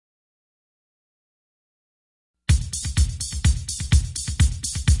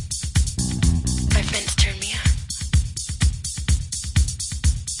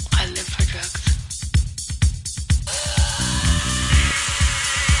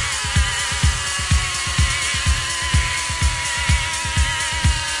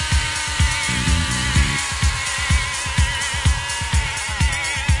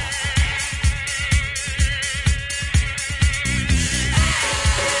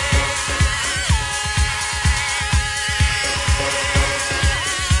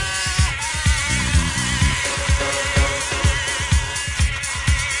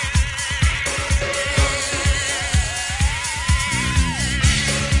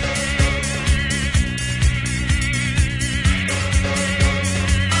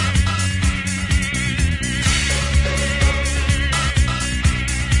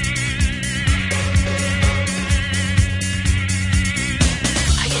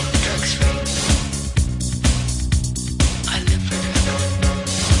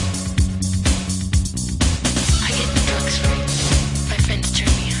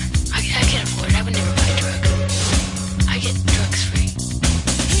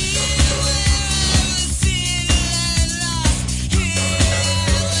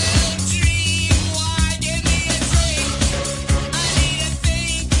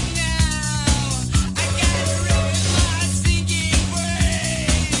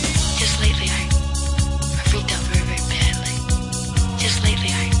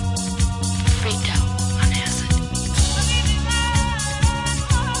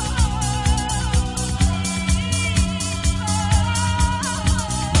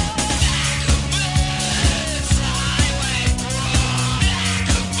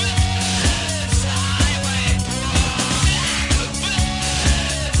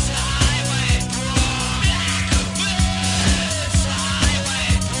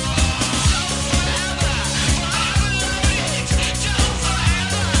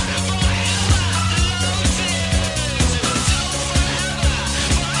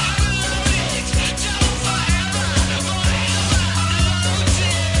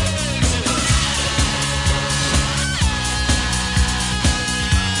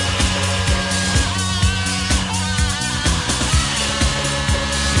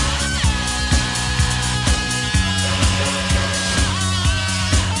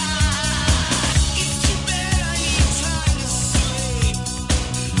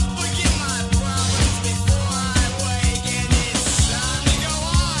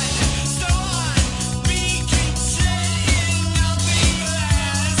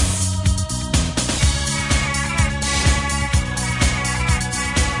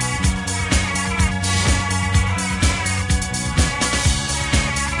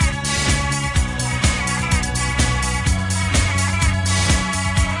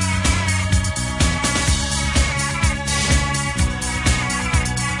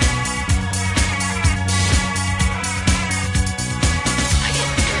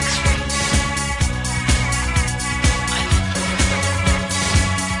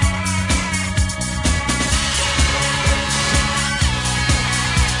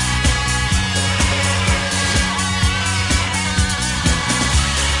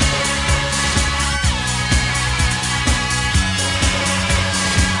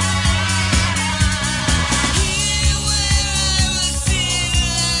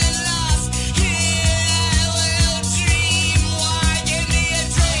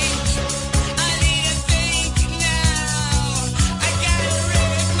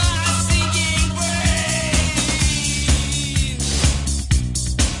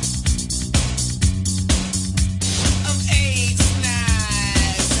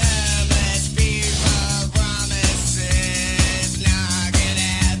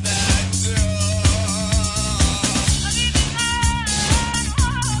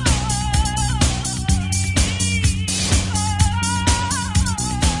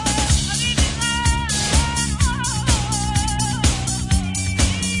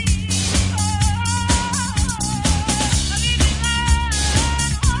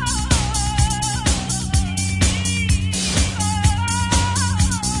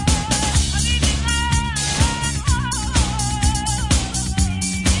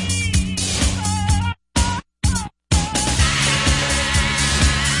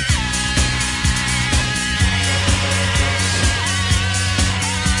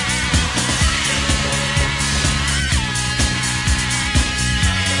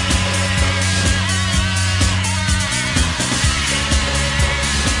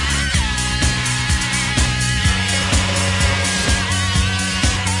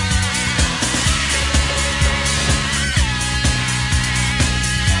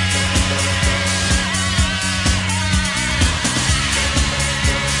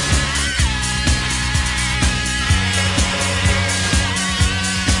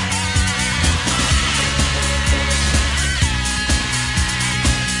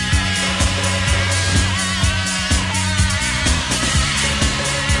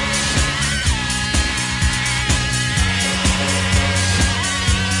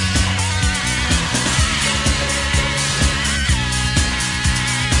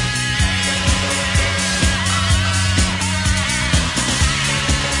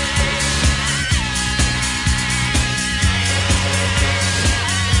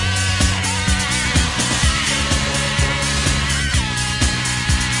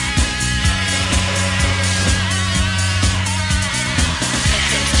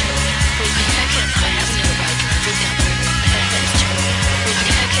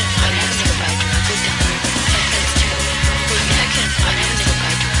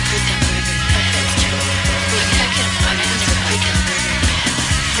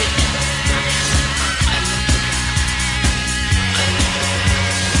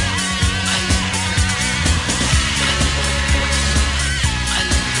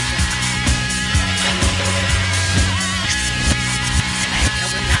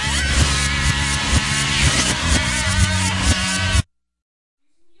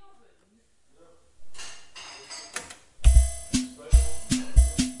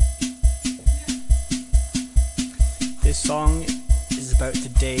This song is about the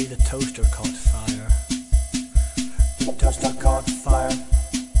day the toaster caught fire. The toaster caught fire.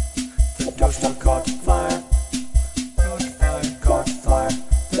 The toaster caught fire. Caught fire, caught fire.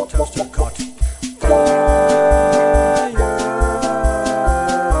 The toaster caught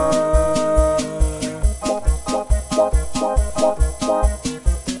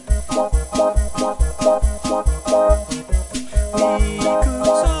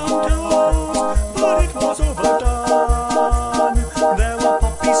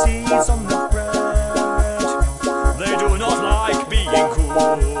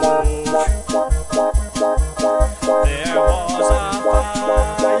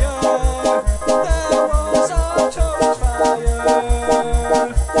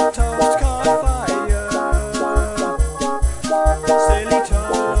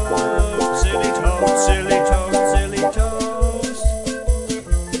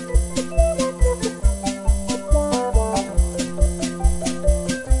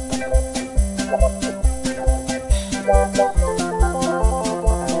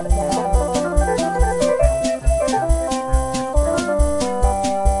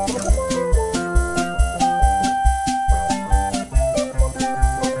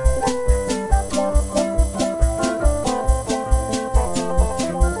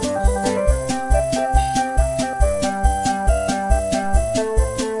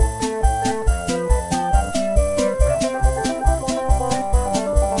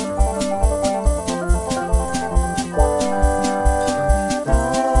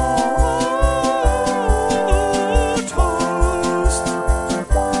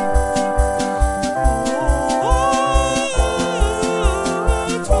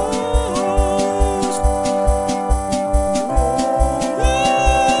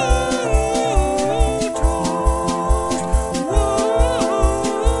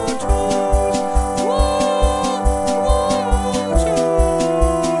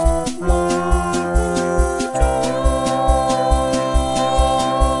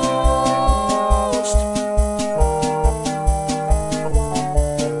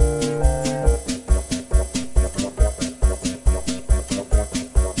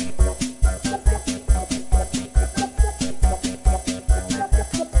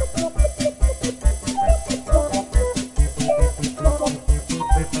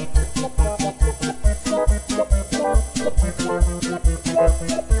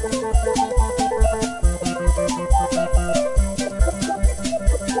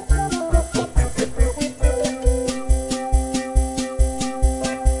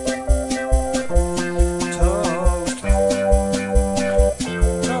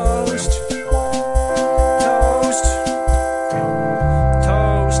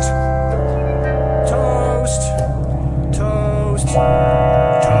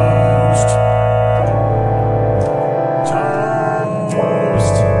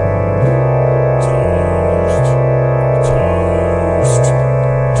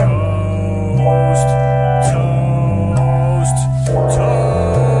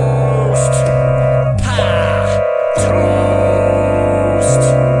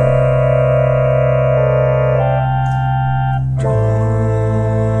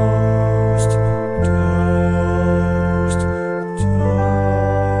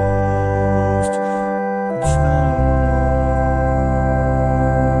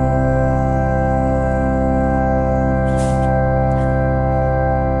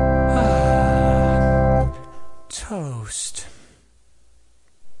toast.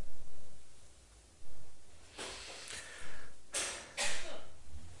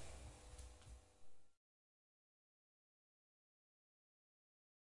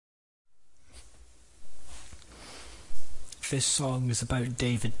 This song is about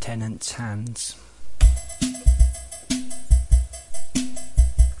David Tennant's hands.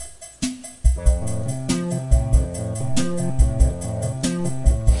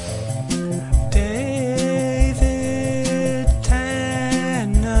 David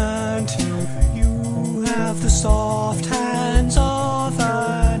Tennant, you have the soft hands of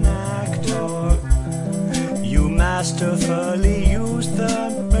an actor. You masterfully used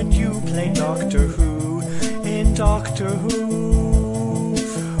them when you played Doctor Who in Doctor Who.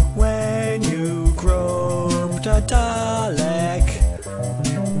 When you groped a Dalek,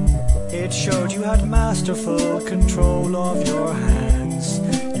 it showed you had masterful control of your hands,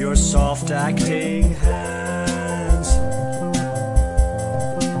 your soft acting hands.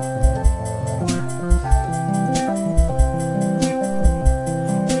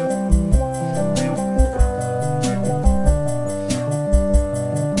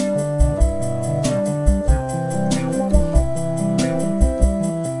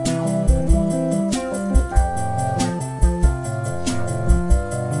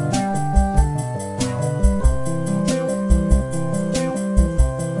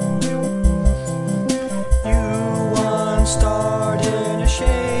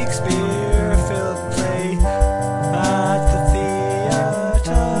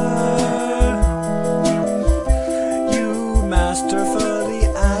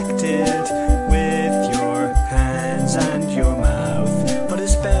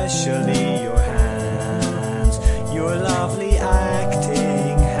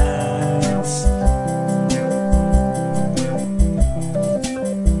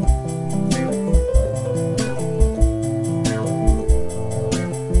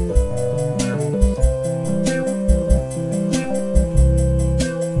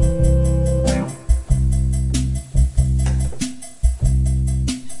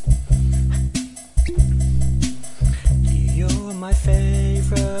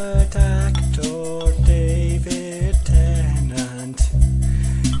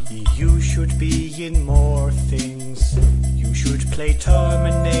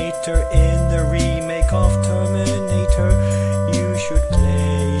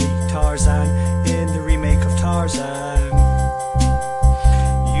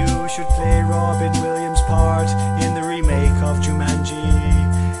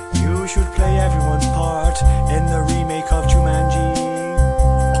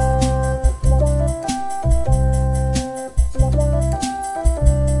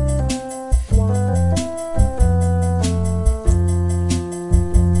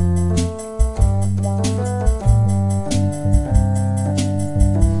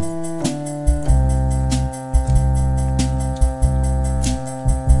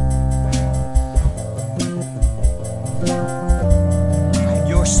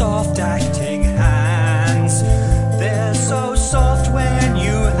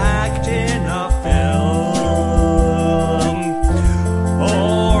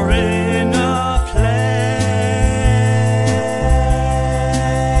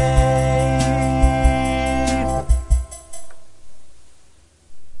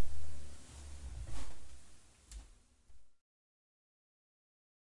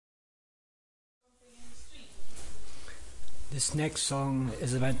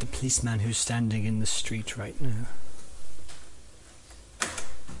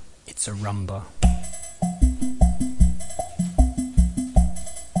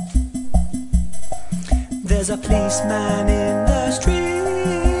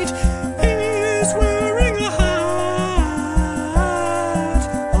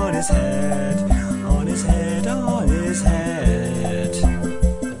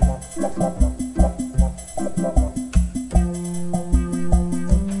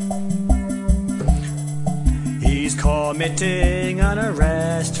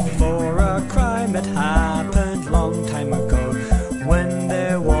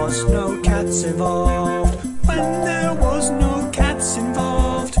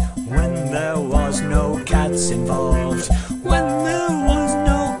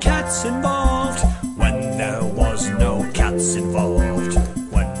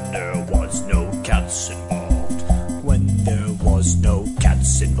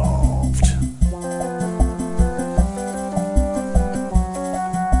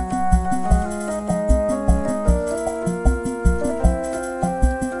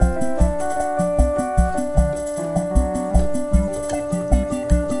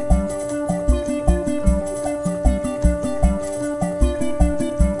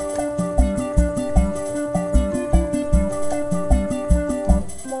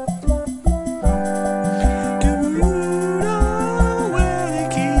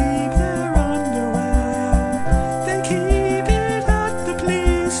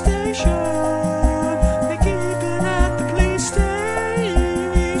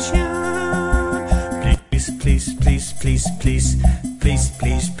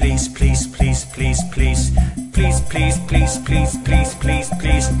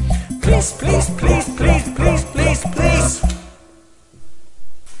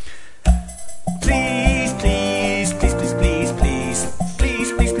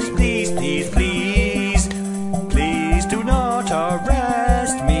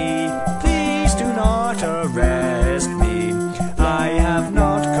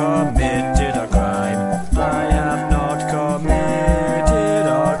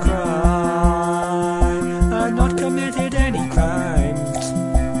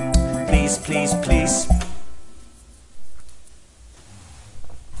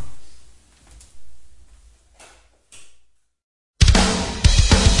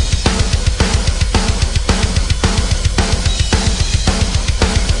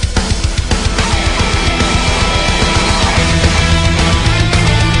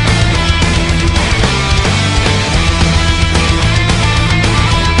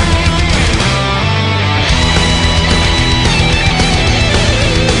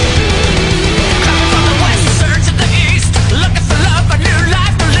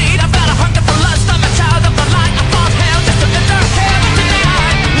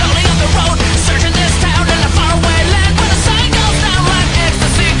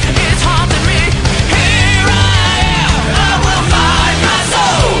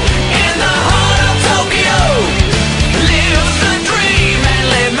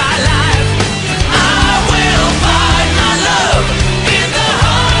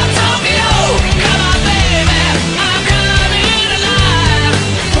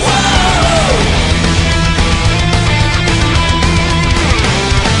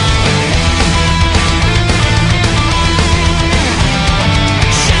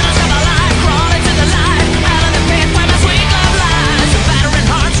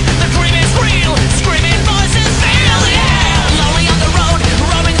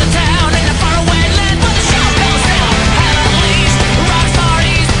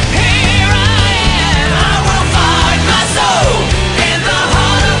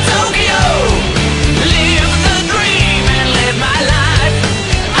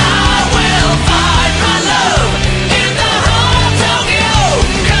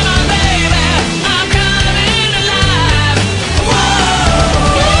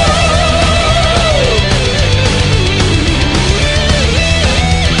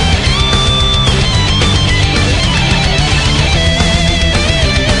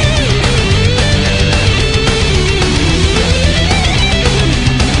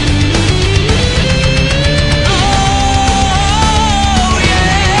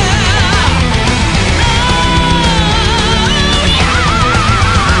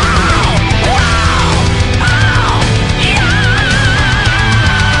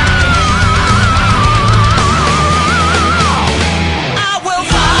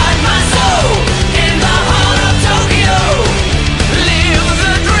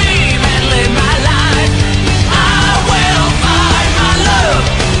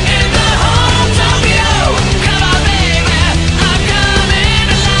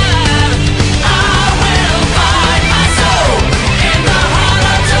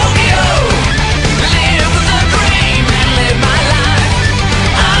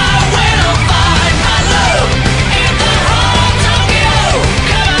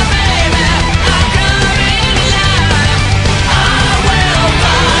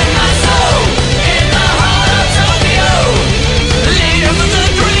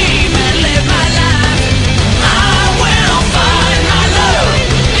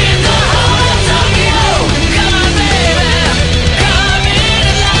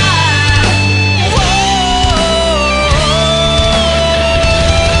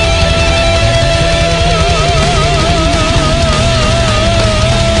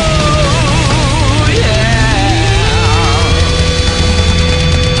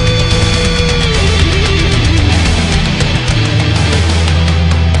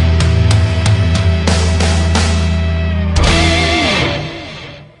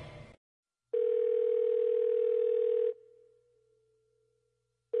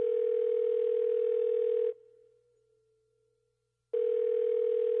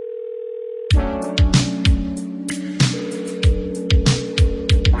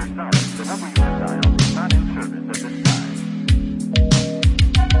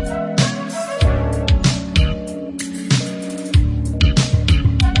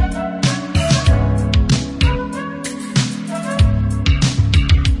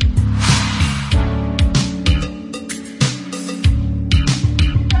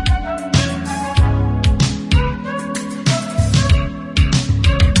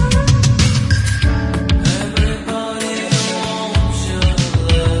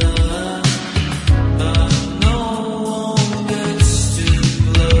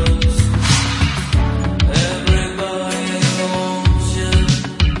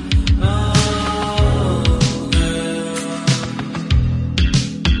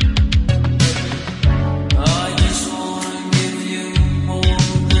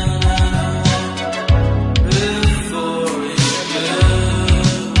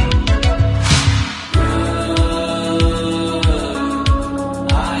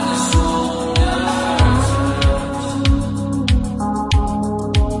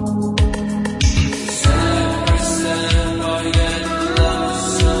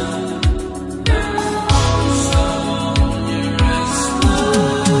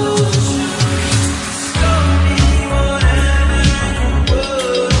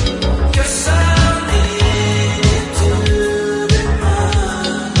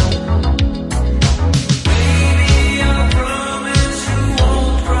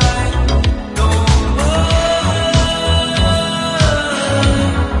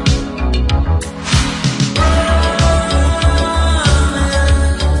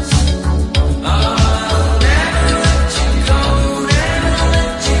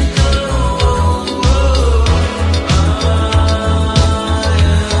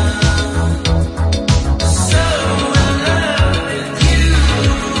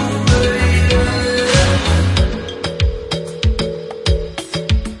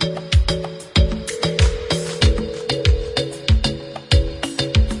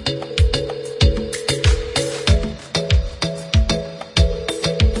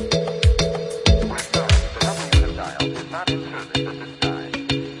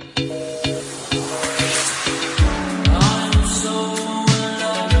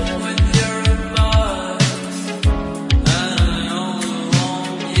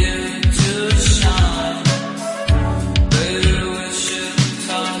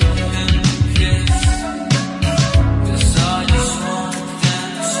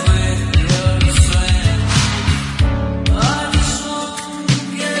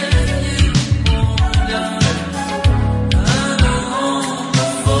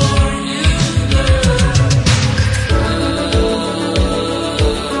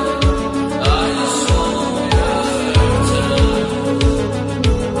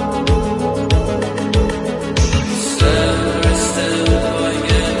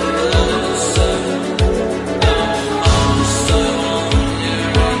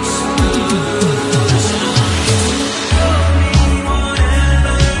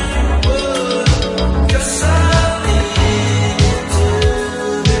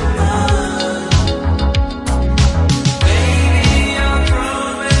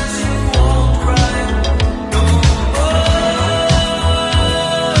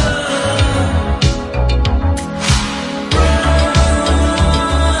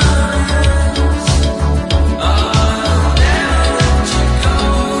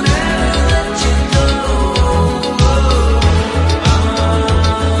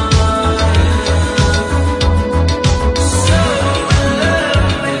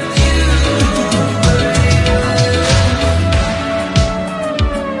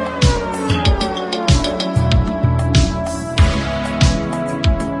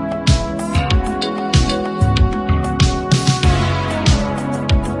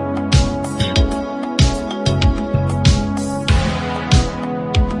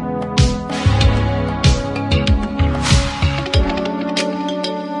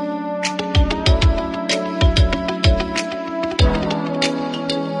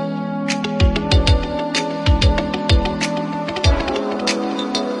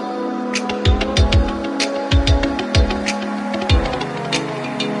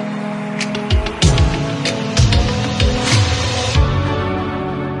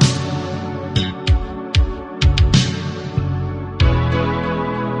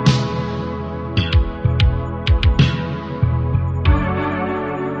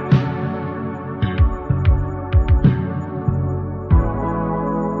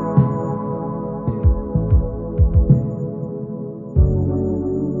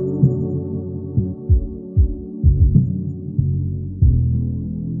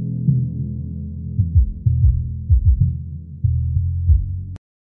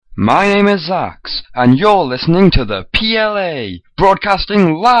 My name is Zax, and you're listening to the PLA,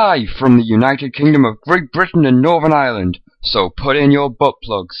 broadcasting live from the United Kingdom of Great Britain and Northern Ireland. So put in your butt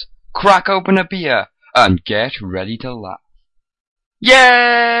plugs, crack open a beer, and get ready to laugh. Yay!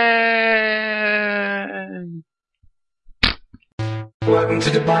 Welcome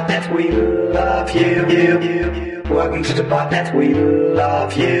to the botnet, we love you. Welcome to the botnet, we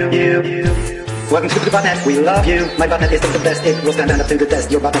love you. Welcome to the botnet, we love you. My botnet is the best, it will stand up to the test.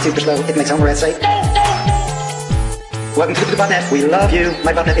 Your botnet super slow, it makes Homer S say. Welcome to the botnet, we love you.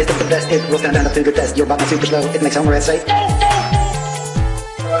 My botnet is the best, it will stand up to the test. Your botnet super slow, it makes Homer S say.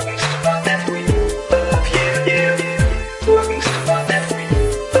 Welcome to the botnet, we love you. Welcome to the botnet, we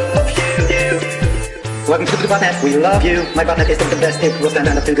love you. Welcome to the botnet, we love you. My botnet is the best, it will stand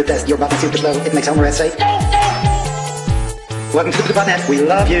up to the test. Your botnet super slow, it makes Homer S say. Welcome to the botnet, we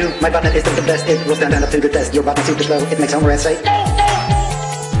love you. My botnet is the best, it will stand up to the test. Your botnet super slow, it makes Homer S say. Welcome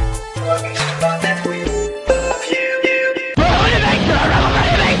to the botnet, we love you.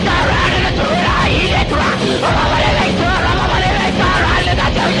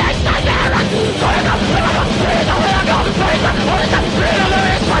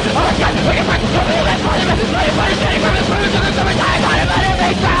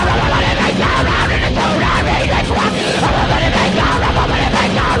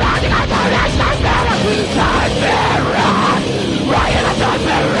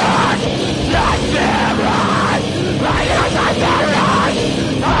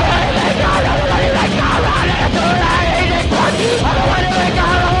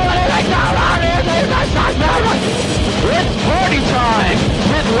 It's party time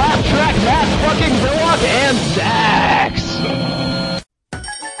with Laugh Track, Matt fucking Bullock, and Zax.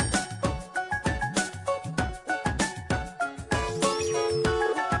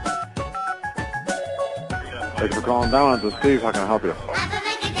 Thank you for calling down. This is Steve. How can I help you?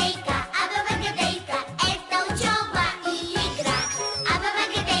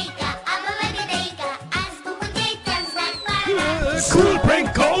 Cool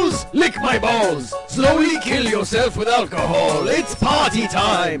prank calls? Lick my balls. Slowly kill yourself with alcohol. It's party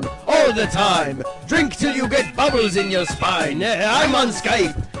time. All the time. Drink till you get bubbles in your spine. I'm on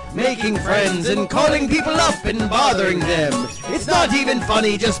Skype, making friends and calling people up and bothering them. It's not even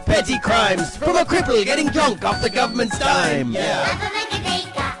funny, just petty crimes from a cripple getting drunk off the government's dime. Yeah.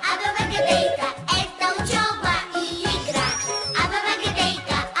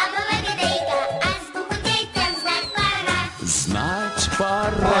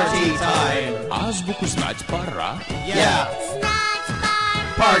 Party time. Азбуку знать пора. Yeah.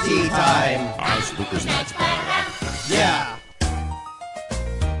 Party time. Азбуку знать пора. Yeah.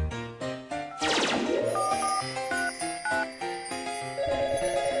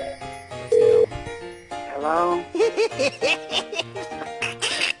 Hello?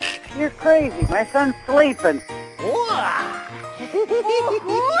 You're crazy. My son's sleeping.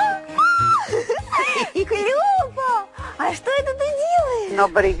 Клёво! А что это ты делаешь?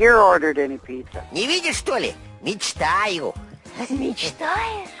 Nobody here ordered any pizza. Не видишь, что ли? Мечтаю.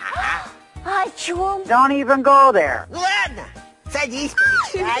 Мечтаешь? О чем? Don't even go there. Ну ладно, садись,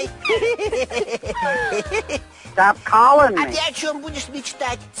 помечтай. Stop calling А me. ты о чем будешь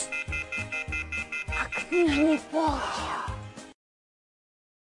мечтать? О книжной полке.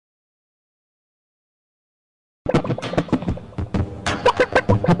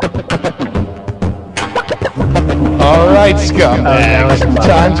 All right, scumbags.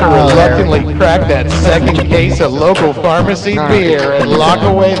 Time to reluctantly crack that second case of local pharmacy beer and lock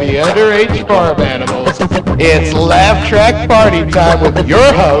away the underage farm animals. It's Laugh Track Party Time with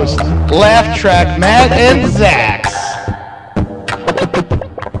your hosts, Laugh Track Matt and Zax.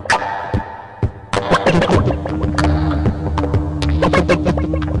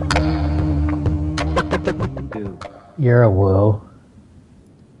 You're a woo.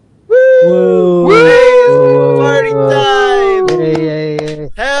 Woo! Woo! Party time! Hey.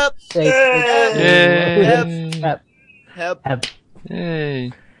 Help! Help.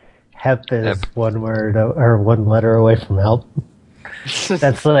 Yay! Help is one word or one letter away from help.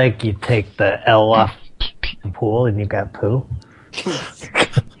 That's like you take the L off the pool and you got poo.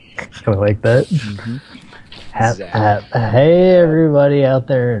 Kind of like that. Mm-hmm. Hey, everybody out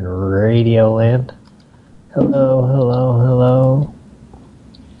there in Radio Land. Hello.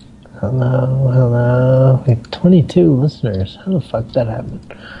 We have 22 listeners. How the fuck that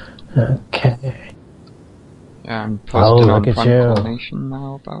happened? Okay. Yeah, I'm posting on look at Fun you. Nation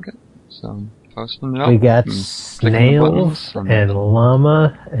now about it. So I'm posting it up. We got and clicking the buttons Snails and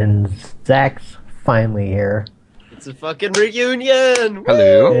Llama and Zach's finally here. It's a fucking reunion!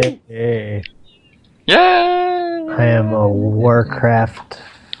 Hello. Hey. Yay! I am a Warcraft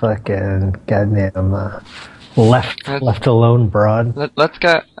fucking goddamn left alone broad. Let's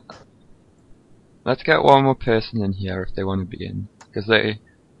get one more person in here if they want to begin, because they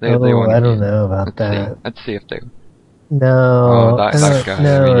want. I don't know about that. Let's see if they. No, that guy.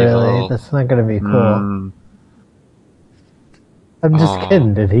 no, We need a really, little- that's not gonna be cool. I'm just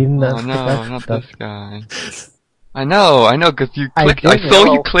kidding. Did he not? Oh no, not this guy. I know, because you clicked. I did saw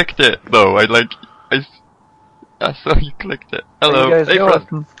know. you clicked it though. I saw you clicked it. Hello, you guys hey doing?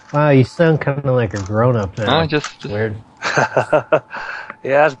 Preston. Wow, you sound kind of like a grown-up now. Just weird.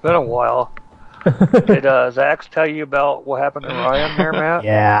 Yeah, it's been a while. Did Zach tell you about what happened to Ryan there, Matt?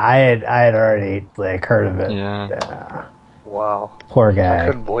 Yeah, I had already like heard of it. Yeah. Wow. Poor I guy.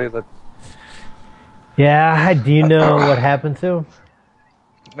 couldn't believe it. Yeah, do you know what happened to him?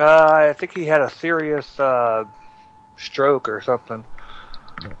 I think he had a serious stroke or something.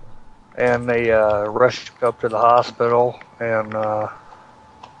 And they rushed him up to the hospital, and I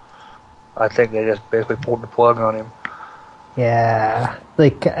think they just basically pulled the plug on him. Yeah,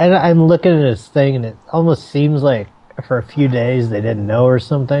 like I'm looking at his thing, and it almost seems like for a few days they didn't know or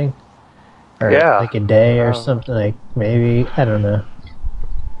something, or Yeah. like a day or something. Like maybe I don't know.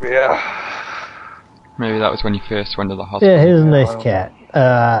 Yeah. Maybe that was when you first went to the hospital. Yeah, he was a nice cat.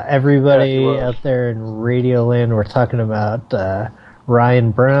 Everybody Yeah, he was. out there in Radioland, we're talking about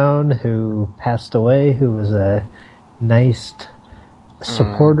Ryan Brown, who passed away, who was a nice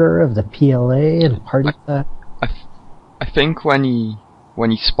supporter of the PLA and party. I think when he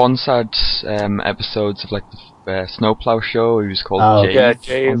sponsored episodes of like the Snowplow show, he was called Jave. Yeah,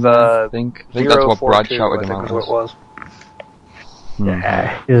 Jave. I think that's what Brad 042, shouted I him think out is what as. it was.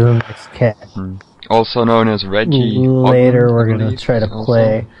 Yeah, he was a nice cat. Also known as Reggie. Later, Ogden, we're I gonna believe, try to also.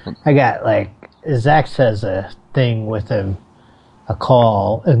 play. I got like Zach says a thing with him, a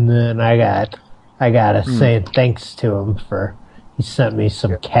call, and then I got a saying thanks to him for he sent me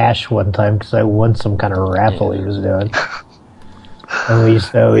some cash one time because I won some kind of raffle he was doing. And we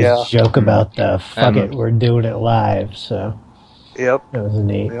used to always joke about the fuck it, we're doing it live. So Yep. that was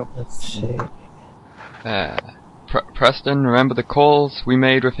neat. Yep. Let's see. Preston, remember the calls we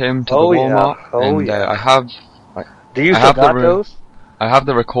made with him to Oh, the yeah. Walmart? Oh, and, yeah. I have. Do you I still have got those? I have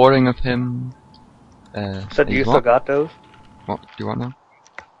the recording of him. So do you still what? got those? What do you want now?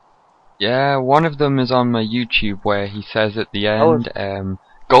 Yeah, one of them is on my YouTube where he says at the end,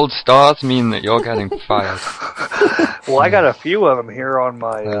 gold stars mean that you're getting fired. Well, I got a few of them here on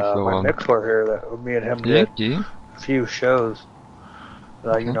my That's the my one. Mixler here that me and him Do you? did. Do you? A few shows.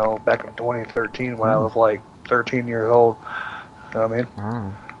 You know, back in 2013 when I was like 13 years old. You know what I mean?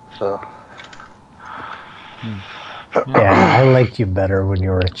 Oh. So. Yeah, I liked you better when you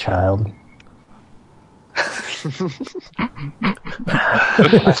were a child. I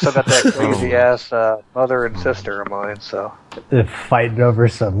still got that crazy ass mother and sister of mine, so. Fighting over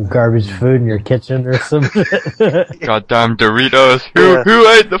some garbage food in your kitchen or something. Goddamn Doritos! Who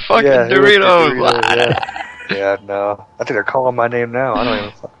ate the fucking Yeah, who ate the Doritos? Doritos, yeah, no. I think they're calling my name now. I don't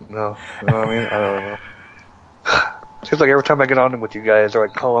even fucking know. You know what I mean? I don't know. Seems like every time I get on with you guys, they're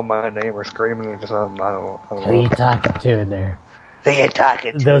like calling my name or screaming or something. I don't know. Who are you talking to in there? Who you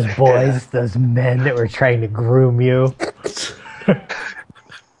talking to? Those boys, those men that were trying to groom you.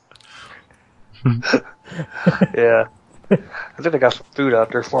 Yeah. I think they got some food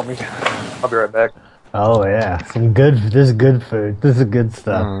out there for me. I'll be right back. Oh yeah, this is good food. This is good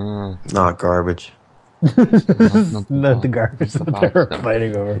stuff. Not garbage. Not the garbage that they were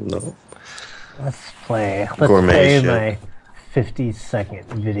fighting over. No. Let's play Gourmet shit. my 50-second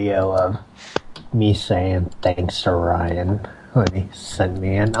video of me saying thanks to Ryan when he sent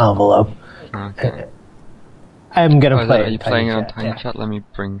me an envelope. Okay. I'm gonna play. Are you playing it on Chat, Tiny yeah. Chat? Let me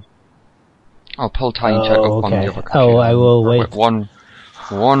bring. I'll pull Tiny Chat up on the okay. other computer. Oh, I will wait. One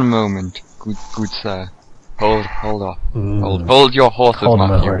moment, good sir. Hold off. Mm. Hold your horses, Hold my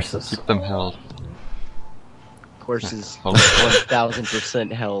Matthew. horses. Keep them held. Horses, Hold on.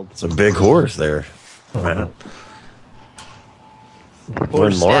 1000% held. It's a big horse there, man. Horse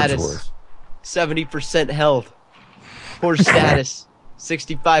One large status, horse. 70% held. Horse status,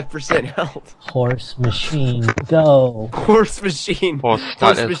 65% held. Horse machine, go. Horse machine. Horse Horse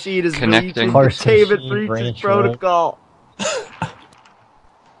status machine is connecting. breaching. Horse David machine, breaches branch protocol.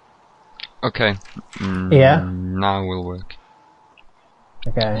 Okay. Yeah? Now will work.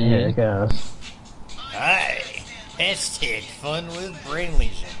 Okay, here it goes. Hi, hashtag fun with brain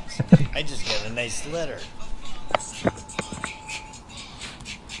lesions. I just got a nice letter.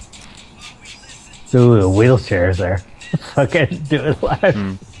 Ooh, the wheelchairs there. Fucking do it live.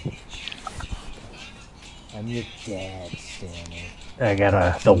 I'm your dad, Stanley. I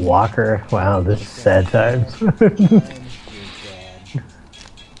got the walker. Wow, this is sad times.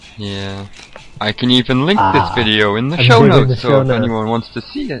 Yeah. I can even link this video in the I'm show doing notes, the so show if notes. anyone wants to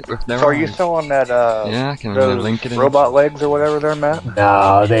see it with their So are you eyes. still on that, Yeah, I can those link it in. robot legs or whatever there, Matt?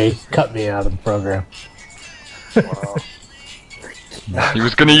 No, they cut me out of the program. Wow. He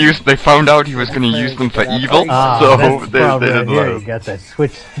was gonna use. They found out he was gonna use them for evil, That's so the they problem didn't right here. let You got that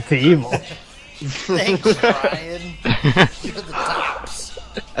switch to evil. Thanks, Brian. You're the tops.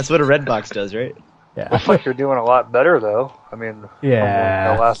 That's what a red box does, right? Yeah. Looks like you're doing a lot better, though. I mean, Yeah.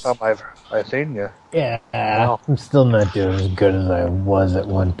 from the last time I've seen you. Yeah, Wow. I'm still not doing as good as I was at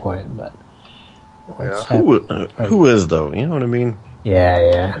one point, but Yeah. Who is though? You know what I mean?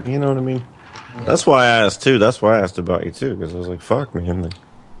 yeah. You know what I mean? That's why I asked too. That's why I asked about you too, because I was like, "Fuck, man, like,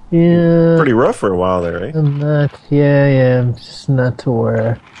 Yeah. pretty rough for a while there, eh?" I'm not. Yeah. I'm just not to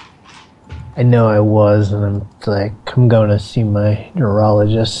where I know I was, and I'm going to see my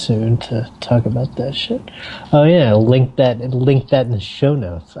neurologist soon to talk about that shit. Oh yeah, link that in the show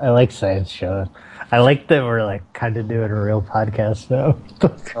notes. I like science shows. I like that we're like kind of doing a real podcast now.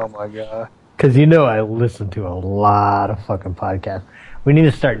 Oh my god. Because I listen to a lot of fucking podcasts. We need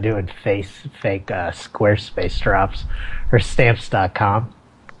to start doing fake Squarespace drops or stamps.com.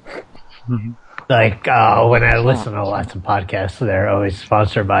 Like, when I listen to lots of podcasts, they're always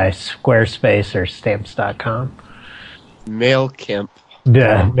sponsored by Squarespace or stamps.com. MailCamp.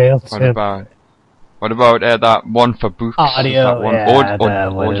 Yeah, What about that one for books? Audio, that one? yeah, audio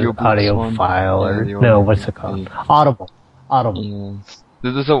books audio one? file, Yeah, or the no, audio what's it called? Audible. Yeah.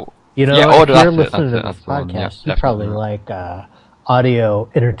 There's a You know, yeah, if that's you're it, listening that's to it, that's the one, this yeah, podcast, you probably like audio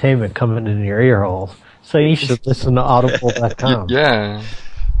entertainment coming in your ear holes. So you should listen to audible.com. Yeah.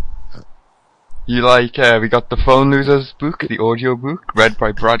 You like, we got the Phone Losers book, the audio book, read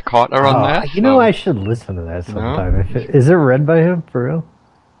by Brad Carter on there. You know, I should listen to that sometime. Is it read by him, for real?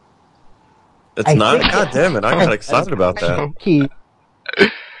 It's not. God damn it! I got excited about that.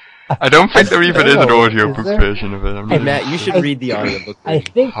 I don't think there even is an know. audiobook Is there? version of it. Hey Matt, you should read the audiobook. I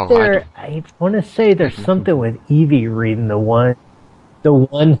think Oh, I want to say there's something with Evie reading the one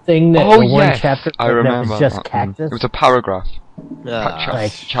thing that Oh, the one yes, chapter I that remember was just that one. cactus. It was a paragraph.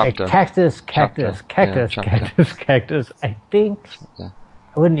 Like chapter. cactus. Chapter. Yeah, chapter. Cactus. I think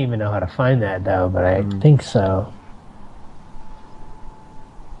I wouldn't even know how to find that though, but I think so.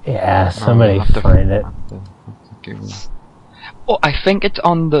 Yeah, somebody I'll have to find it. Oh, I think it's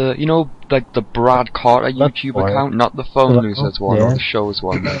on the, like the Brad Carter YouTube for it. account, not the Phone Look, Losers one yeah. or the show's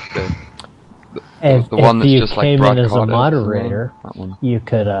one. Like And the one if that's you just like came Brad in as a Carter, moderator, that one. you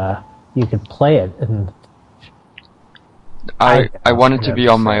could play it, and I wanted to be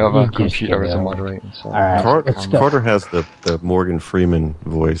on my other You just computer get as a it. moderator. So. All right, let's go. Carter has the Morgan Freeman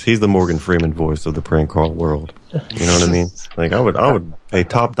voice. He's the Morgan Freeman voice of the prank call world. You know what I mean? Like I would pay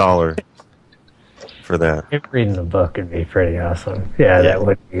top dollar for that. Reading the book would be pretty awesome. Yeah, that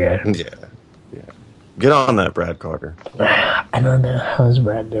would be good. Yeah. Get on that, Brad Carter. I don't know. How's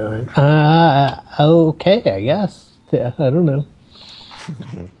Brad doing? Okay, I guess. Yeah, I don't know.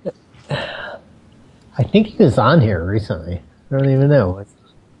 I think he was on here recently. I don't even know.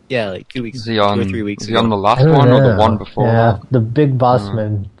 Yeah, like 2 weeks, Is he on? 2 or 3 weeks Is he ago. on the last I don't one or the know. one before? Yeah, that? the big boss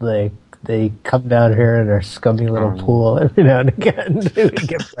men, they come down here in their scummy little pool every now and again to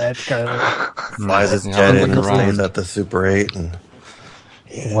get Brad Carter. Flies his Yeah, jet in looking and stays around. at the Super 8. And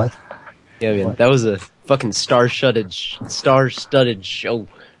What? Yeah, man, that was a fucking star-studded show.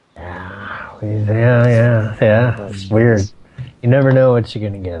 Yeah. It's weird. You never know what you're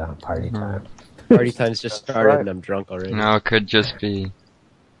gonna get on party time. Party time's just started and I'm drunk already. No, it could just be.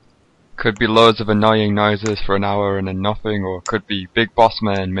 Could be loads of annoying noises for an hour and then nothing, or it could be big boss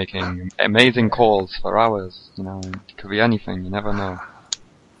men making amazing calls for hours. It could be anything. You never know.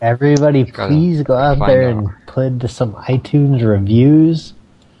 Everybody, Gotta please go out find there out. and put some iTunes reviews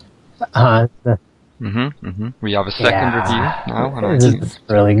on the. We have a second review now. On iTunes. It's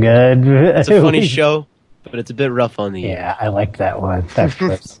really good. It's a funny show, but it's a bit rough on the Yeah, I like that one. That's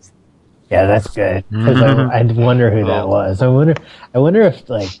good. Yeah, that's good. 'Cause I wonder who that was. I wonder if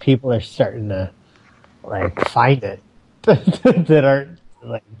like people are starting to like find it that aren't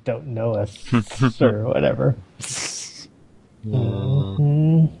like don't know us or whatever.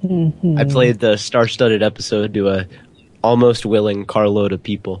 I played the star-studded episode to a almost willing carload of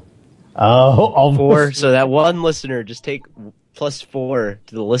people. Oh, almost. 4, so that one listener, just take +4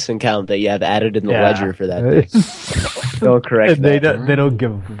 to the listen count that you have added in the Yeah. ledger for that day. Don't correct And they that. don't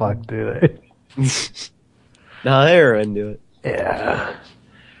give a fuck, do they? No, they're into it. Yeah.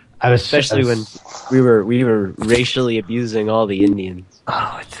 Especially when we were racially abusing all the Indians.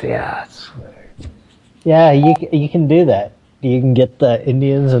 Oh, it's yeah. You can do that. You can get the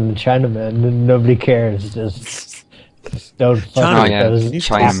Indians and the Chinamen, and nobody cares. Just Just don't fuck Chinaman. with Yeah, those can you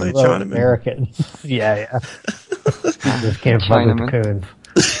still say Chinaman? Americans. Yeah. You just can't fuck with the Chinaman. coons.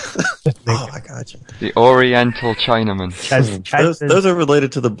 Oh, I got you. The Oriental Chinaman. Those are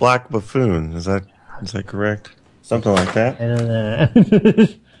related to the black buffoon. Is that correct? Something like that? I don't know.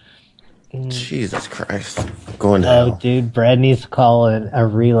 Jesus Christ. Going to Oh, hell. dude, Brad needs to call in a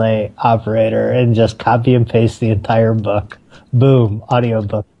relay operator and just copy and paste the entire book. Boom,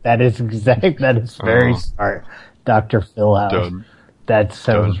 audiobook. That is very smart. Dr. Phil House. Done. That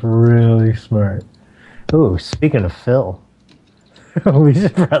sounds really smart. Ooh, speaking of Phil, we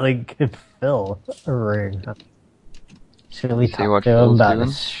should probably give Phil a ring. Should we talk what to him Phil's about doing?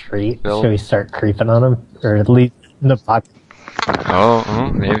 the street? Phil? Should we start creeping on him? Or at least in the pocket?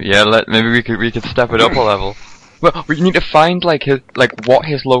 Maybe maybe we could step it up a level. Well, we need to find what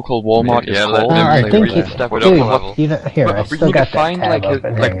his local Walmart is called. I think we could step it up a dude, level. you know, here, I We still need to got that find tab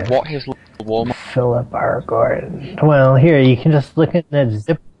open. Hang on. what his local Walmart. Philip R. Gordon. Well, here, you can just look at that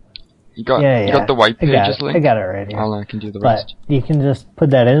zip. You got the white pages link. I got it right here. I can do the But rest. you can just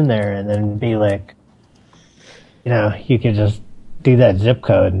put that in there and then be like, you can just do that zip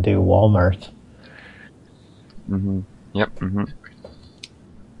code and do Walmart. Yep.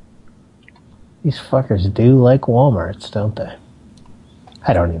 These fuckers do like Walmarts, don't they?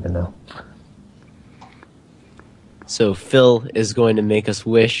 I don't even know. So Phil is going to make us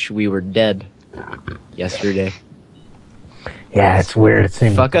wish we were dead yesterday. Yeah, it's weird. It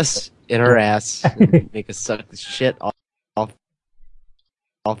seems Fuck us in our ass and make us suck the shit off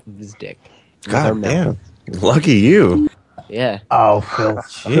of his dick. with our God mouth. damn. Lucky you. Yeah. Oh, Phil.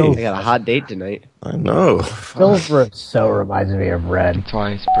 I got a hot date tonight. I know. Phil so reminds me of Red.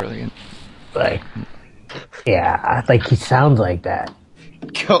 Twice, brilliant. Like, yeah, like he sounds like that.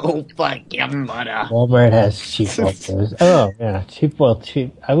 Go fuck your mother. Walmart has cheap Walmart. Oh, yeah, cheap.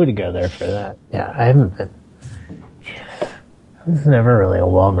 I would go there for that. Yeah, I haven't been. I was never really a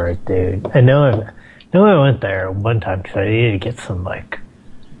Walmart dude. I know I went there one time because I needed to get some,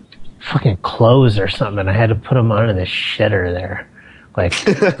 fucking clothes or something. I had to put them on in the shitter there. Like,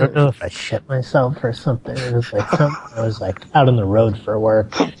 I don't know if I shit myself or something. It was something. I was out on the road for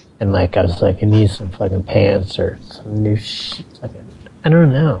work, and I was I need some fucking pants or some new shit. I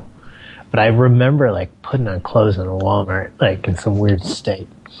don't know. But I remember putting on clothes in a Walmart, in some weird state.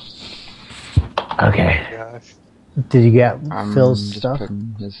 Okay. Gosh. Did you get Phil's just stuff?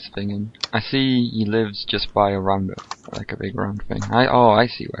 Putting his thing in. I see he lives just by a roundabout, a big round thing. I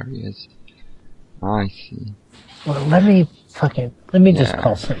see where he is. I see. Well, let me just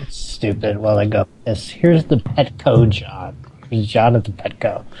call something stupid while I go. Here's the Petco John. He's John at the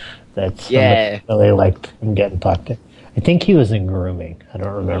Petco. That's really liked him getting talked to. I think he was in grooming. I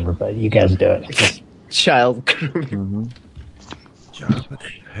don't remember, but you guys do it. Child grooming. John with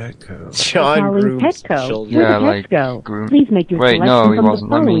Petco. John Calling grooms Petco. children. Yeah, Petco. groom. Please make your Wait, selection no, he from wasn't.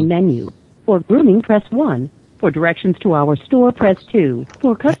 the Let me. following menu. For grooming, press 1. For directions to our store, press 2.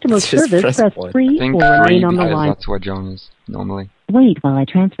 For customer Just service, press press 1. 3 I think or 3 remain on the because line. that's where John is normally. Wait while I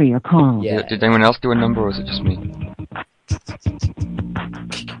transfer your call. Yeah. Did anyone else do a number, or was it just me?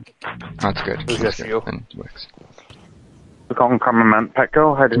 That's good. Who's That's this, good. you? Then it works. We're calling Commandant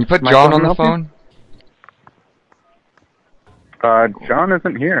Petco. How Can you put John on the phone? John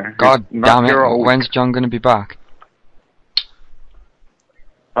isn't here. God He's not damn it! here all week. When's John gonna be back?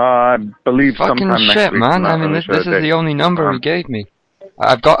 I believe Fucking sometime next shit, week. man! Not I mean, really this sure is date. the only number he gave me.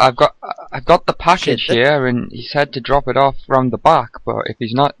 I've got the package here, and he said to drop it off from the back. But if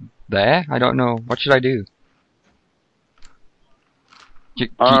he's not there, I don't know. What should I do?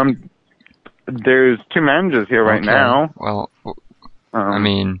 There's 2 managers here right Okay, now. Well, I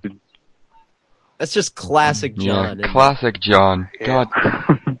mean, That's just classic John. yeah, classic John. Yeah.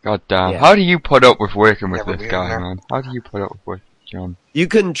 God damn! Yeah. How do you put up with working with Never this been guy, there. man? How do you put up with working with John? You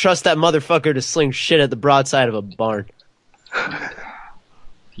couldn't trust that motherfucker to sling shit at the broadside of a barn.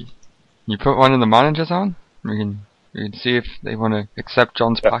 You put one of the managers on. We can see if they want to accept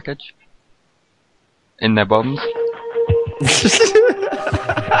John's package in their bums.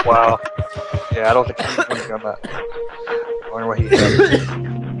 Wow. Yeah, I don't think he's going to be on that. I wonder what he does.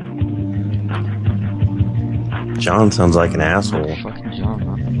 John sounds like an asshole. Fucking John,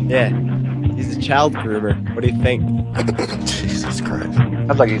 man. Yeah. He's a child groomer. What do you think? Jesus Christ.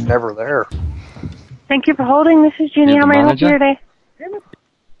 Sounds like he's never there. Thank you for holding. This is Jeannie. You're How the may I help you manager? today?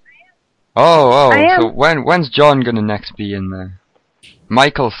 Oh, I am. so when's John gonna next be in there?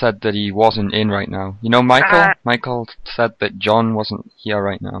 Michael said that he wasn't in right now. You know Michael? Michael said that John wasn't here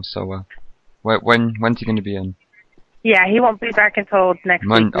right now, so when's he gonna be in? Yeah, he won't be back until next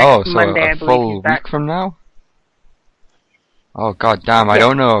week. Next Oh, so Monday, I a believe full he's back. week from now? Oh god damn, I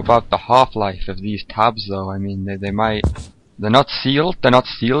don't know about the half-life of these tabs though. I mean, they might... They're not sealed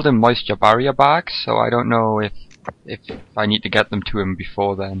in moisture barrier bags, so I don't know if I need to get them to him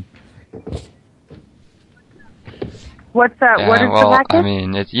before then. What's that? Yeah, What is well, the package? I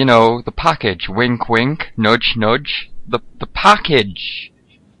mean, it's, you know, the package. Wink wink, nudge nudge. The package!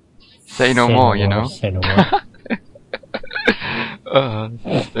 Say no more, you know? Say no more.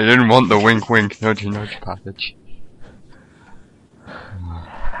 They didn't want the wink wink, nudge nudge package.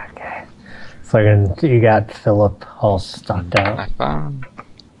 Okay. So you got Philip all stocked out. I found...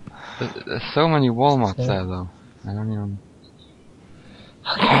 There's so many Walmarts there, though. I don't even...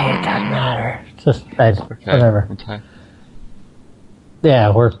 Okay, it doesn't matter. Just, Okay, whatever. okay.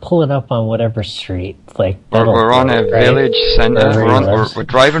 Yeah, we're pulling up on whatever street. Like We're on a right? village center. Wherever he We're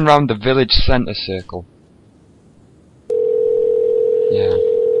driving around the village center circle. Yeah.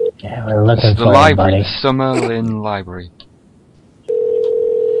 Yeah, we're looking It's the for him, library, buddy. the Summer Lynn Library.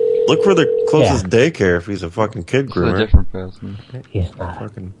 Look for the closest daycare if he's a fucking kid It's a groomer. different person. He's not.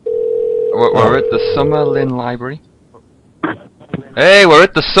 Fucking... We're at the Summer Lynn Library. Hey, we're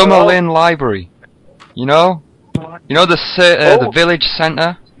at the Summer Lynn Library. You know? You know the village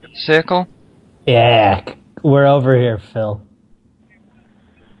center circle? Yeah, we're over here, Phil.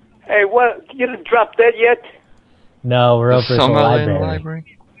 Hey, what? You didn't drop dead yet? No, we're over at the Summer Lynn library.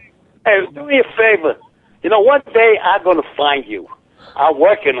 Library? Hey, do me a favor. You know, one day I'm going to find you. I'm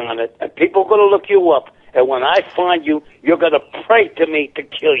working on it, and people are going to look you up. And when I find you, you're going to pray to me to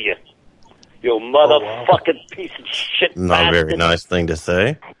kill you. You motherfucking piece of shit Not a very bastard. nice thing to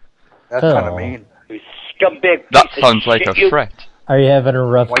say. That's kind of mean. You scumbag That piece of sounds like shit, a you. threat. Are you having a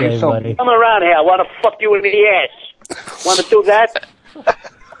rough day, buddy? Come around here. I want to fuck you in the ass. Want to do that?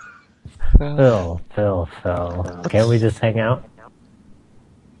 Phil. Can't we just hang out?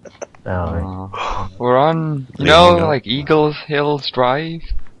 No. We're on, you know, like Eagles Hills Drive?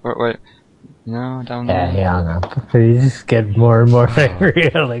 Wait, you know, down there? Yeah, he hung up. You just get more and more angry.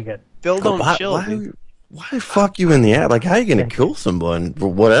 Like it. Phil, don't why, chill, why, dude. why fuck you in the ass? Like, how you gonna kill someone?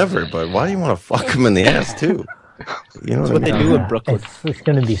 Whatever, but why do you want to fuck him in the ass, too? You know what I mean? in Brooklyn. It's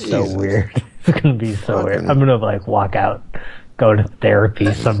gonna be so Jesus. weird. It's gonna be so weird. I'm gonna like walk out, go to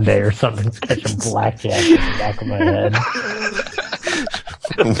therapy someday or something, catch a blackjack in the back of my head.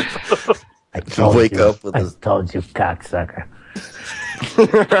 I told Wake you, up with I his... told you, cocksucker.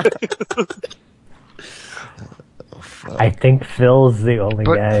 I think Phil's the only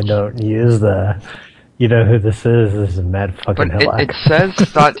guy I don't use the. You know who this is? This is Mad fucking But Hillock. it says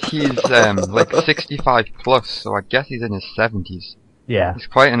that he's like 65 plus, so I guess he's in his 70s. Yeah. He's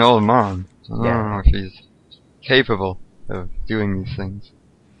quite an old man. So I don't Yeah. know if he's capable of doing these things.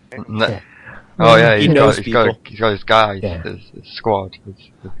 Yeah. Oh yeah, He he's knows got his guys, Yeah. his squad,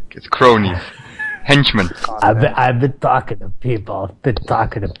 his cronies, henchmen. I've been talking to people. I've been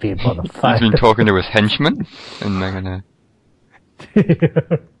talking to people to He's find. been talking to his henchmen, and they're gonna...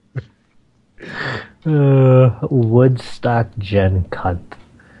 Woodstock Gen Cunt.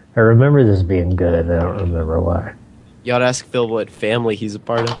 I remember this being good. I don't remember why. You ought to ask Phil what family he's a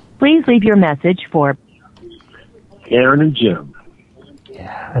part of. Please leave your message for Aaron and Jim.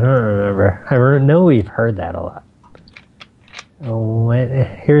 Yeah, I don't remember. I know we've heard that a lot.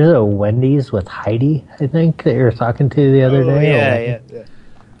 Here's a Wendy's with Heidi, I think, that you were talking to the other day. Yeah.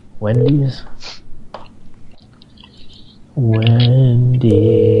 Wendy's.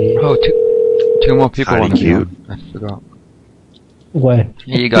 Wendy's. Oh, two more people Heidi want to be cute. on. I forgot. What?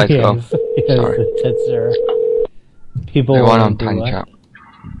 Here you guys go. Yes, Sorry. the tits are. People They want wanna on do Tiny what? Chat.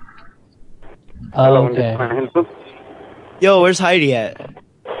 Oh, okay. Yo, where's Heidi at?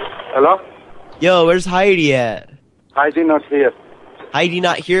 Hello? Yo, where's Heidi at? Heidi not here. Heidi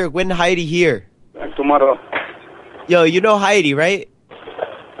not here? When Heidi here? Tomorrow. Yo, you know Heidi, right?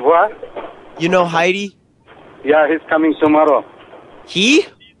 What? You know Heidi? Yeah, he's coming tomorrow. He?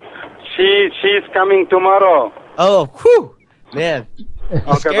 She's coming tomorrow. Oh, whew. Man, you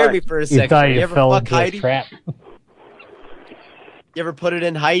Okay, scared bye. me for a You second. thought You you ever fell fuck into a Heidi? trap. You ever put it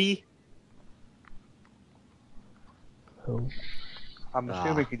in Heidi? I'm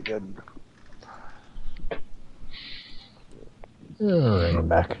assuming he didn't. I'm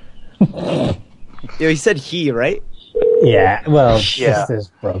back. Yo, he said he, right? Yeah, well, it's Yeah. just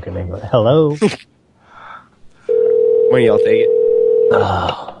this broken English. Hello? When y'all take it?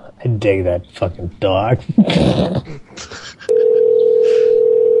 Oh, I dig that fucking dog.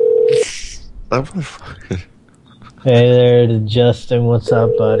 Hey there, Justin. What's up,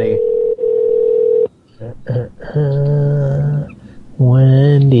 buddy?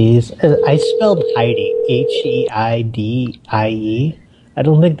 Wendy's. I spelled Heidi. Heidie. I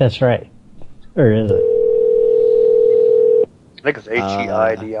don't think that's right. Or is it? I think it's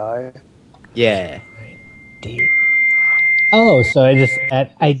HEIDI. Yeah. Oh, so I just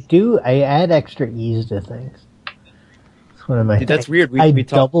add, I add extra E's to things. That's one of my Dude, that's things. weird. I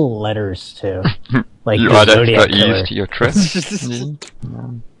double letters too. Like you the add Zodiac extra Killer. E's to your trips.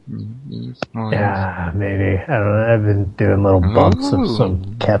 Yeah, maybe. I don't know. I've been doing little bumps of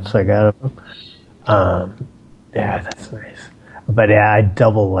some caps I got of them. Yeah, that's nice. But yeah, I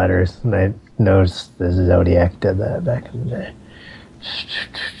double letters, and I noticed the Zodiac did that back in the day.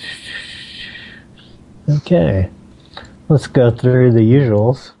 Okay. Let's go through the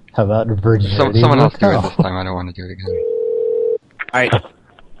usuals. How about virginity? Someone else do it this time. I don't want to do it again. Alright.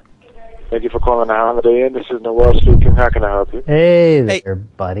 Thank you for calling the Holiday Inn. This is Noel speaking. How can I help you? Hey there,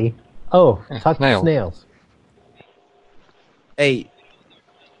 buddy. Oh, talk to snails. Hey,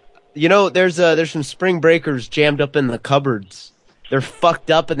 you know, there's some spring breakers jammed up in the cupboards. They're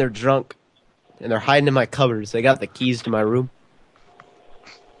fucked up and they're drunk, and they're hiding in my cupboards. They got the keys to my room.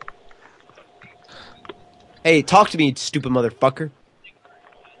 Hey, talk to me, you stupid motherfucker.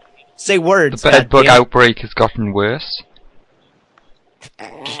 Say words. The bedbug outbreak has gotten worse.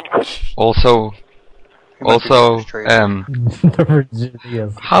 Also, how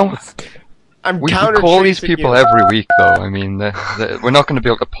we can call these people every week, though. I mean, we're not going to be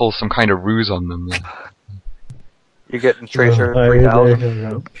able to pull some kind of ruse on them. You're getting Tracer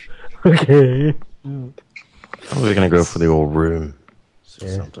 3000. Okay. I was going to go for the old room.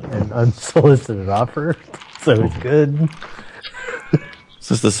 Yeah, an unsolicited offer. So it's good. Is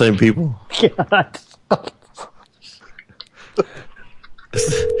this the same people? God.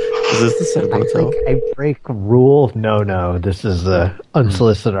 Is this the same hotel? I break rule. No. This is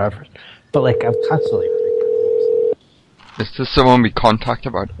unsolicited offers. But like, I'm constantly breaking. Is this someone we contact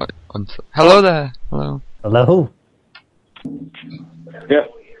about? Hello there. Hello. Hello. Yeah.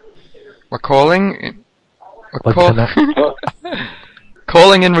 We're calling.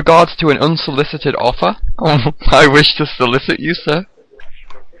 Calling in regards to an unsolicited offer. I wish to solicit you, sir.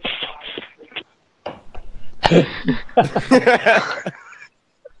 He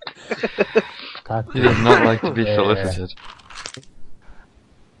does not like to be solicited.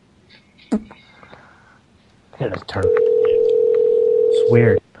 It's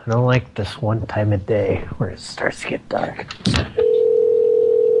weird. I don't like this one time of day where it starts to get dark.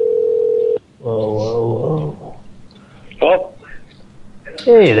 Whoa. Oh.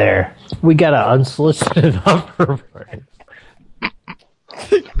 Hey there. We got an unsolicited offer for it.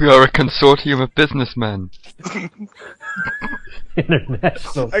 We are a consortium of businessmen.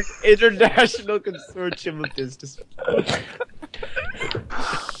 International consortium of businessmen.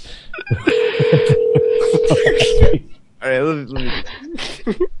 Alright, let me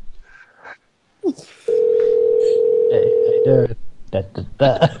Hey,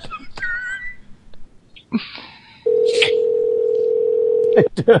 I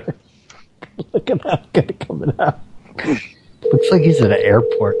do it. Look at how good coming out. Looks like he's at an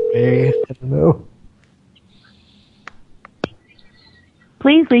airport, maybe. I don't know.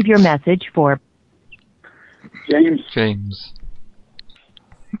 Please leave your message for James.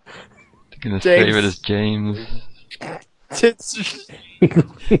 They're gonna save it as James.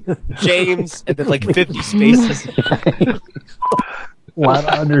 James, and then like 50 spaces. A lot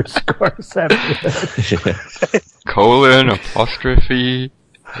of underscores after Colon, apostrophe,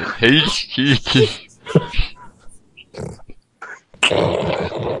 H-T-T.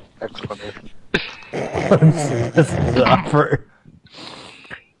 Offer.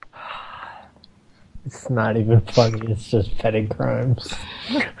 It's not even funny, it's just petty crimes.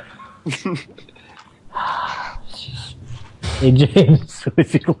 Hey James,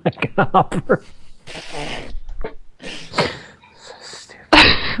 would you like an offer? So stupid.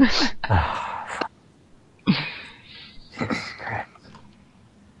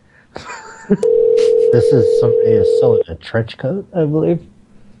 This is somebody who's selling a trench coat, I believe.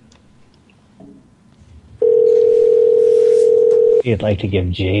 You'd like to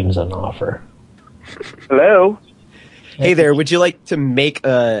give James an offer. Hello? Hey there, would you like to make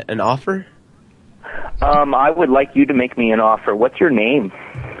an offer? I would like you to make me an offer. What's your name?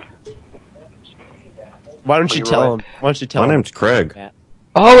 Why don't you tell him? Why don't you tell him? My name's Craig.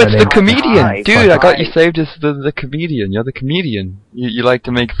 Oh, it's the comedian! Hi. Dude, I got you saved as the comedian. You're the comedian. You like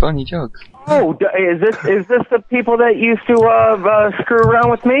to make funny jokes. Oh, is this the people that used to screw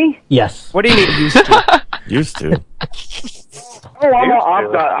around with me? Yes. What do you mean used to? Used to. Oh,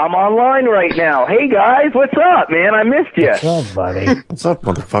 I'm online right now. Hey guys, what's up, man? I missed you. What's up, buddy? What's up,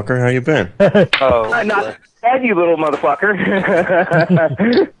 motherfucker? How you been? Not bad, you little motherfucker.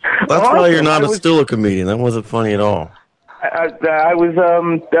 That's why you're not still a comedian. That wasn't funny at all. I was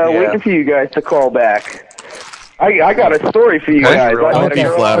waiting for you guys to call back. I got a story for you guys. Don't be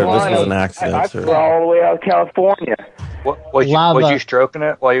flattered. This was an accident, I sir. flew all the way out of California. Was you stroking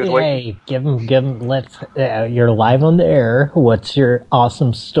it while you was waiting? Hey, give him. Let's. You're live on the air. What's your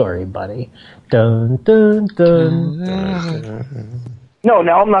awesome story, buddy? Dun dun dun. No,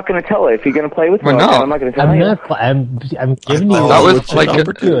 I'm not going to tell it. If you're going to play with me, I'm not going to tell you. I'm giving you. That was like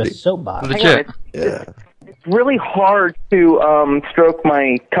opportunity. a soapbox. Legit. Yeah. It's really hard to stroke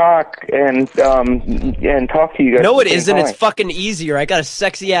my cock and talk to you guys. No, at it the isn't. same It's time. fucking easier. I got a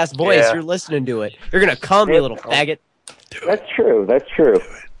sexy ass voice. Yeah. You're listening to it. You're gonna come, you little faggot. That's true. That's true.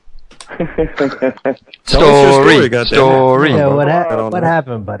 Story. Yeah, what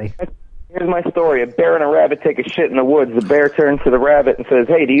happened, buddy? Here's my story. A bear and a rabbit take a shit in the woods. The bear turns to the rabbit and says,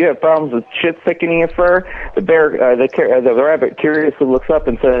 "Hey, do you have problems with shit sticking in your fur?" The the rabbit curiously looks up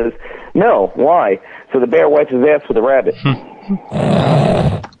and says, "No, why?" So the bear wipes his ass with the rabbit.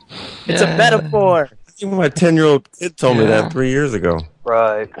 It's a metaphor. Even my 10-year-old kid told me that 3 years ago.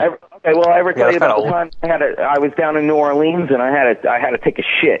 Right. Okay, well, I ever tell you that's about the time I was down in New Orleans and I had to take a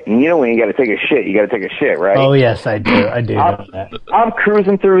shit. And you know when you got to take a shit, you got to take a shit, right? Oh yes, I do. I do know that. I'm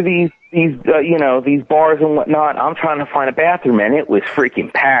cruising through these bars and whatnot. I'm trying to find a bathroom, and it was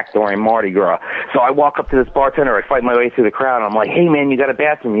freaking packed during Mardi Gras. So I walk up to this bartender. I fight my way through the crowd. And I'm like, "Hey man, you got a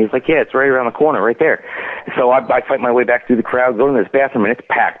bathroom?" He's like, "Yeah, it's right around the corner, right there." So I fight my way back through the crowd, go to this bathroom, and it's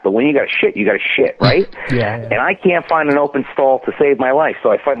packed. But when you got to shit, you got to shit, right? Yeah. And I can't find an open stall to save my life.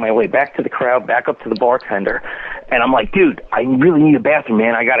 So I fight my way back to the crowd, back up to the bartender, and I'm like, "Dude, I really need a bathroom,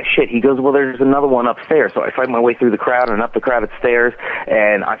 man. I got to shit." He goes, "Well, there's another one upstairs." So I fight my way through the crowd and up the crowded stairs,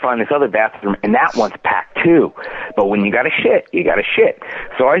 and I find this other bathroom, and that one's packed too. But when you got to shit, you got to shit.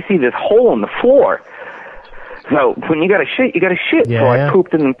 So I see this hole in the floor. So when you got to shit, you got to shit. So I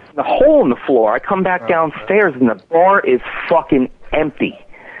pooped in the hole in the floor. I come back downstairs, and the bar is fucking empty.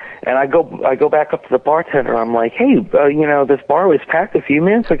 And I go back up to the bartender. I'm like, "Hey, this bar was packed a few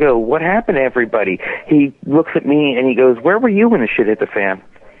minutes ago. What happened to everybody?" He looks at me and he goes, "Where were you when the shit hit the fan?"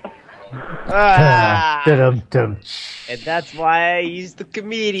 Dum-dum. And that's why he's the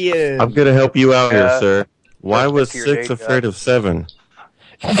comedian. I'm going to help you out here, sir. Why Let's was get to your 6 day afraid job. of 7?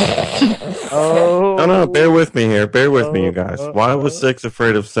 Oh. No, bear with me here. Bear with me, you guys. Why was 6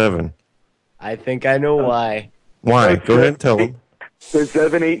 afraid of 7? I think I know why. Why? Go ahead and tell them. So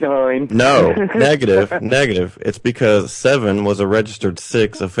 7, 8, 9. No, negative. It's because 7 was a registered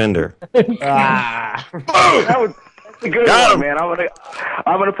 6 offender. Ah. That's a good one, man.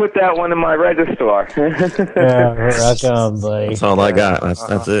 I'm gonna put that one in my registrar. Yeah, rock on, buddy. That's all I got.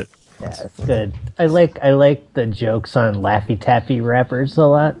 That's it. Yeah, it's good. I like the jokes on Laffy Taffy rappers a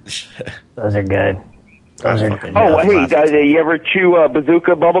lot. Those are good. Those are good. Oh, hey, you ever chew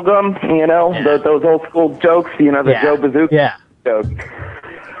bazooka bubblegum? Those old school jokes. The Joe Bazooka joke.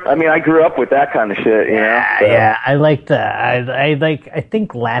 I mean, I grew up with that kind of shit. Yeah, I like that. I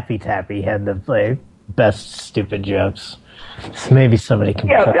think Laffy Taffy had the best stupid jokes. So maybe somebody can.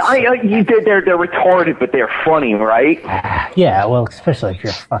 Yeah, they're retarded, but they're funny, right? Yeah, well, especially if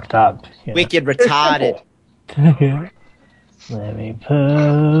you're fucked up. Wicked retarded. Let me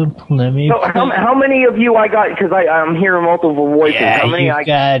poop. So how many of you I got? Because I'm hearing multiple voices. Yeah, how many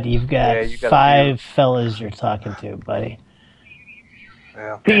you've got 5 fellas you're talking to, buddy.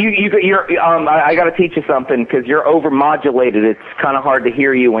 See, I got to teach you something because you're overmodulated. It's kind of hard to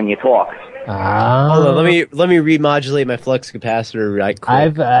hear you when you talk. Hold on, let me remodulate my flux capacitor right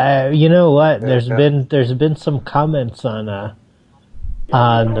quick. I've you know what? There's been some comments on the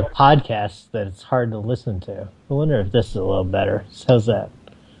podcast that it's hard to listen to. I wonder if this is a little better. How's that?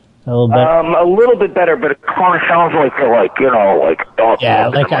 A little better. A little bit better, but it kind of sounds like yeah,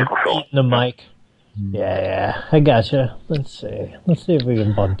 like I'm eating the mic. Yeah, I gotcha. Let's see if we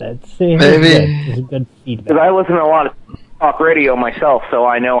can bump that. See, Maybe. It's good feedback. Because I listen to a lot of talk radio myself, so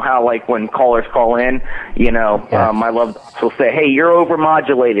I know how, when callers call in, my loved ones will say, "Hey, you're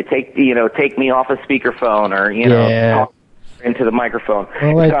overmodulated. Take me off a speakerphone," or talk into the microphone.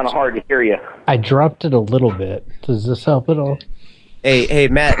 Well, it's kind of hard to hear you. I dropped it a little bit. Does this help at all? Hey,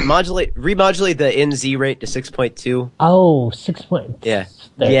 Matt, remodulate the NZ rate to 6.2. Oh, 6 point. Yeah.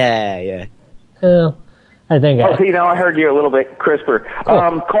 There. Yeah. Well, I think. See, now I heard you a little bit crisper.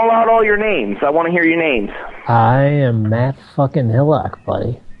 Cool. Call out all your names. I want to hear your names. I am Matt fucking Hillock,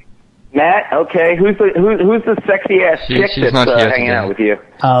 buddy. Matt, okay. Who's the sexy ass chick that's hanging out with you?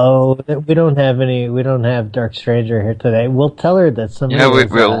 Oh, we don't have Dark Stranger here today. We'll tell her that somebody. Yeah,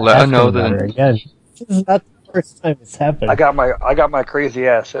 we'll let her know that. Again. This is not the first time it's happened. I got my crazy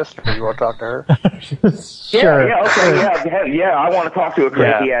ass sister. You want to talk to her? Sure. Yeah, okay, yeah. I want to talk to a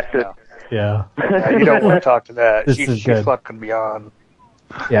crazy ass sister. Yeah. You don't want to talk to that. This She's is good. fucking beyond.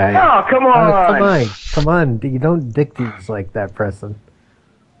 Yeah. Oh, come Oh, on. come on. You don't dick these like that, Preston.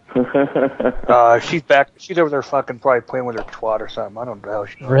 She's back. She's over there fucking probably playing with her twat or something. I don't know how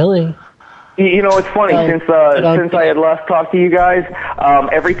she. Really? You know, it's funny, since I had last talked to you guys,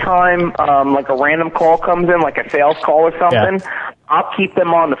 every time like a random call comes in, like a sales call or something, I'll keep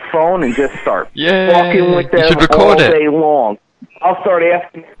them on the phone and just start talking with them all day long. I'll start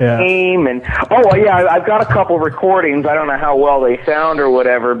asking their name and I've got a couple recordings. I don't know how well they sound or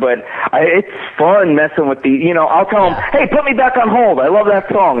whatever, but it's fun messing with the. You know, I'll tell them, "Hey, put me back on hold. I love that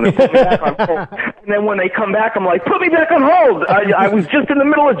song." And they put me back on hold. And then when they come back, I'm like, "Put me back on hold. I was just in the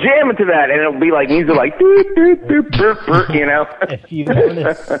middle of jamming to that," and it'll be like music like doop doop doop burp burp. You know. If you want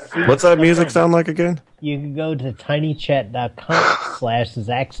to What's that music sound like again? You can go to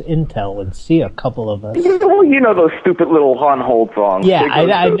tinychat.com/ZachsIntel and see a couple of us. Well, you know those stupid little on hold songs. Yeah,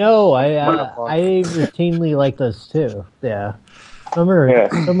 I know. I routinely like those too. Yeah. Some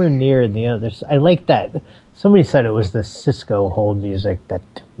are near the others. I like that. Somebody said it was the Cisco hold music that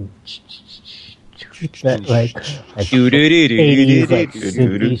like 80s like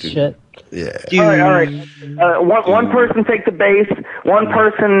soupy shit. Yeah. All right. One person take the bass, one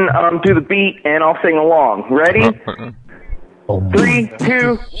person do the beat, and I'll sing along. Ready? 3,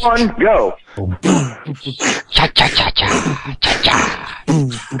 2, 1, go. So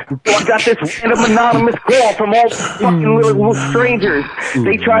I got this random anonymous call from all fucking little strangers.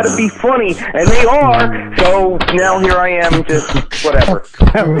 They try to be funny, and they are. So now here I am, just whatever.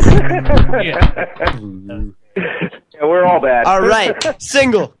 Yeah, we're all bad. All right,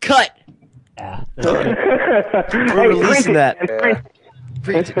 single cut. We're releasing that.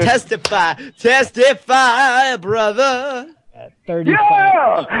 Testify, brother. 35.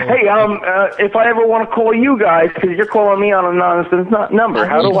 Yeah. Hey, if I ever want to call you guys, because you're calling me on a nonsense number,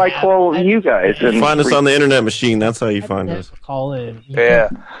 how do I call you guys? Find us on the internet machine. That's how you find us. Call in. Yeah.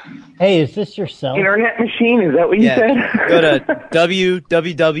 Hey, is this your cell? Internet machine? Is that what you said? Go to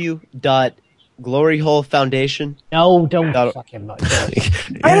www.Glory Foundation. No, don't fucking much.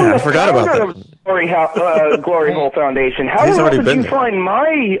 I forgot about that. Glory Hole Foundation. How He's already did been you there. find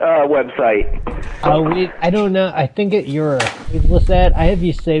my website? I don't know. I think you're a faithless ad. I have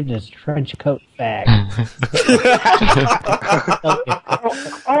you saved as trench coat fag.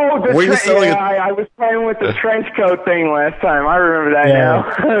 Were you selling it? I was playing with the trench coat thing last time. I remember that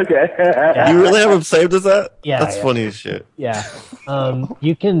now. Okay. You really have him saved as that? Yeah. That's funny as shit. Yeah.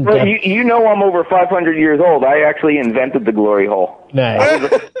 You can. Well, you know I'm over 500 years old. I actually invented the glory hole. Nice.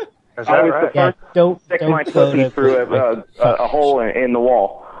 I was the first to stick my pussy through a hole in the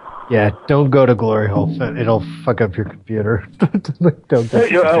wall. Yeah, don't go to Glory Hole. It'll fuck up your computer. Don't go.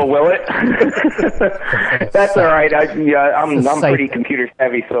 Oh, will it? That's all right. I'm pretty computer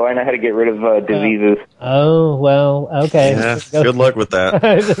savvy, so I know how to get rid of diseases. Oh well, okay. Yeah, good luck with that.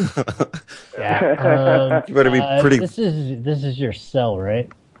 Yeah. You better be pretty. This is your cell, right?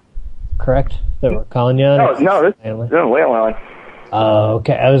 Correct. That we're calling you on. No, this is whale line. Oh,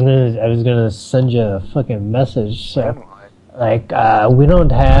 okay. I was gonna send you a fucking message. So, like, we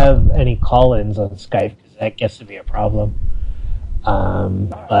don't have any call-ins on Skype because that gets to be a problem.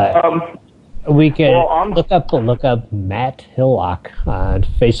 But we can look up Matt Hillock on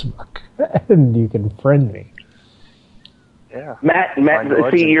Facebook, and you can friend me. Yeah. Matt.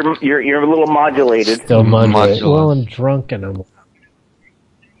 See, you're a little modulated. Still modulated. Well, I'm drunk and I'm.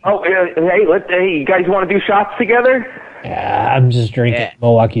 Oh, hey, you guys want to do shots together? Yeah, I'm just drinking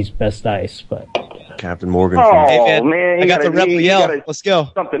Milwaukee's best ice, but Captain Morgan. Oh, Hey, man, man, I got the Rebel Yell. Let's go.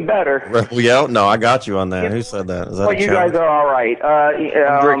 Something better. Rebel Yell? No, I got you on that. Who said that? Is that Well, a you challenge? guys are all right.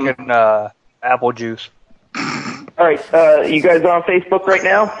 I'm drinking apple juice. All right, you guys are on Facebook right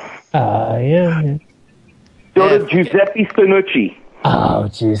now? yeah. Go to Giuseppe Stanucci. Oh,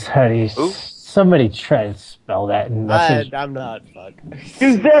 jeez, how do you... Somebody try to spell that in message. I'm not. Fuck.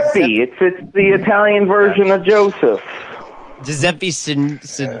 Giuseppe. It's the Italian version of Joseph. Giuseppe what?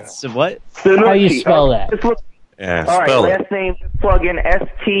 Stanucci. How do you spell that? Yeah, all right, spell it. last name, plug in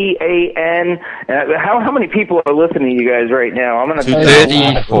STAN. How many people are listening to you guys right now? I'm going to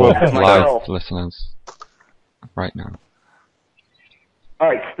 34 live listeners right now. All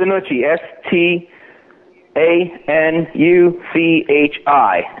right, Stanucci,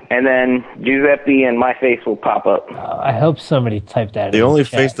 STANUCHI, and then Giuseppe and my face will pop up. I hope somebody typed that in The only the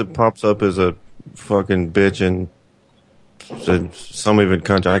chat. face that pops up is a fucking bitch in some even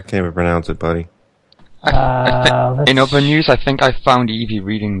country. I can't even pronounce it, buddy. In other news, I think I found Evie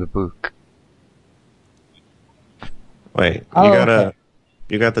reading the book. Wait, Oh, you got okay.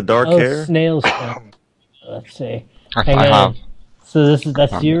 you got the dark Oh, hair? snail's tail. Let's see. I Hang on. have. So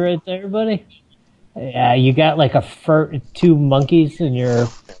that's you right there, buddy? Yeah, you got like two monkeys in your.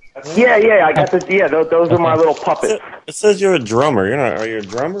 Yeah, I got this. Yeah, those are my little puppets. It says you're a drummer. You're not. Are you a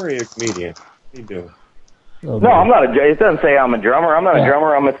drummer or are you a comedian? What do you do? No, I'm not it doesn't say I'm a drummer. I'm not a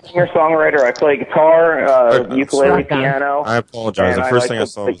drummer. I'm a singer-songwriter. I play guitar, ukulele, piano. I apologize. The first thing I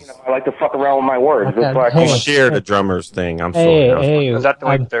saw was... I like to fuck around with my words. That's why I You shared the drummer's thing. I'm sorry. Hey, Is that the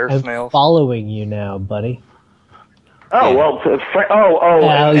way they're I'm snails? following you now, buddy. Oh, well, Al,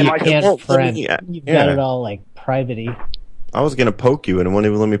 am you I can't friend. Yeah. You've got it all like private-y. I was gonna poke you, and it won't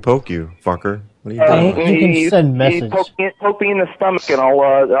even let me poke you, fucker. What are you doing? You can send messages. Poke me in the stomach, and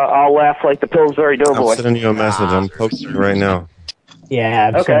I'll laugh like the Pillsbury Doughboy. I'm sending you a message. I'm poking you right now. Yeah,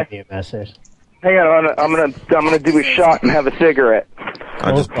 I'm Okay. sending you a message. Hang on, I'm gonna do a shot and have a cigarette.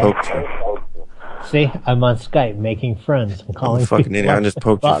 I just poked you. See, I'm on Skype making friends. I'm calling I'm a fucking people idiot. I just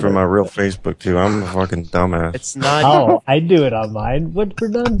poked you up. from my real Facebook too. I'm a fucking dumbass. It's not. Oh, I do it on mine. We're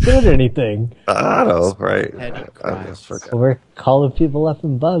not doing anything. I know, right? I just forgot. We're calling people up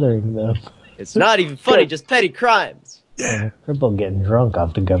and bothering them. It's not even funny, just petty crimes. Yeah. Cripple getting drunk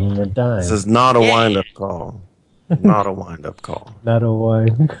off the government dime. This is not a wind-up call. Not a wind-up call. Not a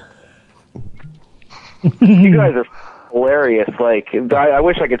wine. You guys are hilarious. Like, I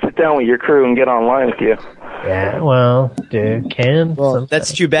wish I could sit down with your crew and get online with you. Yeah, well, dude, can. Well,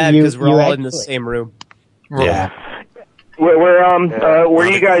 that's too bad because we're all in the same room. Yeah. Where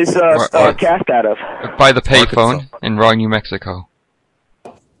you guys cast out of? By the payphone in Roy, New Mexico.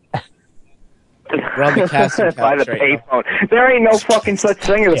 We're on the casting couch By the right now. payphone. There ain't no fucking such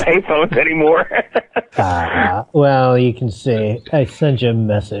thing as payphones anymore. Well, you can see. I sent you a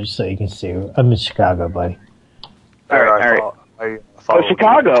message so you can see. I'm in Chicago, buddy. All right.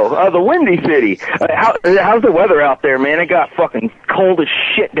 Chicago, the Windy City. How's the weather out there, man? It got fucking cold as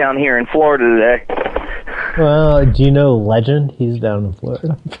shit down here in Florida today. Well, do you know Legend? He's down in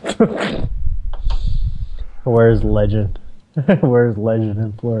Florida. Where's Legend? Where's Legend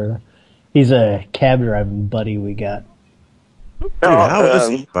in Florida? He's a cab driving buddy we got. Dude, how is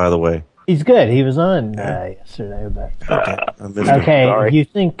he, by the way? He's good. He was on yesterday, but Okay, okay. You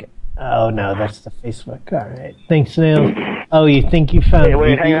think? Oh no, that's the Facebook. All right. Thanks, Neil. Oh, you think you found?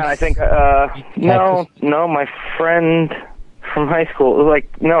 Wait, hang on. I think no, my friend from high school.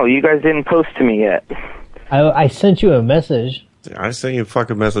 Like, no, you guys didn't post to me yet. I sent you a message. I sent you a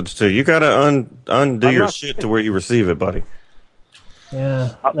fucking message too. You gotta undo your shit to where you receive it, buddy.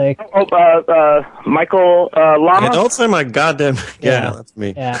 Yeah, like Michael Lama. Yeah, don't say my goddamn. Yeah, that's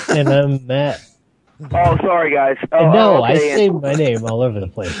me. Yeah, and I'm Matt. Oh, sorry, guys. No, I okay. say my name all over the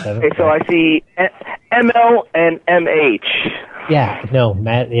place. Okay, so I see ML and MH. Yeah, no,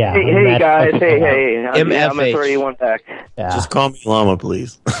 Matt. Yeah. Hey, Matt guys. fucking Hey. I'm gonna throw you one back. Yeah. Just call me Llama,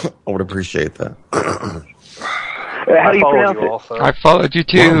 please. I would appreciate that. How do you pronounce it? I followed you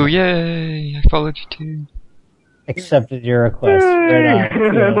too. Yay! I followed you too. Accepted your request. Right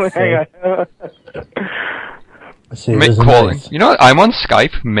on. Hang on. See, Make this is calling. nice. You know what? I'm on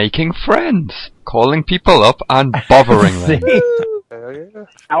Skype making friends, calling people up and bothering them.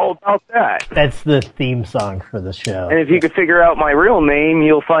 How about that? That's the theme song for the show. And if you could figure out my real name,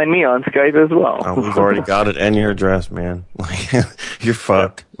 you'll find me on Skype as well. Oh, we've already got it and your address, man. You're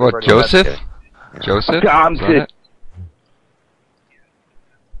fucked. What, Joseph? Joseph? I'm Is that it?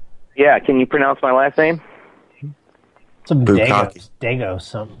 Yeah, can you pronounce my last name? Some Bukaki. Dago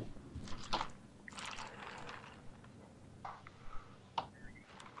something.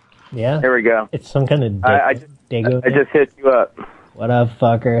 Yeah. There we go. It's some kind of Dago. I just hit you up. What up,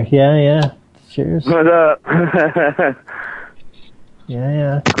 fucker? Yeah. Cheers. What up?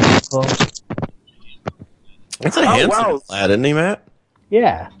 Yeah. Cool. That's a handsome lad, isn't he, Matt?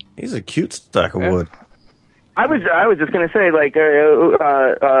 Yeah. He's a cute stack of wood. I was just gonna say, like,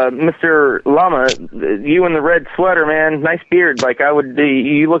 Mr. Llama, you in the red sweater, man, nice beard. Like,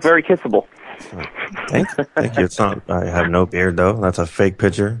 you look very kissable. Thank you. It's not. I have no beard though. That's a fake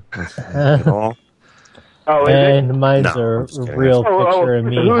picture. That's all. Oh, is and it? mine's a real picture of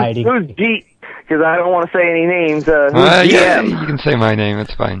me hiding. Who's G? Because I don't want to say any names. Who's Yeah, GM? you can say my name.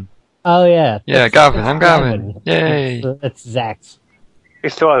 It's fine. Oh yeah. Yeah, Gavin. I'm Gavin. Yay. That's Zach's. He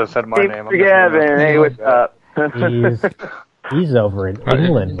still hasn't said my name. Mr. Gavin, hey, what's up? He's over in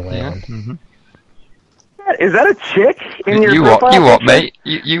England land. Mm-hmm. Is that a chick in your You profile what? You what, picture? mate?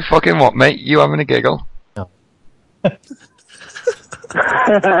 You fucking what, mate? You having a giggle? No.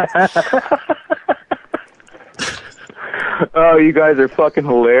 Oh, you guys are fucking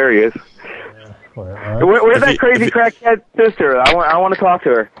hilarious. Where's that crazy crackhead sister? I want to talk to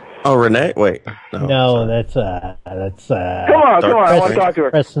her. Oh, Renee? Wait. No, that's Come on, I want to talk to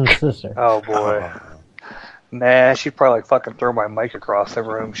her. Preston's sister. Oh boy. Nah, she'd probably like fucking throw my mic across the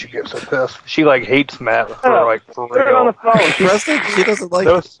room. She gets so pissed. She like hates Matt for like for Put her on the real. phone. Preston, she doesn't like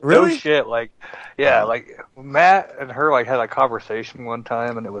No really. shit. Like, yeah, like Matt and her like had a conversation one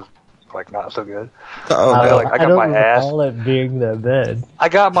time, and it was like not so good. Oh, I I got don't my ass. recall it being that bad. I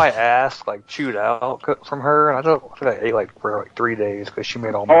got my ass like chewed out from her, and I think I ate like for like 3 days because she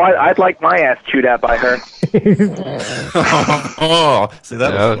made all my. Oh, I'd like my ass chewed out by her. Oh, see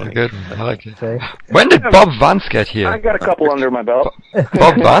that Yeah, was that was funny. good. I like it. When did Bob Vance get I here? got a couple under my belt.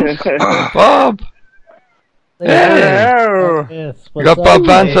 Bob Vance? Bob! Hey! Yes, We what's got Bob up?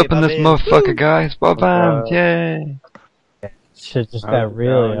 Vance up in this motherfucker, guys. Bob Vance, yay! Shit just got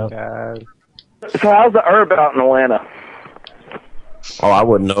really up. So how's the herb out in Atlanta? Oh, I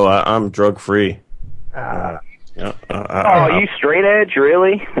wouldn't know. I'm drug free. Oh, you straight edge,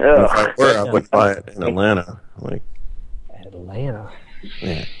 really? If I were, I would buy it in Atlanta. Like Atlanta.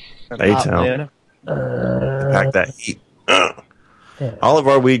 Yeah, A-Town. Atlanta. Pack that heat. All of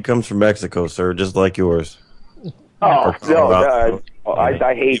our weed comes from Mexico, sir, just like yours. Oh, no, Colorado.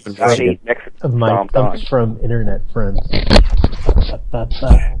 I hate Mexico. Mine comes from internet friends.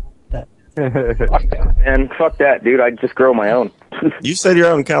 And fuck that, dude. I just grow my own. You said you're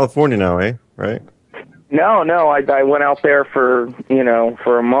out in California now, eh? Right? No, I went out there for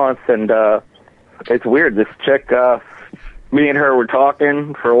a month, and it's weird. This chick, me and her were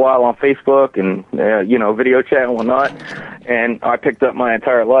talking for a while on Facebook and video chat and whatnot, and I picked up my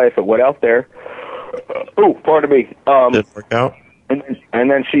entire life and went out there. Oh, pardon me. Didn't work out. And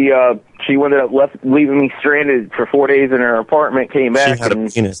then she ended up leaving me stranded for 4 days in her apartment. Came back. She had a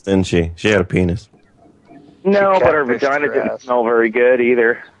penis, didn't she? She had a penis. No, but her vagina didn't smell very good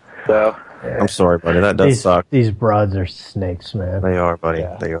either. So. I'm sorry, buddy. That does suck. These broads are snakes, man. They are, buddy.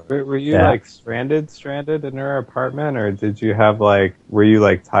 They are. Were you like stranded in her apartment, or did you have were you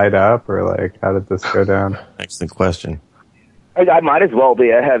like tied up, or like how did this go down? Excellent question. I might as well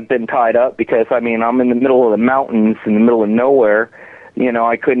be. I have been tied up because I'm in the middle of the mountains, in the middle of nowhere.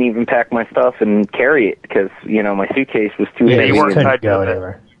 I couldn't even pack my stuff and carry it because my suitcase was too heavy. You weren't tied to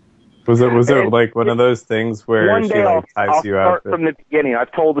anywhere. Was it like one of those things where One she day like ties I'll you start up? from the beginning.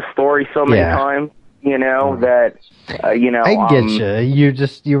 I've told the story so many times, that I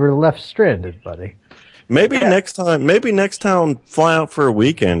get you were left stranded, buddy. Maybe next time, fly out for a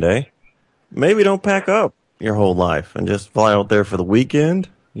weekend, eh? Maybe don't pack up your whole life and just fly out there for the weekend.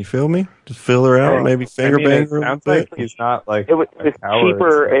 You feel me? Just fill her out, maybe finger bang her a little bit. He's not like it was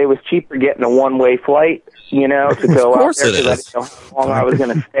cheaper. It was cheaper getting a one-way flight, to go out there because I didn't know how long I was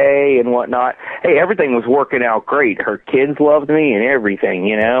going to stay and whatnot. Hey, everything was working out great. Her kids loved me and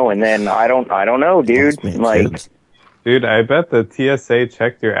everything, and then I don't know, dude. Dude, I bet the TSA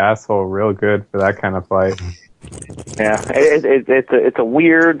checked your asshole real good for that kind of flight. Yeah, it's a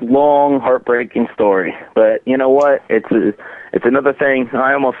weird, long, heartbreaking story. But you know what? It's another thing.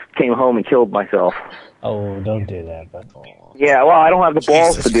 I almost came home and killed myself. Oh, don't do that, but yeah, well, I don't have the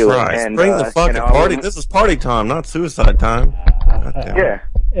balls Jesus to do Christ. it. And Bring the fucking party. This is party time, not suicide time. Yeah.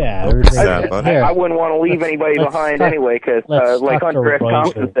 Yeah, I wouldn't want to leave anybody behind anyway, because like Hunter S.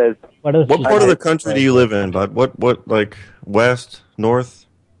 Thompson says. What part of the country do you live in, bud? What like west, north?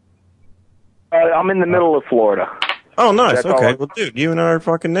 I'm in the middle of Florida. Oh, nice. That's all Okay. Well, dude, you and I are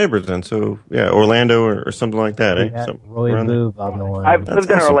fucking neighbors then. So, yeah, Orlando or something like that, eh? Roy Boob on the line. I've lived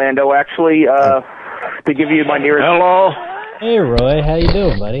in Orlando, actually, to give you my nearest... Hello. Hey, Roy. How you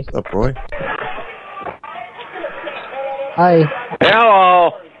doing, buddy? What's up, Roy? Hi.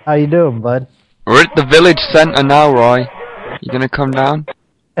 Hello. How you doing, bud? We're at the village center now, Roy. You gonna come down?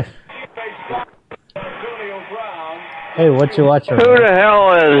 Hey, what you watching? Who the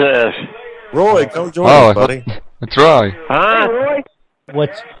hell is this? Roy, come join us, buddy. That's Roy. Huh?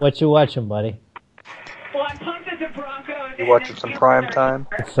 What you watching, buddy? You watching some prime time?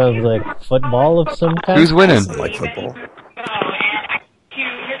 It sounds like football of some kind. Who's winning? I like football.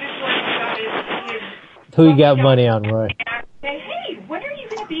 Who you got money on, Roy? Hey, when are you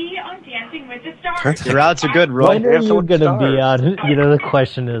going to be on Dancing with the Stars? Your odds are good, Roy. When are you going to be on? The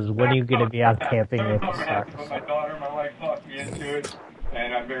question is, when are you going to be on Camping with the Stars?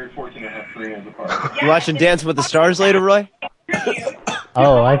 And I'm very fortunate to have three as a partner. You watching Dancing with the Stars later, Roy?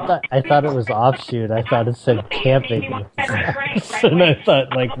 Oh, I thought it was offshoot. I thought it said Camping with the Stars. And I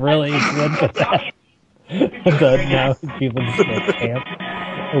thought, like, really, it's went to that. I thought now people just go camp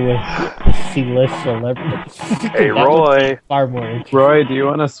with C-list celebrities. Hey, That would Roy. be far more interesting. Roy, do you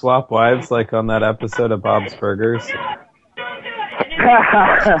want to swap wives like on that episode of Bob's Burgers?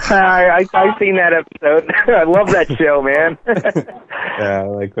 I've seen that episode. I love that show, man. Yeah, I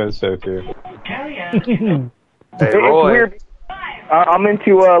like that show too. Hey, It's Roy. weird. I'm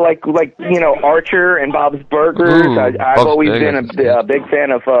into like Archer and Bob's Burgers. Ooh, I've Bob's always Burgers. been a big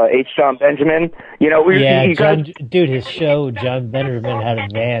fan of H. John Benjamin. Yeah, you guys, dude, his show, John Benjamin Had a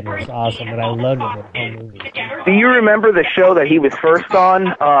Van, was awesome, and I loved him in whole movies. do you remember the show that he was first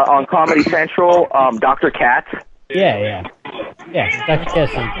on Comedy Central, Dr. Katz? Yeah, Dr.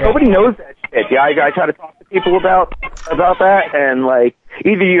 Katz is great. Nobody knows that shit. Yeah, I try to talk to people about that, and like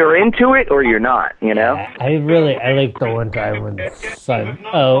either you're into it or you're not. I like the one time when the son.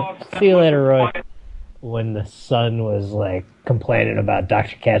 Oh, see you later, Roy. When the son was like complaining about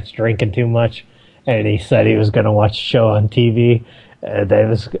Dr. Katz drinking too much, and he said he was going to watch a show on TV that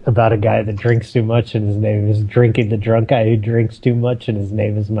was about a guy that drinks too much, and his name is Drinking the Drunk Guy Who Drinks Too Much, and his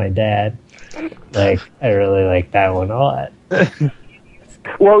name is My Dad. Like, I really like that one a lot.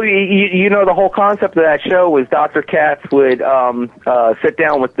 Well, the whole concept of that show was Dr. Katz would sit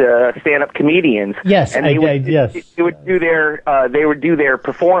down with the stand-up comedians. Yes, and they would do their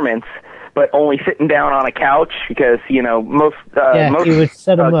performance, but only sitting down on a couch because most he would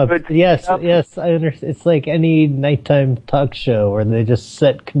set them up. good Yes, stuff- I understand. It's like any nighttime talk show where they just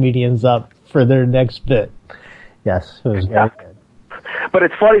set comedians up for their next bit. Yes, it was very good. But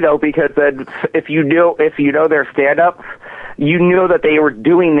it's funny though because if you know their stand-up, you know that they were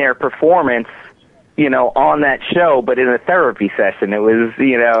doing their performance, on that show, but in a therapy session. It was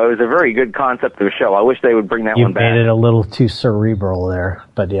a very good concept of the show. I wish they would bring that You one back. made it a little too cerebral there,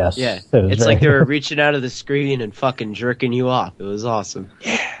 but yes. Yeah, it was it's very like they were good. reaching out of the screen and fucking jerking you off. It was awesome.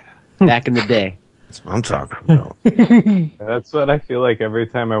 Yeah. Back in the day. That's what I'm talking about. That's what I feel like every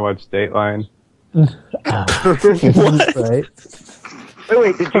time I watch Dateline. What? Right.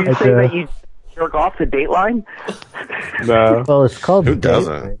 Wait, did you say that you jerk off to Dateline? No. Well, it's called Who Dateline.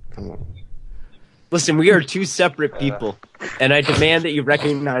 doesn't? Come on. Listen, we are two separate people, and I demand that you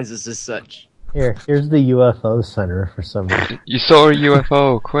recognize us as such. Here's the UFO Center for some reason. You saw a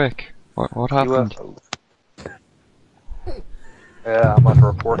UFO, quick. What happened? Yeah, I'm about to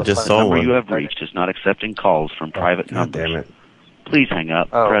report. Just The saw number one. you have reached is not accepting calls from private God numbers. damn it. Please hang up.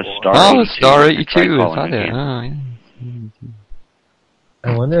 Oh, Press boy. star Oh, 82. star and try 82, is calling that it? again. Oh,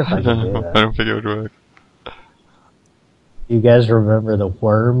 yeah. I wonder if I can do I that. don't think it would work. You guys remember the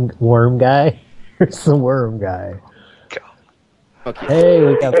worm guy? Here's the worm guy. Hey,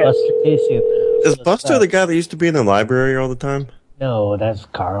 we got Buster Casey in there. Is Buster the guy that used to be in the library all the time? No, that's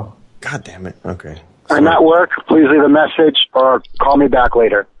Carl. God damn it. Okay. I'm at work. Please leave a message or call me back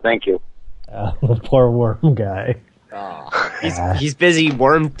later. Thank you. The poor worm guy. He's busy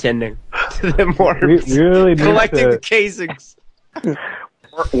worm tending to them worms. We really need collecting to- the casings.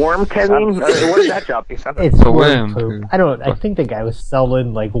 Worm tending? What is that job? It's a worm worm. poop. I think the guy was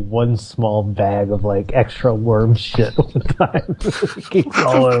selling like one small bag of like extra worm shit all the time. He keeps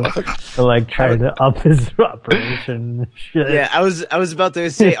calling him and like trying to up his operation and shit. Yeah, I was about to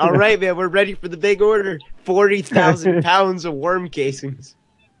say, all right, man, we're ready for the big order. 40,000 pounds of worm casings.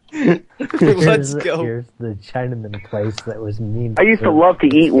 Let's go. Here's the Chinaman place that was mean. I used to love to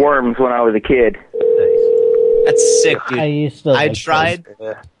eat worms when I was a kid. That's sick, dude. I used to. I like tried,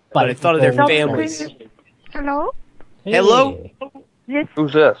 those but I thought of their bicycle families. Hello? Hello? Yes.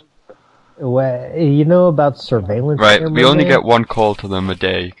 Who's this? Well, you know about surveillance? Right, camera, we only man? get one call to them a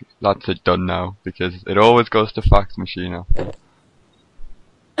day. That's it done now, because it always goes to fax machine now.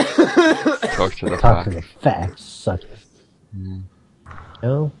 Talk to the Talk to fax. the facts, suckers. Mm.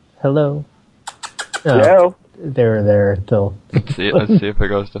 No? Hello? Hello? They're there till. Let's see if it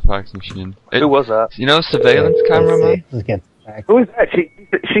goes to fax machine. Who was that? You know, surveillance camera man? Let's get back. Who is that? She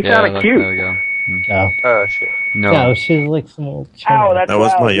Yeah, sounded there cute. we go. Oh. Oh, shit. No. No, she's like some old Ow, child. that's That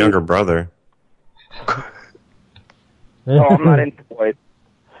was loud, my dude. younger brother. Oh, I'm not into boys.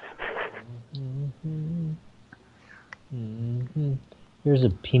 Here's a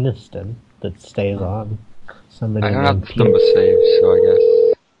penis stem that stays on. Somebody I don't have named the number saved, so I guess.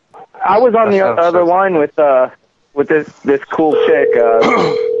 I was on the That sounds other so- line with this cool chick.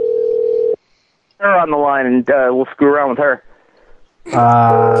 Her on the line, and we'll screw around with her.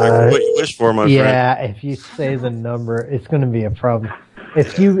 What you wish for, my yeah, friend? if you say the number, it's going to be a problem.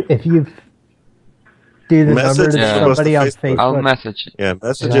 If you do the Message number to it somebody on goes to Facebook. Facebook, I'll message it. Yeah,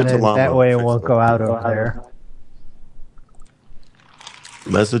 message it to then Llama. that on way it Facebook. won't go out over there.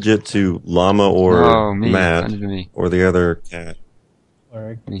 Message it to Llama or Oh, me. Matt Send it to me. or the other cat.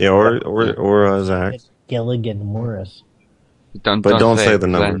 Or Yeah, or Zach. Gilligan Morris. Don't say the it,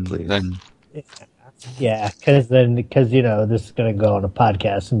 number, then- please. Then Yeah, because you know this is going to go on a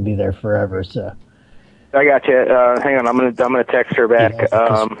podcast and be there forever. So I got you. Hang on, I'm gonna text her back.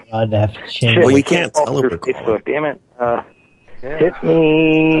 I'd have to change. Shit, Well, we you can't call tell her through to call. Facebook. Damn it. Hit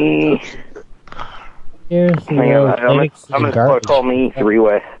me. Here's the Hang on, I'm gonna call me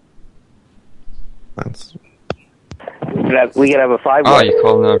three-way. That's... We could have a five-way. Oh, you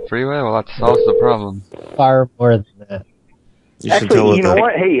calling it a freeway? Well, that solves the problem. Far more than that. Actually, you know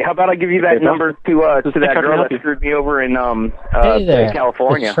what? Hey, how about I give you that number to that girl that screwed me over in Hey there.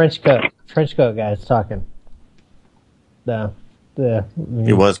 California? The Trench coat guy's talking.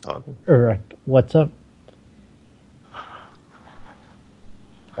 He was talking. What's up? I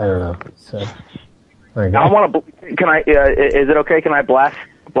don't know. So, I want to. Can I? Is it okay? Can I blast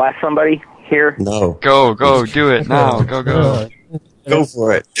somebody here? No. Go, do it now. Go. Go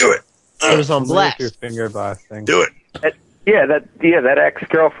for it. Do it. It was on blast. Your finger blasting. Do it. That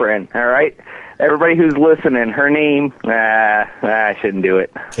ex-girlfriend. All right. Everybody who's listening, her name. I shouldn't do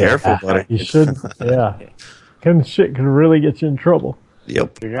it. Careful, buddy. You should. Yeah. Kind of shit can really get you in trouble.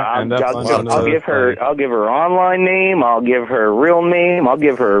 Yep. I'll give her online name. I'll give her real name. I'll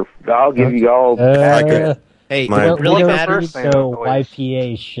give you all. Hey, My it really don't matters. need no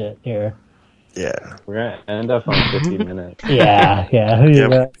YPA shit here. Yeah. We're gonna end up on 50 minutes. Yeah. Do you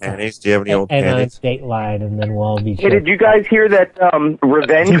have any panties? Do you have any old and on panties? Dateline, and then we'll all be. Hey, did you guys hear that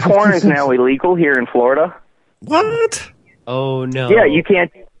revenge porn is now illegal here in Florida? What? Oh no. Yeah, you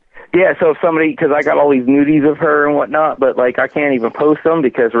can't. Yeah, so if somebody, because I got all these nudies of her and whatnot, but like I can't even post them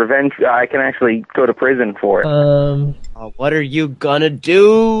because revenge. I can actually go to prison for it. What are you gonna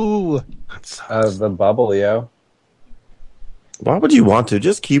do? The bubble, yo. Why would you want to?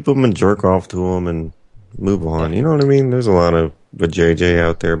 Just keep them and jerk off to them and move on. You know what I mean? There's a lot of JJ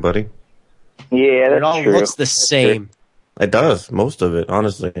out there, buddy. Yeah, that's It all true. looks the same. It does, most of it,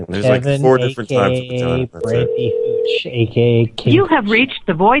 honestly. There's like 4 different types of vagina. That's it. Brandy Hooch, a.k.a. Kate. You have reached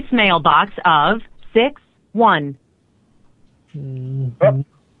the voicemail box of 61.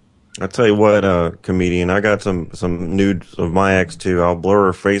 I tell you what, comedian, I got some nudes of my ex too. I'll blur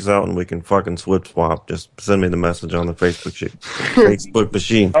her face out and we can fucking swap. Just send me the message on the Facebook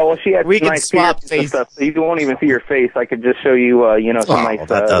machine. Oh well, she had We can nice swap piercings and stuff, so you won't even see her face. I could just show you, some nice.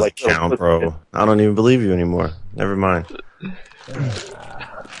 That doesn't like, count, bro. I don't even believe you anymore. Never mind.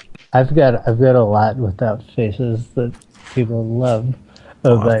 I've got a lot without faces that people love,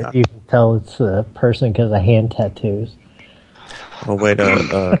 but you can tell it's a person because of hand tattoos. Oh wait,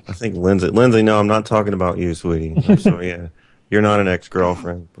 I think Lindsay. Lindsay, no, I'm not talking about you, sweetie. So yeah, you're not an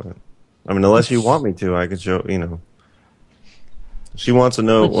ex-girlfriend, but I mean, unless you want me to, I could show. She wants to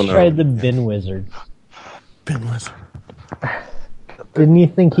know. Let's try the Bin Wizard. Bin Wizard. Didn't you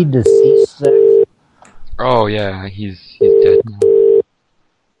think he deceased there? Oh yeah, he's dead now.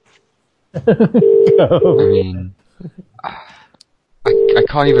 I mean, I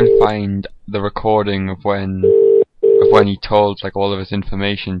can't even find the recording of when he told like all of his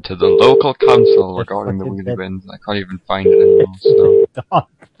information to the local council regarding the wheelie bins. I can't even find it anymore. So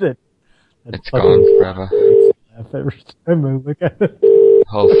it's gone forever. Every time I look at it.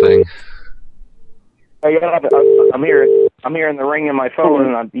 Whole thing. I'm hearing the ring in my phone,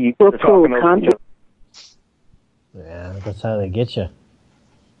 and I'm talking over. Yeah, that's how they get you.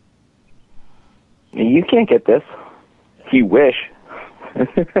 You can't get this. If you wish.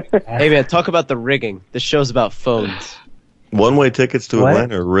 Hey man, talk about the rigging. This show's about phones. One-way tickets to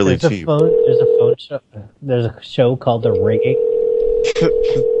Atlanta are really cheap. There's a phone show. There's a show called The Rigging.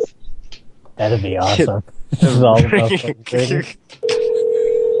 That'd be awesome. This is all about phone rigging.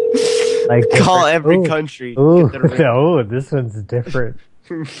 Like Call every country. No, this one's different.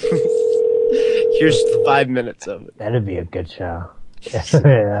 Here's 5 minutes of it. That'd be a good show.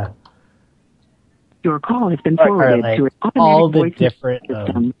 Yeah. Your call has been forwarded to an automatic all the voice different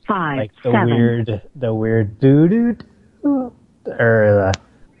system. 5, like 7. the weird doo or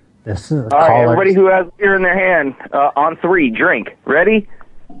this is all right, everybody who has beer in their hand, on 3, drink. Ready?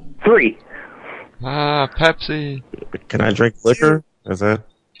 3. Pepsi. Can I drink liquor? Is that?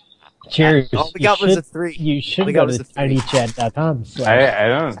 Cheers. All we got was a 3. You should go to tinychat.com. I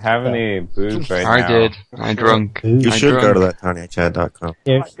don't have any booze right now. I did. I drunk. You should go to that tinychat.com.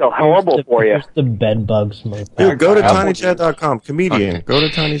 I feel horrible for you. Here's the bed bugs. Dude, go to tinychat.com. Comedian. Go to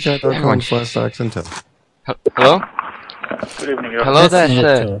tinychat.com/Saxintel. Hello? Good evening. Hello there,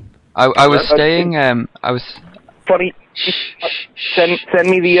 sir. I was staying. I was. Funny. Send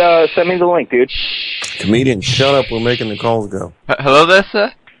me the link, dude. Comedian, shut up. We're making the calls go. Hello there,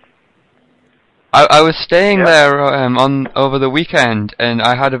 sir. I was staying there over the weekend, and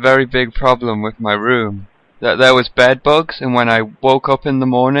I had a very big problem with my room. There was bed bugs, and when I woke up in the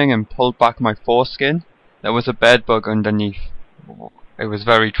morning and pulled back my foreskin, there was a bed bug underneath. It was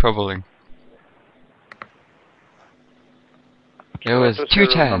very troubling. It was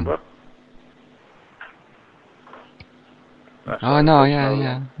 210. Oh no,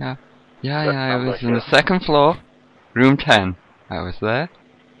 yeah. Yeah, I was in the second floor, room 10. I was there,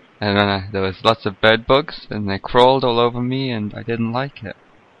 and then there was lots of bed bugs, and they crawled all over me, and I didn't like it.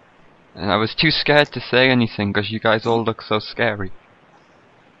 And I was too scared to say anything, because you guys all look so scary.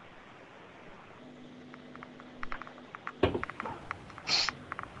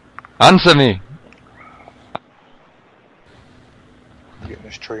 Answer me! Getting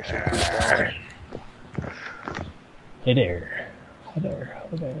this trace. Hey there. Hey there.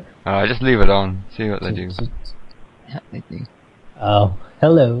 Hey there. Just leave it on. See what they do. Oh,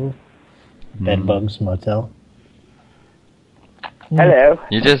 hello. Bedbugs Motel. Hello.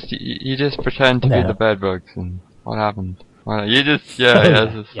 You just pretend to be the bedbugs, and what happened? Well, you just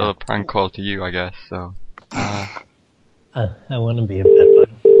it's just a prank call to you, I guess. So. I want to be a bedbug.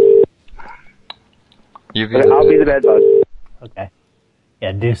 I'll be the bedbug. Okay.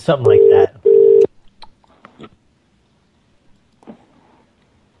 Yeah, do something like that.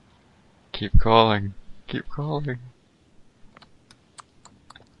 Keep calling. Keep calling.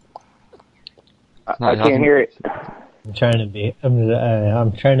 I can't hear it. I'm trying to be.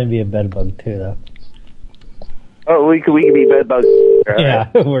 I'm trying to be a bedbug too, though. Oh, we could be bedbugs. Yeah,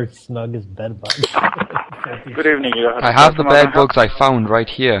 we're snug as bedbugs. Good evening. I have the bedbugs I found right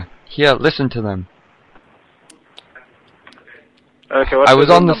here. Here, listen to them. Okay, I was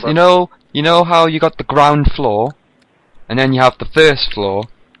on this. You know how you got the ground floor, and then you have the first floor,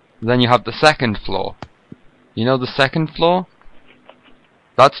 and then you have the second floor. You know the second floor?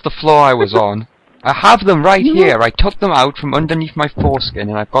 That's the floor I was on. I have them right here. I took them out from underneath my foreskin,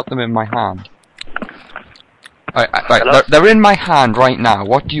 and I've got them in my hand. They're in my hand right now.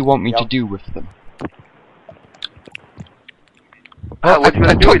 What do you want me to do with them? Well,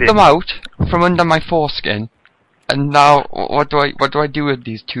 I took them out from under my foreskin, and now what do I do with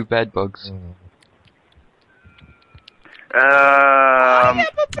these two bedbugs? I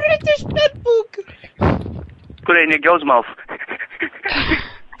have a British bedbug. Put it in your girl's mouth.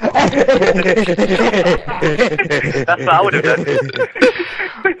 That's what I would have done.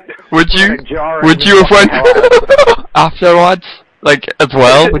 Would you have went afterwards, like as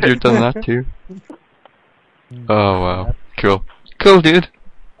well? Would you have done that too? Oh wow, cool, dude.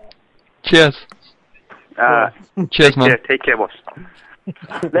 Cheers. Cheers, man. Yeah, take care, boss.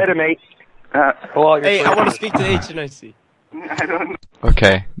 Later, mate. Hey, I want to speak to HNIC. I don't know.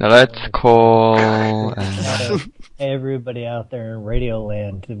 Okay, now let's call. Hey, everybody out there in Radio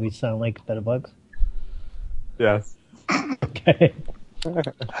Land, did we sound like bedbugs? Yes. Okay.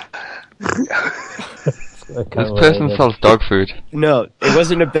 This person sells dog food. No, it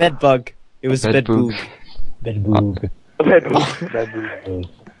wasn't a bedbug. It was bedbug. Bedbug. Bedbug.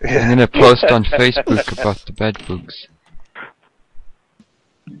 I'm gonna post on Facebook about the bedbugs.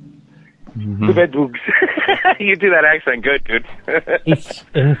 The bedbugs. You do that accent good, dude. He's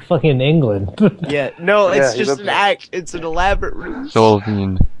in fucking England. Yeah, no, it's just an act. It's an elaborate ruse. It's all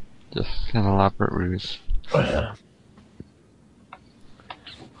being just an elaborate ruse.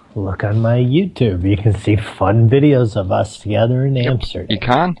 Look on my YouTube. You can see fun videos of us together in Amsterdam. You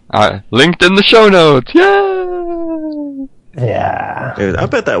can? Linked in the show notes. Yay! Yeah. Dude, I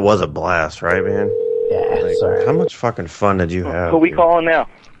bet that was a blast, right, man? Yeah, sorry. How much fucking fun did you have? Who we calling now?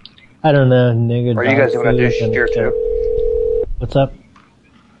 I don't know, nigga. Are you guys doing that this year too? What's up?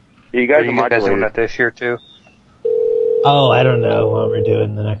 You guys are doing that this year too? Oh, I don't know what we're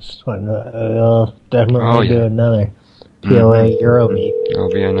doing the next one. We'll definitely do another PLA Euromeet.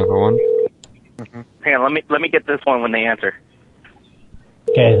 There'll be another one. Hang on, let me get this one when they answer.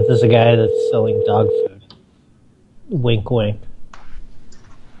 Okay, this is a guy that's selling dog food. Wink, wink.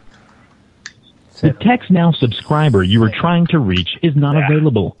 The Text Now subscriber you are trying to reach is not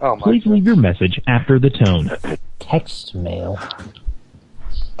available. Please leave your message after the tone. Text mail.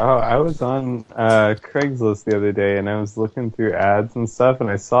 Oh, I was on Craigslist the other day, and I was looking through ads and stuff, and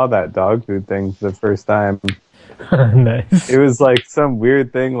I saw that dog food thing for the first time. Nice. It was like some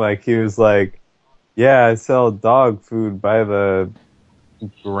weird thing, like he was like, yeah, I sell dog food by the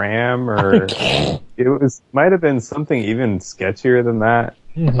gram, or it might have been something even sketchier than that.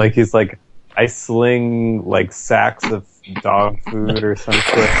 Mm-hmm. Like he's like, I sling like sacks of dog food or some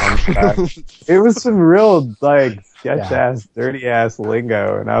shit on the back. It was some real like sketch ass, dirty ass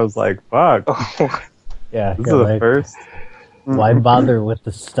lingo, and I was like, "Fuck." Yeah, this is the first. Why bother with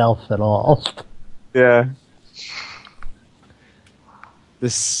the stealth at all? Yeah. The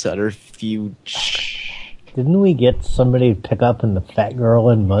subterfuge. Didn't we get somebody to pick up in the Fat Girl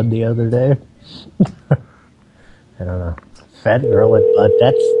in Mud the other day? I don't know. Fat Girl in Mud.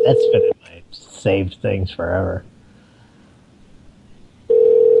 That's been in my saved things forever.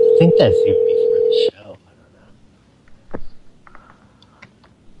 I think that's even before the show. I don't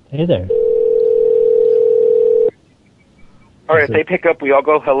know. Hey there. All right, if they pick up, we all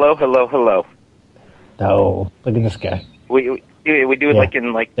go hello, hello, hello. No, look at this guy. We do it like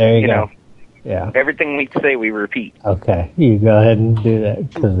in There you go. know. Yeah. Everything we say, we repeat. Okay, you go ahead and do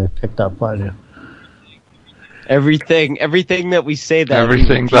that because they picked up on you. Everything that we say that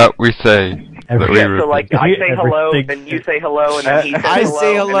Everything that we say. So like I say hello, then you say hello, and then he says I hello.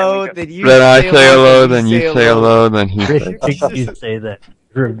 say hello, then you Then I say hello, then then you say hello, then he says You say that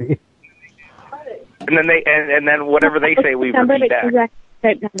for me. And then and then whatever they say, we number repeat that back.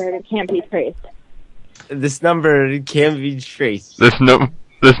 exact number that can't be traced. This number can be traced. This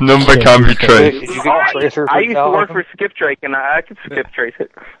number can be traced. I used to work for Skip Drake, and I could skip trace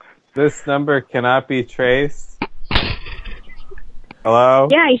it. This number cannot be traced. Hello?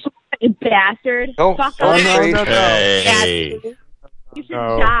 Yeah, you bastard. Don't Fuck don't off. trace No. Hey. Bastard. You should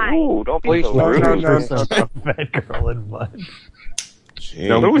No. die. Ooh, don't be so No, rude. Fat girl in mud.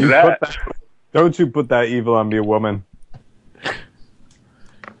 Don't Who's you that? don't you put that evil on me, woman.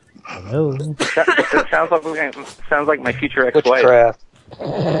 Hello. That sounds like my future ex-wife.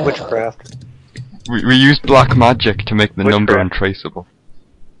 Witchcraft. We use black magic to make the number Witchcraft. untraceable.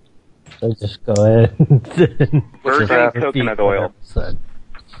 So just go ahead and Virgin coconut oil.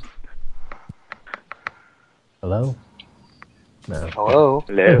 Hello? No. Hello?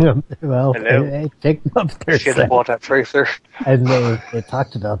 Hello? Well, Hello? hey, take them up there. She bought that tracer. And they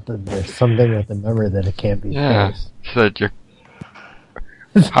talked about there's something with the number that it can't be Yeah. traced. Said you.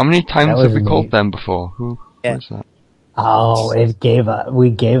 How many times That have was we called neat. them before? Who was that? Oh, you gave up. Or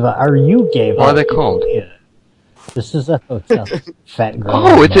you gave up. What are they called? Yeah. This is a hotel. Fat girl.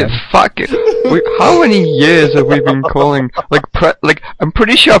 Oh, in is it mud. fucking? How many years have we been calling? Like, I'm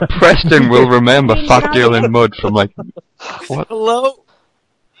pretty sure Preston will remember Fat Girl in Mud from like. What? Hello?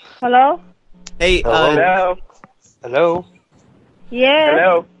 Hello? Hey, Hello? Hello? Yes.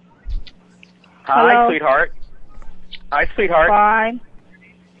 Hello? Hi, Hello? sweetheart. Hi, sweetheart. Fine.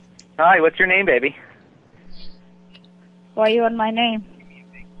 Hi, what's your name, baby? Why you want my name?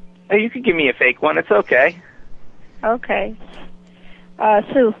 Hey, you could give me a fake one. It's okay. Okay.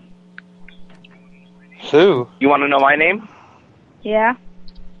 Sue. Sue? You want to know my name? Yeah?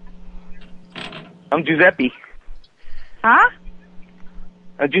 I'm Giuseppe. Huh?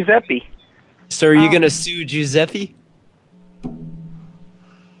 Giuseppe. So are you gonna sue Giuseppe?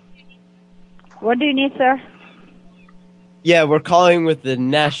 What do you need, sir? Yeah, we're calling with the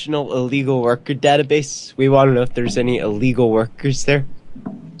National Illegal Worker Database. We want to know if there's any illegal workers there.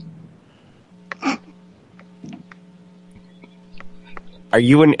 Are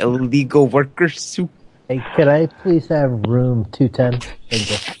you an illegal worker, Sue? Hey, could I please have room 210? Thank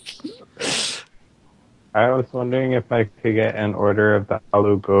you. I was wondering if I could get an order of the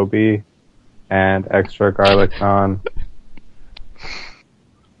aloo gobi and extra garlic naan.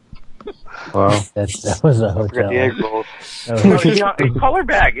 Hello? That was a hotel. The egg rolls. Call her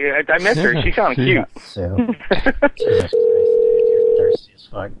back. I miss her. She sounded cute. So, Jesus Christ, dude, you're thirsty as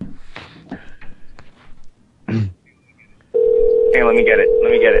fuck. Hey, let me get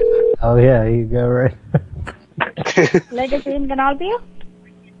it. Oh yeah, you go right. Legacy in Canalpia?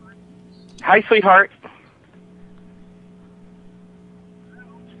 Hi, sweetheart.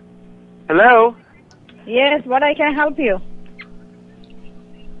 Hello? Yes, what I can help you?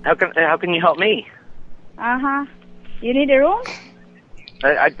 How can you help me? Uh-huh. You need a room?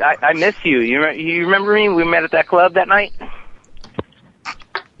 I miss you. You remember me? We met at that club that night?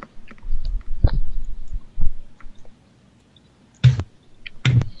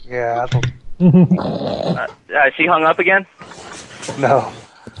 Yeah, I don't... She hung up again? No.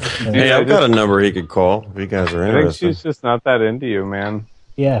 Hey, I've got a number he could call if you guys are I think interested. she's just not that into you, man.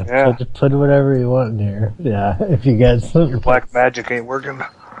 Yeah. Put whatever you want in here. Yeah, if you got something. Black magic ain't working.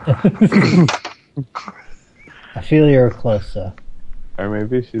 I feel you're close, though. Or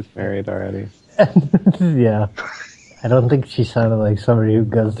maybe she's married already. Yeah. I don't think she sounded like somebody who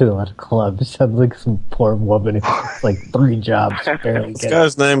goes to a lot of clubs. She sounds like some poor woman who has like 3 jobs. Barely This get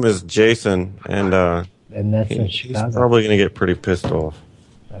guy's name is Jason, and that's in he's Chicago. probably going to get pretty pissed off.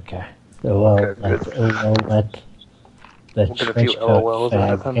 Okay. So we'll let the We'll get a few trench coat LOLs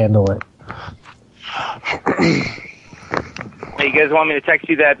out of fag him. handle it. Hey, you guys want me to text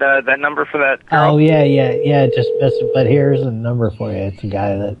you that number for that girl? Oh yeah. Just miss it. But here's a number for you. It's a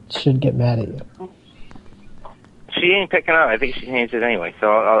guy that should get mad at you. She ain't picking up. I think she changed it anyway.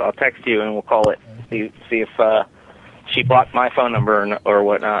 So I'll text you and we'll call it. See if she blocked my phone number or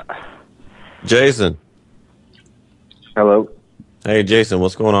whatnot. Jason. Hello. Hey, Jason,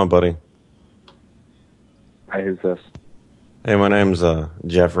 what's going on, buddy? Hi, who's this? Hey, my name's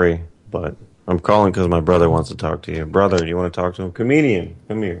Jeffrey, but I'm calling because my brother wants to talk to you. Brother, do you want to talk to him? Comedian,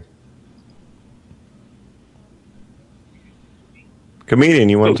 come here. Comedian,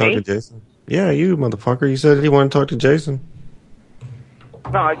 you want to talk to Jason? Yeah, you motherfucker. You said you want to talk to Jason.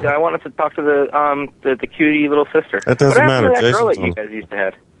 No, I wanted to talk to the cutie little sister. That doesn't matter. What happened to that girl Jason's that you guys used to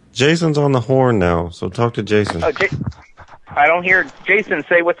have? Jason's on the horn now, so talk to Jason. Oh, I don't hear Jason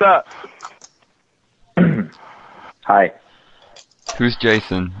say what's up. Hi. Who's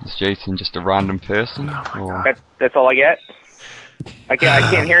Jason? Is Jason just a random person? Or? That's all I get. I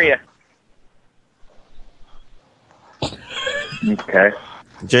can't hear you. Okay.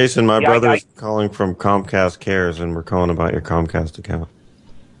 Jason, my brother's calling from Comcast Cares, and we're calling about your Comcast account.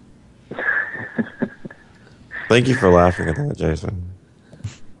 Thank you for laughing at that, Jason.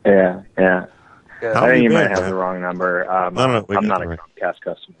 Yeah. How I think you been, might have man? the wrong number. I'm not a Comcast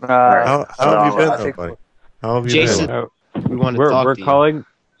customer. How have you been, buddy? How have you Jason, been? we want to talk to you.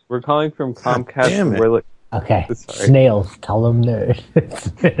 We're calling from Comcast. Damn it. Okay, Sorry. Snails, tell them nerd. It's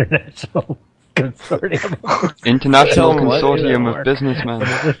an international consortium. International Consortium of Businessmen.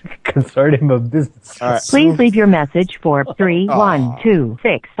 Consortium of business. Right. Please leave your message for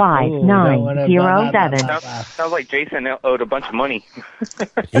 312-659-007. Sounds like Jason owed a bunch of money.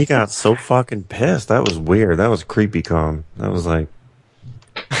 He got so fucking pissed. That was weird. That was creepy, Con. That was like,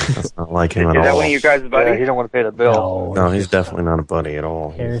 that's not like him at all. Is that one of you guys' buddies? Yeah, he don't want to pay the bill. No, he's definitely not a buddy at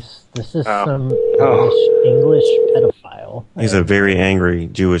all. This is some English pedophile. He's a very angry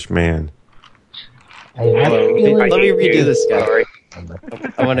Jewish man. I have a feeling- Let me redo this, guy.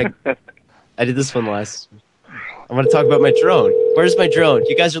 I did this one last. I want to talk about my drone. Where's my drone?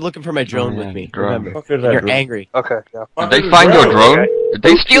 You guys are looking for my drone with me. Drone. Remember, you're angry. Okay, yeah. Did they find your drone? Did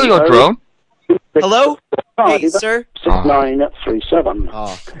they steal your drone? Hello? Hey, sir? 6937.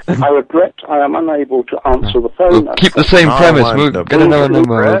 Oh. I regret I am unable to answer the phone. We'll keep the same premise. We'll get another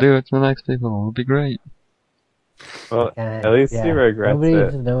number. We'll do it to the next people. It'll be great. Well, at least he regrets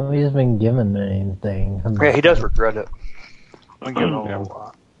it. Nobody's been given anything. Yeah, he does regret it.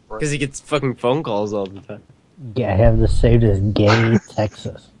 Because he gets fucking phone calls all the time. Yeah, I have this saved as Gay,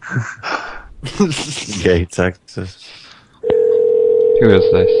 Texas. Gay Texas. Who is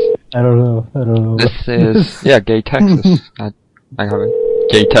this? I don't know. This is Gay Texas. I have it.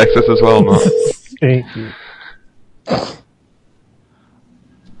 Gay Texas as well, Mark. Thank you.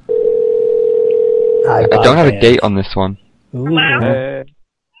 I don't have a date on this one. Ooh.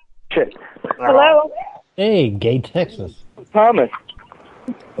 Shit. Hello? Hey, Gay Texas. Thomas.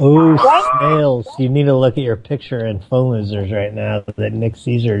 Oh, Snails. You need to look at your picture in Phone Losers right now that Nick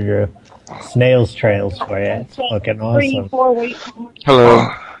Caesar drew. Snails trails for you. It's fucking awesome. 3-4 weeks. Hello.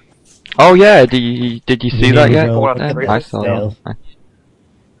 Oh yeah, did you see that yet? I saw Snails. that.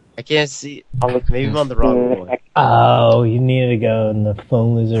 I can't see. Maybe I'm on the wrong one. Oh, you need to go in the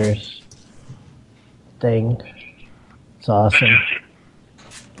Phone Losers thing. It's awesome.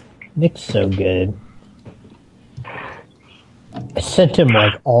 Nick's so good. I sent him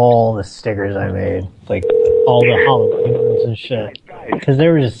like all the stickers I made, like all the Halloween ones and shit, because they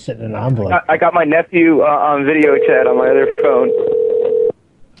were just sitting in an envelope. I got my nephew on video chat on my other phone.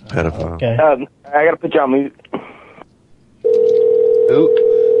 Pedophile. Okay. I gotta put you on mute. Oop.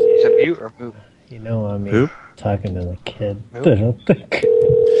 Is it mute or move? You know I'm Who? talking to the kid. Nope. I don't think.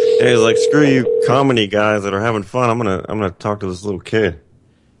 Yeah, he's like, screw you comedy guys that are having fun. I'm gonna talk to this little kid.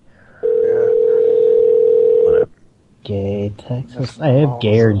 Gay Texas. I have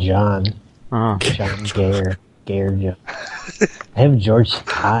Gayer John. Oh. John Gayer. Gayer John. I have George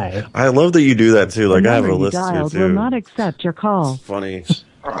Sky. I love that you do that too. Like I have a number you list here dialed too. will not accept your call. It's funny.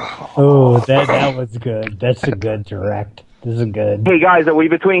 Oh, that was good. That's a good direct. This is good. Hey guys, are we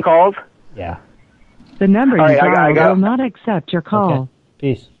between calls? Yeah. The number you All right, I dialed got- will not accept your call. Okay.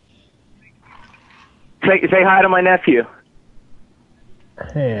 Peace. Say hi to my nephew.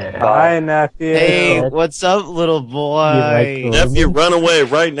 Hey. Hi, nephew. Hey, what's up, little boy? Nephew, run away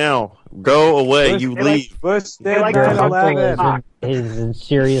right now. Go away. You leave. Bush did like 9/11. He's in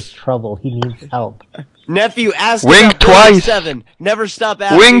serious trouble. He needs help. Nephew, ask Wink about twice. 7. Never stop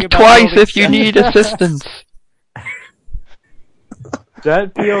asking. Wink about twice Building if you 7. need assistance.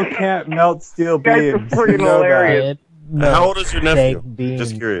 Jet fuel can't melt steel Guys are beams. freaking You know hilarious. How old is your nephew? Fake beans.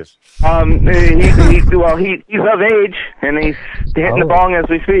 Just curious. He's of age and he's hitting the bong as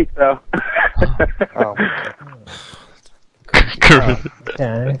we speak. So.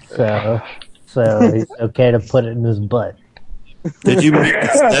 Okay, so he's okay to put it in his butt. Did you meet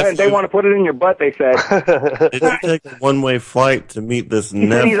this nephew? They want to put it in your butt. They said. Did you take a one-way flight to meet this He said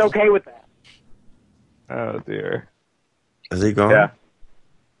nephew? he's okay with that. Oh dear. Is he gone? Yeah.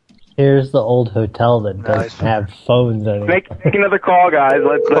 Here's the old hotel that doesn't have phones anymore. Make another call, guys.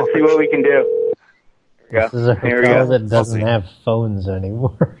 Let's see what we can do. This is a hotel that doesn't have phones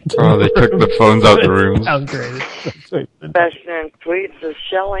anymore. Oh, they took the phones out the rooms. Best in Suites is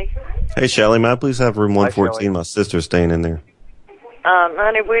Shelley. Hey, Shelly, may I please have room 114? My sister's staying in there.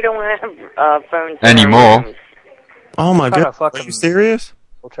 Honey, we don't have phones in our Anymore. rooms. Oh, my What kind God. of fucking Are you serious?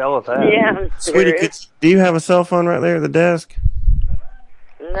 hotel is that? Yeah, I'm Sweetie, serious. do you have a cell phone right there at the desk?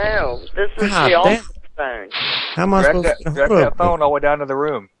 No, this is God the damn. office phone. How am I supposed to Drag that phone all the way down to the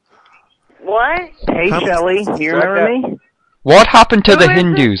room. What? Hey, Shelly, you remember me? What happened to Who the is it?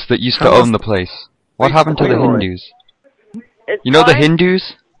 Hindus that used to own the place? What happened to the Hindus? It's You know the fine.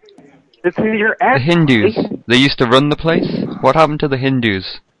 Hindus? This is your The ex. Hindus. They used to run the place? What happened to the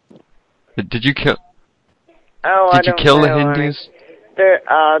Hindus? Did you kill... Oh, I Did you don't kill the know, honey. Hindus?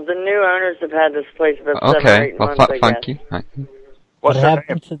 The new owners have had this place about 7 or Okay, 8 well, months, I thank guess. you. Thank you. What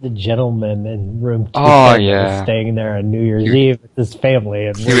happened to the gentleman in room 2? Oh, yeah. Staying there on New Year's Eve with his family.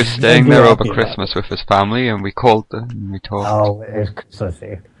 And He was staying there over Christmas with his family, and we called them and we talked. Oh, it was Christmas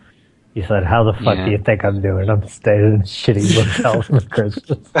Eve. He said, how the fuck Yeah. do you think I'm doing? I'm staying in a shitty motel for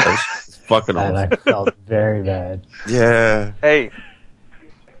Christmas. That's fucking And I awesome. felt very bad. Yeah. Hey,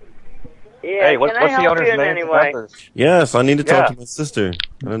 Yeah, hey, what's can I the help owner's you in name? any and way? numbers? Yes, I need to talk Yeah. to my sister.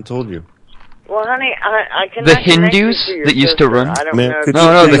 I done told you. Well, honey, I can The Hindus that used to run? I don't Man, know. could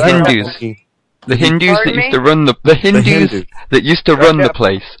No, you the please help Hindus. me? The Hindus that Pardon used me? to run the Hindus Hindus. that used to run the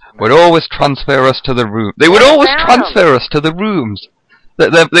place would always transfer us to the room. They would What always about transfer us to the rooms.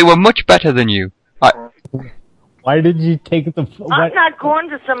 They were much better than you. Why did you take the... I'm not going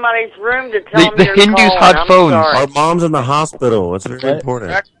to somebody's room to tell them The you're Hindus calling. had I'm phones. sorry. Our mom's in the hospital. It's very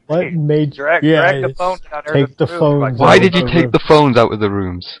important. What made you... Drag the phone down there take to the the room. phones Why out did of you the take room. the phones out of the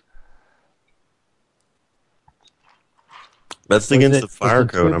rooms? That's Was against it- the fire was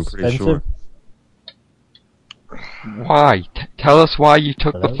it too code, I'm pretty sure. expensive? Why? Tell us why you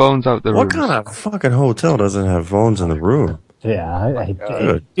took the phones out the What rooms. kind of fucking hotel doesn't have phones in the room? Yeah,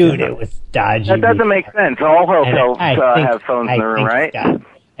 Good. dude, it was dodgy. That doesn't make sense. All hotels And I think- have phones in the room, right?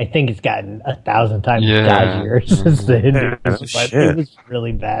 I think it's gotten 1,000 times Yeah. dodgier since the Hindus. no But shit. it was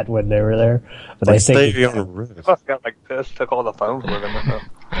really bad when they were there. But Like I think Stevie it's- on the wrist. Fuck, got like pissed, took all the phones with him.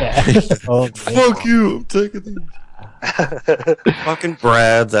 yeah. Oh, Fuck you, I'm taking these. Fucking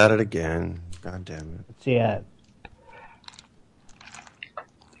Brad's at it again. God damn it. yeah.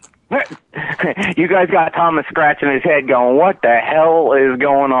 You guys got Thomas scratching his head going, what the hell is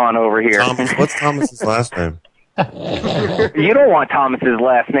going on over here? Thomas, what's Thomas's last name? You don't want Thomas's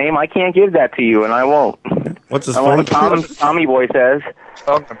last name. I can't give that to you, and I won't. What's his I phone want number? Tommy Boy says.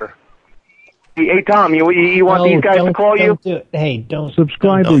 Phone number. Hey, Tom, you want these guys to call you? Don't do it. Hey, don't.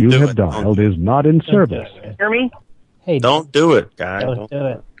 Subscriber Don't you do have it. dialed is not in service. Hear me? Hey, Don't do it, guy. don't do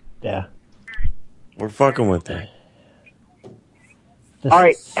it. Yeah. We're fucking with you. This All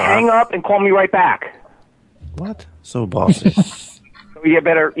right, is- hang up and call me right back. What? So bossy. We get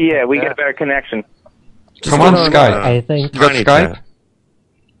better. Yeah, we get a better connection. Come on, Skype. I think. You got Tiny Skype?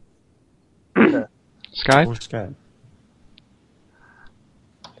 Chat. Skype? Where's Skype?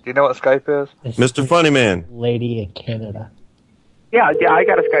 Do you know what Skype is? this Mr. Funnyman. lady in Canada. Yeah, I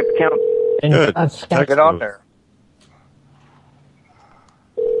got a Skype account. And Good. on Skype, Get on there.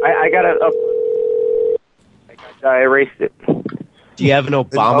 I got a. I erased it. Do you have an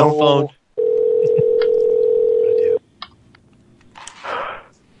Obama Oh. phone?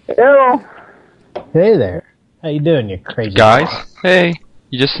 Hello. Hey there. How you doing, you crazy Guys? Hey,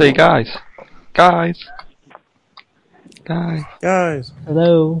 you just say guys. Guys. Guys. Guys.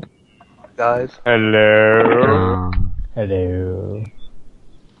 Hello. Guys. Hello. Hello.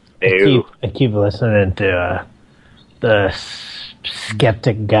 Hello. I keep listening to the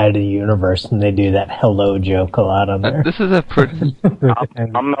Skeptic Guide to the Universe, and they do that hello joke a lot on there. This is a pretty...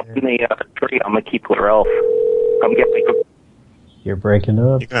 I'm up in the tree. I'm gonna keep little elf. Come get me. You're breaking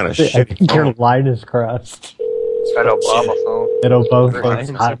up. You got a I shit think your phone. line is crossed. Got Obama phone. It'll both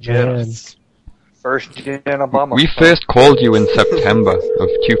Lines go hot man. First gen Obama. We first called you in September of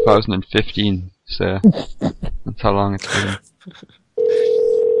 2015, sir. That's how long it's been.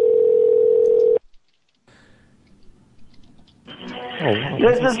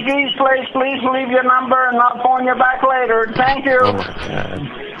 This is Gee's Place. Please leave your number and I'll phone you back later. Thank you. Oh my god.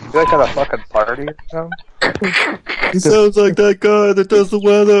 You guys have a fucking party or something? He sounds like that guy that does the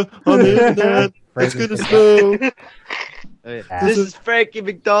weather on the internet. It's gonna snow. This is Frankie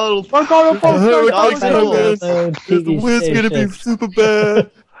McDonald. The hurricane's Donald. coming. The wind's gonna be super bad.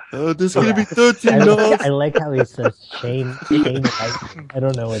 There's gonna be 13 knots. I like how he says chain lightning. I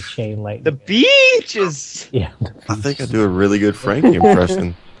don't know what chain lightning. The beaches. Yeah, I think I do a really good Frankie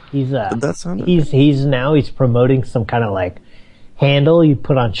impression. he's Did that sound? he's promoting some kind of like handle you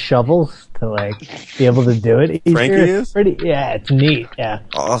put on shovels to like be able to do it easier. Frankie is? Yeah, it's neat. Yeah.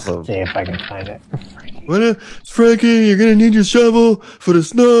 Awesome. Let's see if I can find it. Frankie, you're gonna need your shovel for the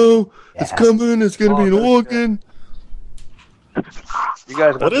snow. Yeah. It's coming. It's gonna be an organ. You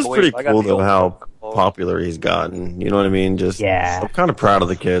guys, that is pretty cool though how popular he's gotten. You know what I mean? Just I'm kind of proud of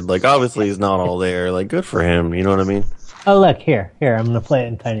the kid. Like obviously he's not all there. Like good for him. You know what I mean? Oh look here. I'm gonna play it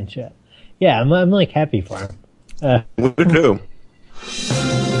in tiny chat. Yeah, I'm like happy for him. What do you do?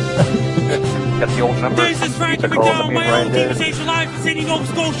 Got the old number. This is Frankie McDowell, my own Team Station Live from Sydney, Nova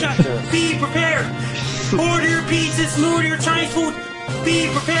Scotia. Be prepared. Order your pizzas, order your Chinese food. Be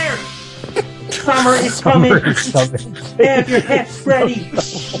prepared. Summer is coming. Have your hats ready to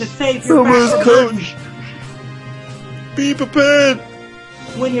save your Summer's coming. Be prepared.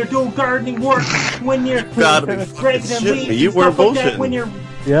 When you're doing gardening work, when you're breaking and leaves, you were stuff like that, bullshitting. when you're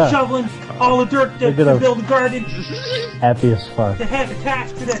shoveling all the dirt to build a garden. Happy as fuck. To have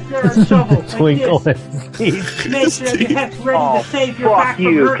attached to that dirt shovel. Twinkle like in his teeth. Make sure your hat's ready to save your back from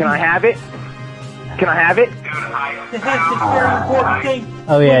you. hurting. Can I have it? Can I have it? The hat's a very important thing.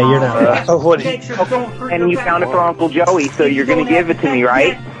 Oh yeah, you're not. Make sure don't hurt And your you back. found it for Uncle Joey, so you're gonna give it to me,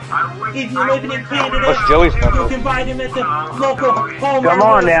 right? If you're living in Canada, What's Joey's number? you can buy them at the local home Come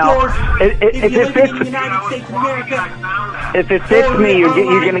on now. stores. If If it you're living fits, in the United States of America, if it fits me,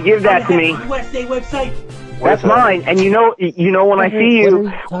 you're gonna give that to me. USA website. That's mine. And you know when I see you,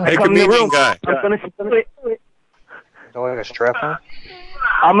 I Hey, come in the comedian room. guy. I'm gonna steal it. Don't like a strap on?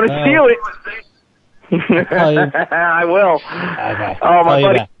 I'm gonna steal it. I will. Okay. Oh my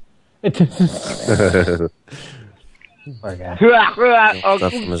buddy. Poor guy.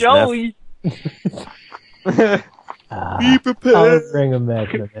 Uncle Joey. Be prepared. I'll bring him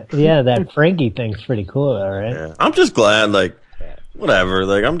back in a bit. Yeah, that Frankie thing's pretty cool, all right. Yeah. I'm just glad, like, whatever.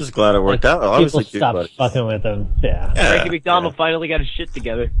 Like, I'm just glad it worked out. People Obviously, stop fucking with him. Yeah. Frankie McDonald finally got his shit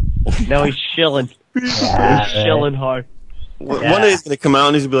together. Now he's shilling. Yeah, He's shilling hard. One day he's gonna come out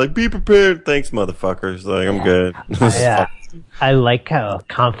and he's gonna be like, "Be prepared." Thanks, motherfuckers. Like, I'm good. Yeah. I like how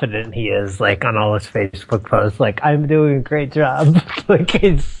confident he is, like, on all his Facebook posts. Like, I'm doing a great job. Like,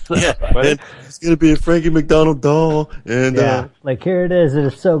 it's... And it's gonna be a Frankie McDonald doll, and like, here it is. It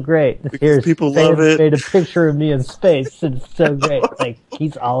is so great. Here's people fans love it. made a picture of me in space, and it's so great. Like,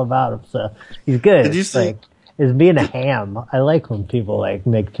 he's all about him, so he's good. Did you It's see- like, is being a ham. I like when people, like,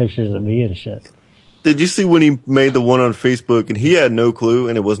 make pictures of me and shit. Did you see when he made the one on Facebook and he had no clue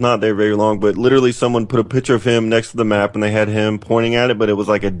and it was not there very long, but literally someone put a picture of him next to the map and they had him pointing at it, but it was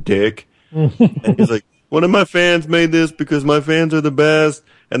like a dick. And he's like, one of my fans made this because my fans are the best.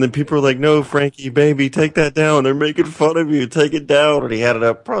 And then people are like, no, Frankie, baby, take that down. They're making fun of you. Take it down. And he had it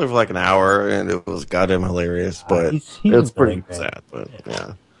up probably for like an hour and it was goddamn hilarious, but he's it's pretty really sad, but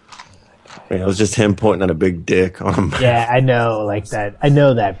yeah. It was just him pointing at a big dick on him. Yeah, I know, like that. I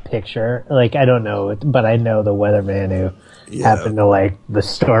know that picture. Like, I don't know it, but I know the weatherman who happened to like the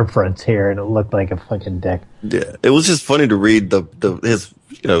storefronts here, and it looked like a fucking dick. Yeah, it was just funny to read the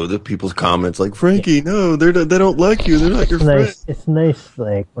people's comments like, Frankie, no, they don't like you. They're not your friend. It's nice,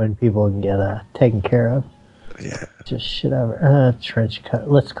 like when people can get taken care of. Yeah. Just shit over. Trench coat.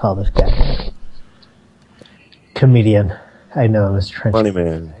 Let's call this guy comedian. I know him as Trench. Funny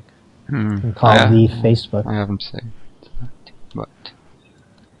man. And call the Facebook. I haven't seen it, but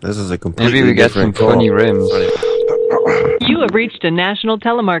this is a completely maybe we get some different funny call. rims. You have reached a national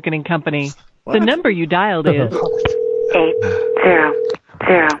telemarketing company. The number you dialed is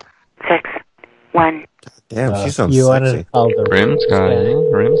 80061. Damn, she sounds you sexy. wanted to call the Rims guy,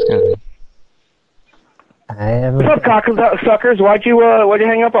 rims guy. I haven't. What's up, cocksuckers? Why'd you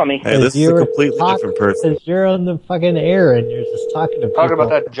hang up on me? Hey, this is a completely different person. Because you're on the fucking air and you're just talking to people. Talking about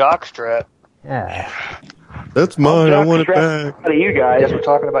that jock strap. Yeah. That's mine. I want it back. Out of you guys. Yes, we're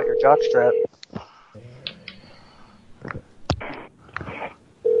talking about your jock strap.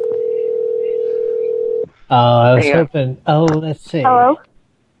 Oh, I was Hang on. hoping. Oh, let's see. Hello?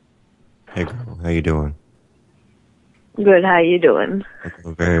 Hey, girl, how you doing? Good, how you doing? I'm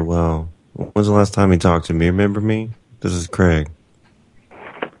doing very well. When's the last time you talked to me? Remember me? This is Craig.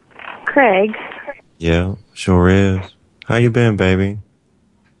 Craig? Yeah, sure is. How you been, baby?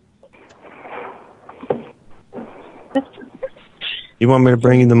 You want me to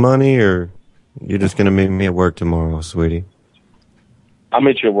bring you the money, or you're just gonna meet me at work tomorrow, sweetie? I'll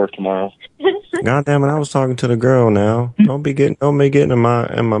meet you at work tomorrow. God damn it! I was talking to the girl. Now, don't be getting in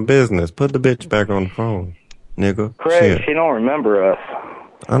my business. Put the bitch back on the phone, nigga. Craig, Shit. she don't remember us.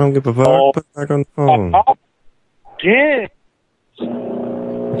 I don't give a fuck. Put it back on the phone. Yeah.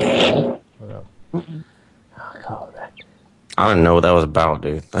 I didn't know what that was about,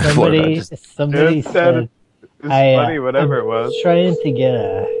 dude. Somebody said funny, whatever it was. Trying to get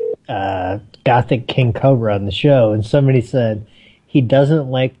a Gothic King Cobra on the show, and somebody said he doesn't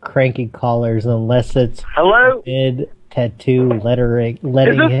like cranky callers unless it's Hello? mid tattoo letting. Is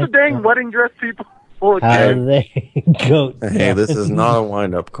this the dang wedding dress people? How they go? Hey, this is not a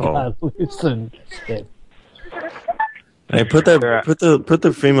wind-up call. Listen. Hey, put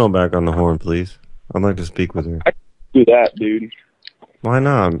the female back on the horn, please. I'd like to speak with her. I can't do that, dude. Why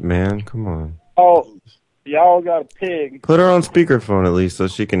not, man? Come on. Oh, y'all got a pig. Put her on speakerphone at least so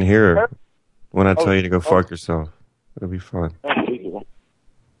she can hear her when I tell you to go fuck yourself. It'll be fun.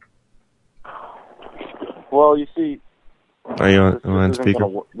 Well, you see, Are you on speaker?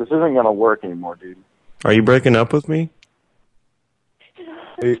 this isn't gonna work anymore, dude. Are you breaking up with me?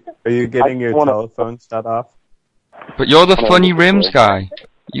 Are you getting your telephone shut off? But you're the funny rims guy.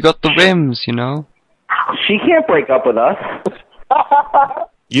 You got the rims, you know. She can't break up with us.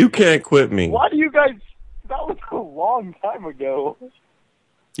 You can't quit me. Why do you guys? That was a long time ago.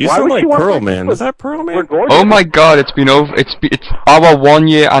 You sound like Pearl Man. Is that Pearl Man? Oh my god, it's been over. It's our 1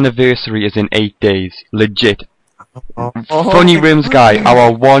 year anniversary is in 8 days. Legit. Funny rims guy.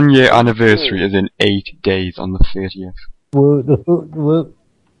 Our 1 year anniversary is in 8 days on the 30th.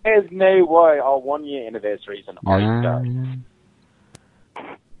 There's no way our 1 year anniversary is an art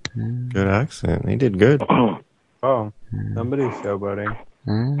Good accent. He did good. Oh, somebody's showboating.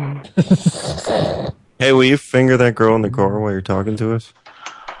 Hey, will you finger that girl in the car while you're talking to us?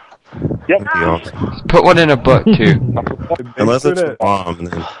 Yep. That'd be awesome. Put one in a butt too. Unless it's a bomb, and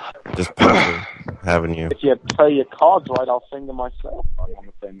then just picture having you. If you play your cards right, I'll finger myself on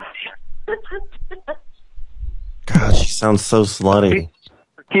the thing. God, she sounds so slutty.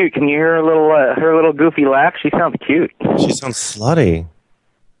 Cute. Can you hear her little goofy laugh? She sounds cute. She sounds slutty.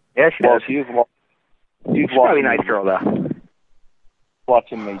 Yeah, she does. She's probably a nice girl, though.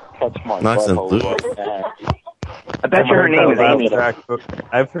 Watching me touch my Nice and butthole. loose. I bet you her name is Amy.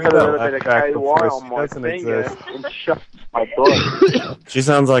 I've heard that laugh track before. She doesn't exist. My butt. She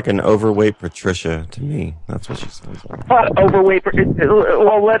sounds like an overweight Patricia to me. That's what she sounds like. Well,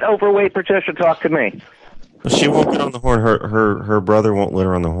 let overweight Patricia talk to me. She won't get on the horn. Her brother won't let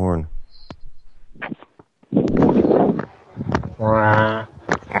her on the horn.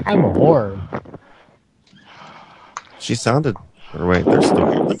 I'm a whore. She sounded. Or wait, they're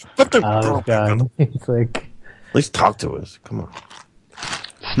still. Put the Oh god, it's like. At least talk to us. Come on.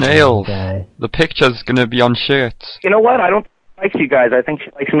 Snails. The picture's gonna be on shirts. You know what? I don't like you guys. I think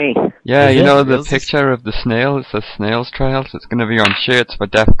she likes me. Yeah, you know the picture of the snail? It says Snails Trails. It's gonna be on shirts for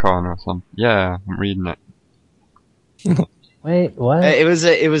DEF CON or something. Yeah, I'm reading it. Wait, what?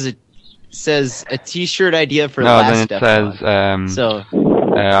 It says a T-shirt idea for No, last then it DEF CON. says,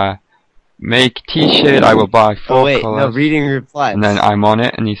 make T-shirt, I will buy 4 Oh wait, colors. no, reading replies. And then I'm on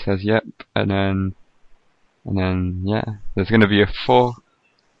it, and he says, yep. And then, yeah. There's gonna be a 4.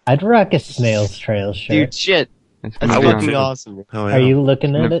 I'd rock a Snails Trail shirt. Dude, shit. It's That's gonna be fucking on- awesome. Are you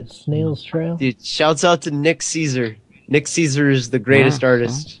looking at it, Snails Trail? Dude, shouts out to Nick Caesar. Nick Caesar is the greatest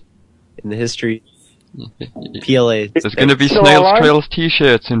artist in the history of PLA. There's gonna be Snails Trails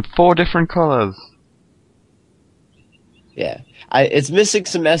T-shirts in 4 different colors. Yeah. It's missing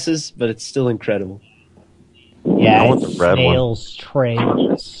some S's, but it's still incredible. Yeah, I want it's the red one. Snails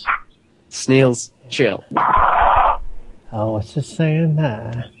Trails. Snails Trail. Oh, what's it saying?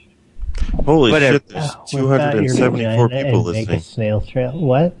 Holy Whatever. shit, there's 274 people Make a listening. Snails Trail.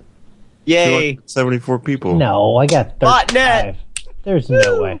 What? Yay! 274 people. No, I got 35. Botnet! There's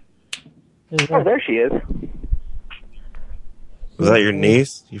no way. Oh, there she is. Was that your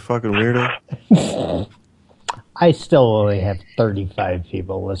niece? You fucking weirdo. I still only have 35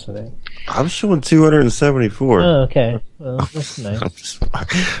 people listening. I'm showing 274. Oh, okay. Well, that's nice. I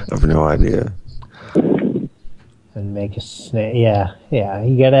have no idea. And make a snail. Yeah.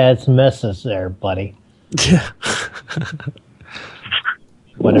 You gotta add some S's there, buddy.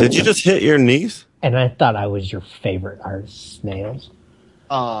 Whatever. Did you just hit your niece? And I thought I was your favorite artist, Snails.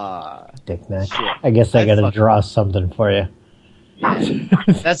 Dick Mac. I guess I gotta draw something for you.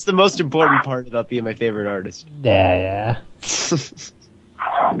 That's the most important part about being my favorite artist. Yeah.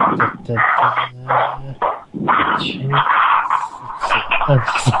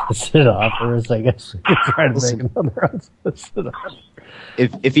 Unsolicited offers, I guess we could try to make another unsolicited offer.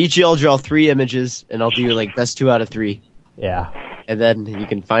 If each of y'all draw 3 images, and I'll do like best 2 out of 3. Yeah. And then you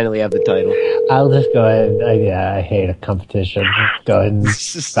can finally have the title. I'll just go ahead. I hate a competition. Go ahead and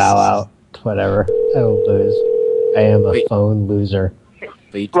bow out. Whatever. I will lose. I am a phone loser.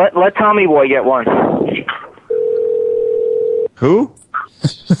 Let Tommy Boy get one. Who?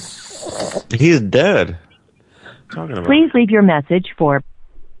 He's dead. Talking about. Please leave your message for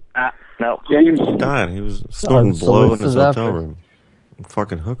No. James. He died. He was snorting so blow in this his is hotel after. room.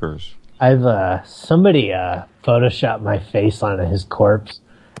 Fucking hookers. I've somebody photoshopped my face onto his corpse.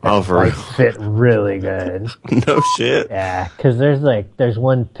 Oh, for Like real? fit really good. No shit. Yeah, because there's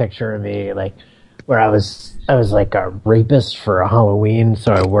one picture of me like where I was like a rapist for a Halloween,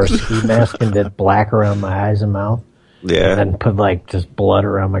 so I wore a ski mask and did black around my eyes and mouth. Yeah. And then put like just blood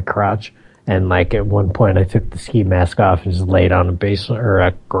around my crotch. And like at one point I took the ski mask off and just laid on a basement or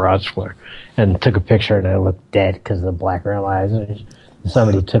a garage floor and took a picture and I looked dead because of the black around my eyes. And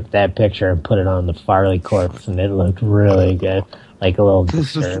somebody took that picture and put it on the Farley corpse and it looked really good. Like a little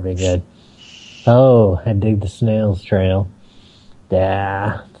disturbing good. Oh, I dig the snails trail.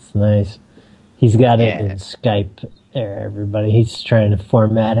 Yeah, it's nice. He's got it in Skype there, everybody. He's trying to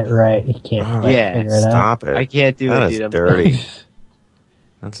format it right. He can't quite figure it out. Stop it. I can't do that it, is dude. dirty.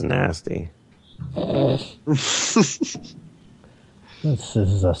 That's nasty. This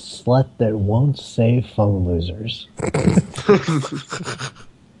is a slut that won't save phone losers.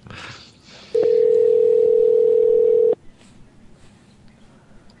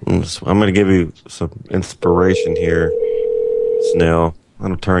 I'm going to give you some inspiration here, Snell. I'm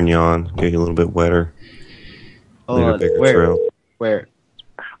going to turn you on, get you a little bit wetter. Leave a bigger trail. Where?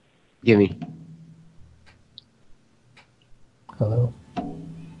 Give me. Hello?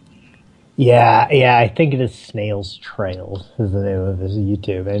 Yeah, I think it is Snails Trails is the name of his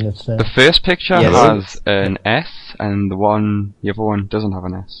YouTube, and it's The first picture has an S, and the other one doesn't have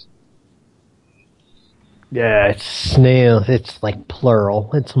an S. Yeah, it's snail. It's like plural.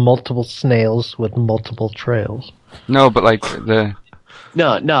 It's multiple snails with multiple trails. No, but like the...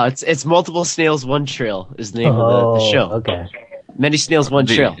 No, it's multiple snails, one trail is the name of the show. Okay. Many snails, one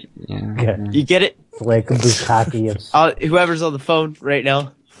trail. Yeah. Okay. You get it? It's like a bukkake of... Whoever's on the phone right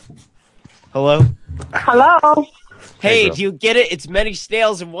now. Hello? Hello? Hey, do you get it? It's many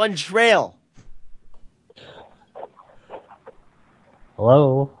snails and one trail.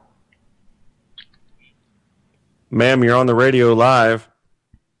 Hello? Ma'am, you're on the radio live.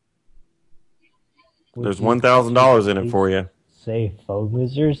 There's $1,000 in it for you. Say phone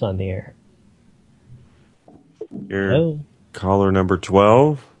losers on the air. You're Hello? caller number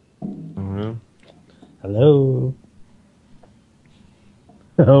 12. Hello?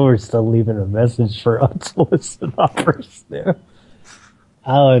 Oh, we're still leaving a message for unsolicited offers there.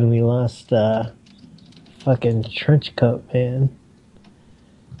 Oh, and we lost fucking trench coat, man.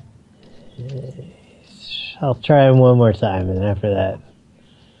 I'll try him one more time, and after that...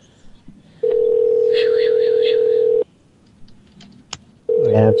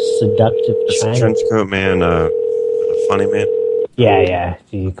 We have seductive Is China. trench coat man a funny man? Yeah.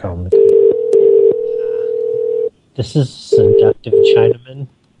 Do you call him? This is seductive Chinaman.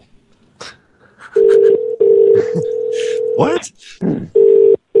 What?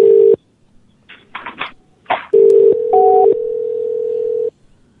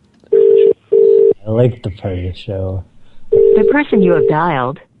 I like the part of the show. The person you have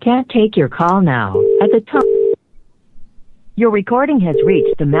dialed can't take your call now. At the tone, your recording has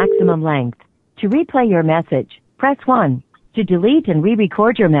reached the maximum length. To replay your message, press 1. To delete and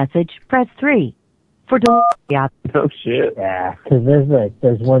re-record your message, press 3. For yeah. Oh shit. Yeah, because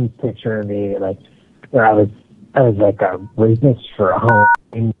there's one picture of me like where I was like a rapist for a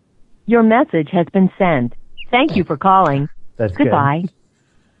home. Your message has been sent. Thank you for calling. That's Goodbye. Good.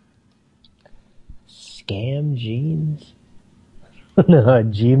 Scam jeans? No,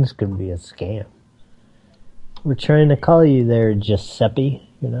 jeans can be a scam. We're trying to call you there, Giuseppe.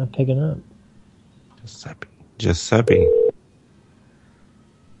 You're not picking up. Giuseppe.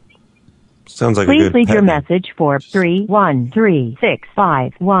 Sounds like Please a good leave your pet. message for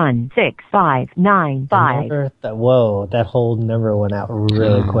 31365165955. Whoa, that whole number went out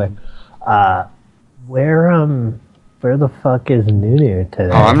really quick. Where the fuck is Nunu today?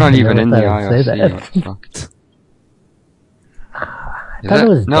 Oh, I'm not even in the I never thought I'd say IRC. that. What the fuck? I thought it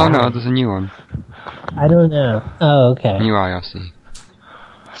was No, down. there's a new one. I don't know. Oh, okay. New IRC.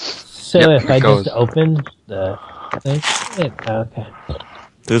 So Yep, if I it goes. just open the thing, okay.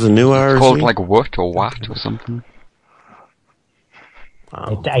 There's a new IRC? It's called like what or what or something.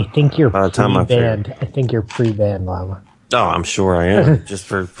 I think you're By the time I pre-banned. I think you're pre-banned, Llama. Oh, I'm sure I am. Just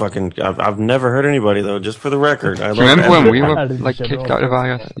for fucking... I've never heard anybody, though, just for the record. Do you remember when we were like kicked out of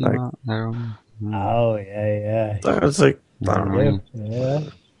IRC? Oh, yeah. It's like... I don't know. Yeah.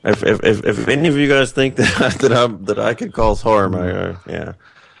 If any of you guys think that I could cause harm, yeah.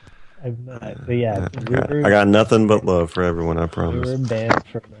 I'm not, but yeah. I got nothing but love for everyone, I We promise. were banned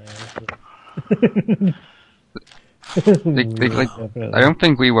from I don't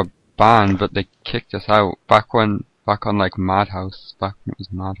think we were banned, but they kicked us out back on like Madhouse, back when it was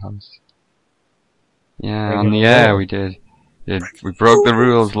Madhouse. Yeah, on the air we did. We broke the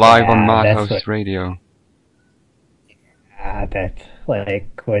rules live on Madhouse Radio. That's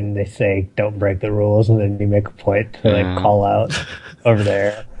like when they say don't break the rules and then you make a point to like call out over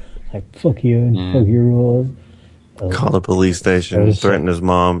there. Like, fuck you and fuck your rules. Call the police station, threaten his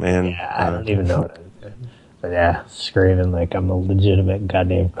mom, and... I don't even know what I did. But yeah, screaming like I'm a legitimate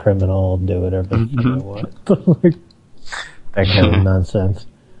goddamn criminal, do whatever the fuck I want. Like, that kind of nonsense.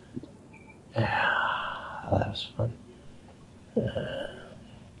 Yeah, that was fun.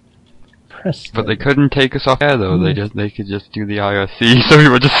 But they couldn't take us off air though. They could just do the IRC, so we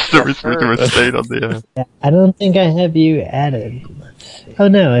were just stayed on the air. I don't think I have you added. Let's see. Oh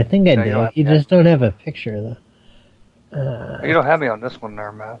no, I think I do. You just don't have a picture though. You don't have me on this one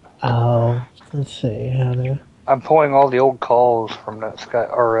there, Matt. Oh, let's see. How do... I'm pulling all the old calls from that Sky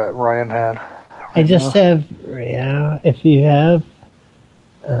or Ryan had. I just have, if you have,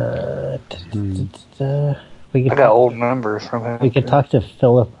 we could I got old numbers from him. We could talk to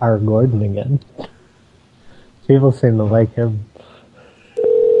Philip R. Gordon again. People seem to like him.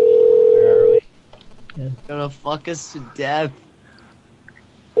 Where are we? Gonna fuck us to death.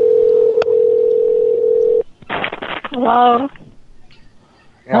 Hello?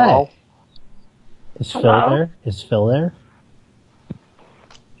 Hi. Is Phil there? Is Phil there?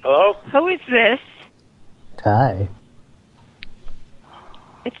 Hello? Who is this? Hi.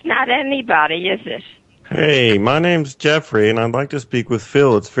 It's not anybody, is it? Hey, my name's Jeffrey, and I'd like to speak with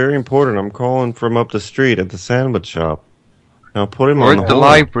Phil. It's very important. I'm calling from up the street at the sandwich shop. Now put him or on at the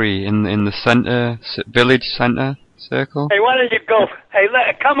library in the center, village center circle. Hey, why don't you go? Hey,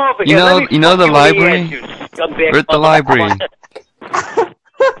 come over here. You know the library? We're at the library.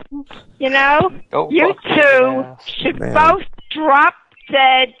 You know, you two should both drop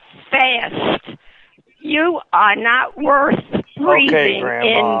dead fast. You are not worth breathing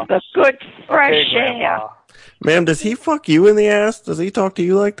in the good fresh air. Ma'am, does he fuck you in the ass? Does he talk to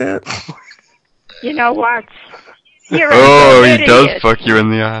you like that? You know what? You're he idiot. does fuck you in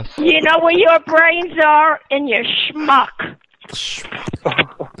the ass. You know where your brains are? In your schmuck.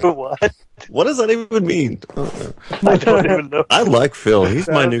 What? What does that even mean? I don't even know. I like Phil. He's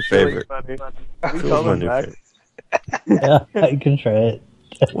my new favorite. Phil's my new favorite. Yeah, I can try it.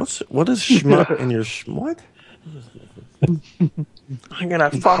 What is schmuck in your what? I'm gonna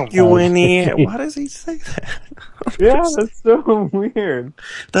fuck you in the air. Why does he say that? Yeah, that's so weird.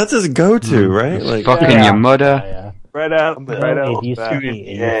 That's his go-to, right? Like fucking your mother. Right out the back.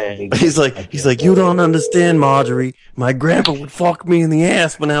 He's like, you don't understand, Marjorie. My grandpa would fuck me in the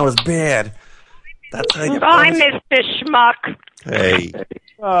ass when I was bad. That's how you. Bye, Mr. Schmuck. Hey.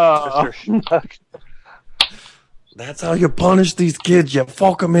 Mr. Schmuck. That's how you punish these kids. You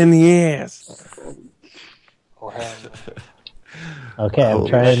fuck them in the ass. Okay, I'm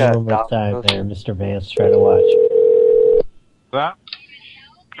trying one more time there, Mr. Vance. Try to watch.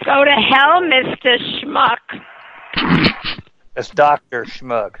 Go to hell, Mr. Schmuck. It's Dr.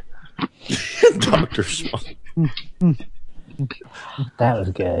 Schmuck. Dr. Schmuck. That was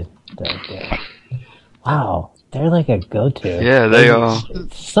good. Wow, they're like a go-to. Yeah, they are.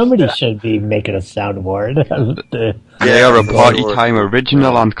 Somebody should be making a soundboard. They are a party time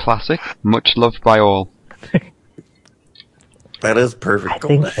original and classic, much loved by all. That is perfect. I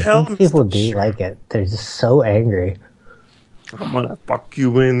think people do like it. They're just so angry. I'm gonna fuck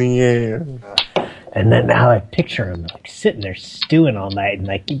you in the air. And then now I picture him like sitting there stewing all night and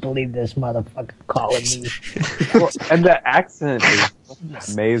like, you believe this motherfucker calling me? And the accent is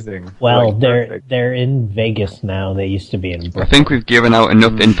amazing. Well, they're in Vegas now. They used to be in Brooklyn. I think we've given out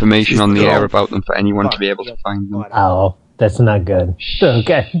enough information on the air about them for anyone to be able to find them. Oh, that's not good.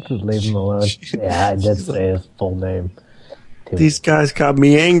 Okay, leave him alone. Yeah, I did say his full name. These guys got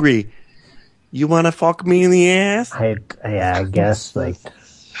me angry. You want to fuck me in the ass? I guess, like...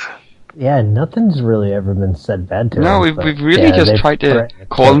 Yeah, nothing's really ever been said bad to him. No, we've really just tried to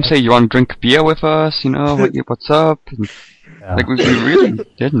call him, say, you want to drink beer with us, you know, what's up? And, like, we really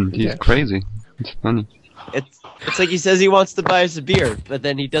didn't. He's crazy. It's funny. It's like he says he wants to buy us a beer, but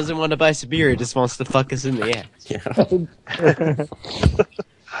then he doesn't want to buy us a beer, he just wants to fuck us in the ass. Yeah.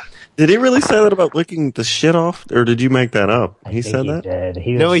 Did he really say that about licking the shit off, or did you make that up? He said that? Did.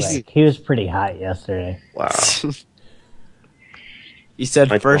 He was pretty hot yesterday. Wow. He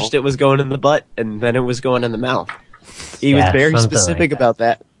said first it was going in the butt, and then it was going in the mouth. He was very specific about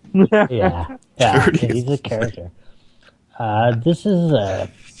that. Yeah, he's a character. This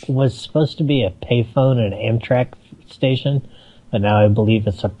was supposed to be a payphone at an Amtrak station, but now I believe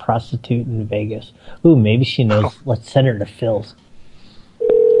it's a prostitute in Vegas. Ooh, maybe she knows. Let's send her to Phil's.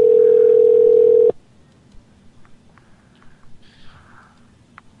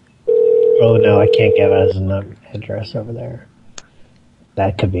 Oh no, I can't give us an address over there.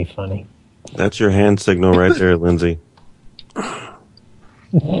 That could be funny. That's your hand signal right there, Lindsay.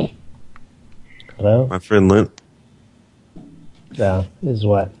 Hello? My friend Lynn. No, is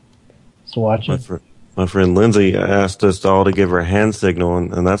what? Is watching? My friend Lindsay asked us all to give her a hand signal,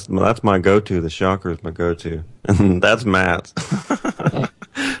 and that's my go-to. The shocker is my go-to. And that's Matt's.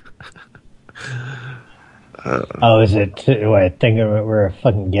 Oh, is it? What, thinking we're a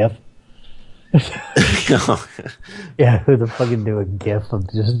fucking GIF? Yeah, who the fucking do a GIF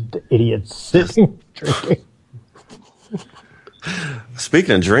of just idiots sitting drinking?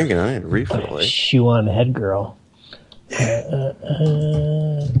 Speaking of drinking, I need a refill. Shoe on head girl.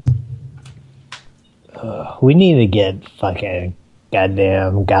 We need to get fucking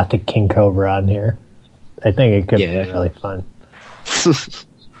goddamn Gothic King Cobra on here. I think it could be really fun.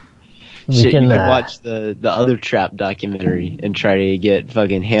 You can watch the other trap documentary and try to get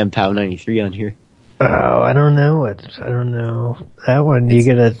fucking Ham Pow 93 on here. Oh, I don't know that one. You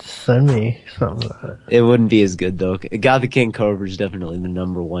gotta send me something. It wouldn't be as good though. Gothic King Cobra is definitely the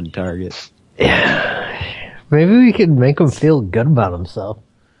number one target. Yeah, maybe we could make him feel good about himself.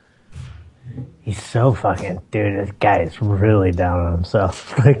 He's so fucking dude. This guy is really down on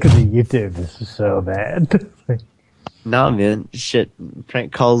himself. Like the YouTube is so bad. Nah, man, shit.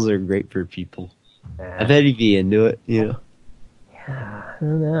 Prank calls are great for people. I bet he'd be into it, you know. Yeah, I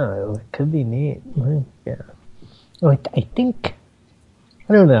don't know. It could be neat. Yeah. Oh, I think.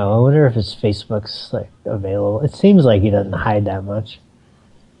 I don't know. I wonder if his Facebook's like available. It seems like he doesn't hide that much.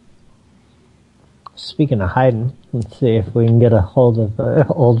 Speaking of hiding, let's see if we can get a hold of an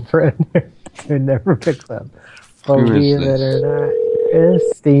old friend who never picks up. Believe it or not.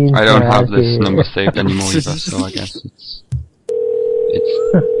 Christine I don't have this number saved anymore either, so I guess it's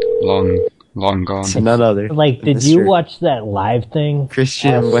long gone. It's none other. Like, did you watch that live thing?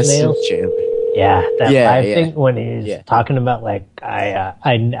 Christian Weston Chandler. Yeah, that live thing when he's talking about like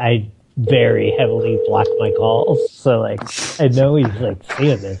I very heavily block my calls, so like I know he's like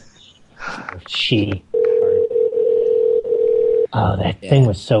seeing this. She. Oh, that thing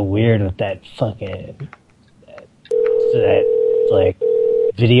was so weird with that fucking that like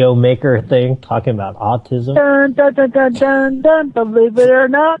video maker thing talking about autism. Dun, dun, dun, dun, dun, dun. Believe it or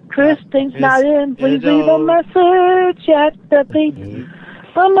not, Christine's not in. Please leave a message at the beep.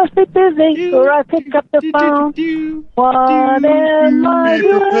 I must be busy, or I pick up the phone. What am I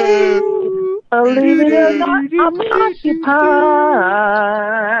doing? Believe it or not, I'm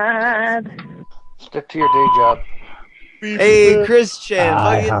occupied. Stick to your day job. Hey, Christian,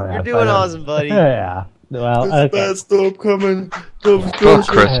 you're doing awesome, buddy. Yeah. Well, there's a bad storm coming. Fuck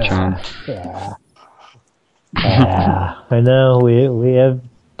Christian. Yeah. I know we have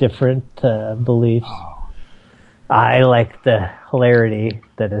different beliefs. I like the hilarity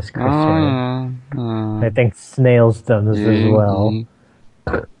that is Christian. I think Snail's done this as well.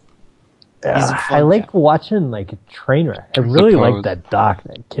 I like watching like a train wreck. I really like that doc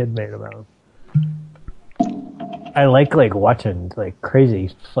that kid made about him. I like watching like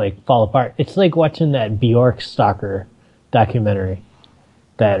crazy like fall apart. It's like watching that Bjork stalker documentary.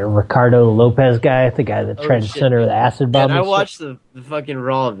 That Ricardo Lopez guy, the guy that tried to send her the acid bomb. And I watched the fucking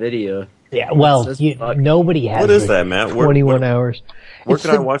raw video. Yeah, well, nobody has. What is that, Matt? 21 hours. Where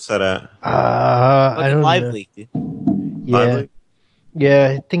can I watch that at? I don't live know. leak. Yeah.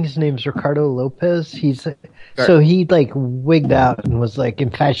 Yeah, I think his name's Ricardo Lopez. So he like wigged out and was like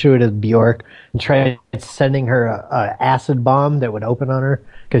infatuated with Bjork and tried sending her a acid bomb that would open on her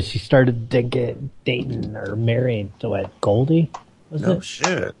because she started dating or marrying to Goldie. No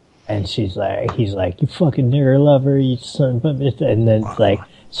shit. And he's like, you fucking nigger lover, you son of a bitch. And then it's like,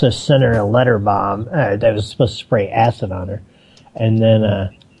 so sent her a letter bomb that was supposed to spray acid on her. And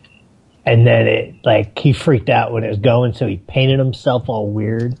then it, like, he freaked out when it was going, so he painted himself all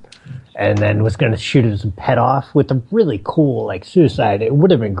weird. And then was going to shoot his head off with a really cool, like, suicide. It would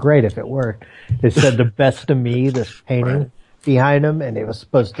have been great if it worked. It said the best of me, this painting behind him, and it was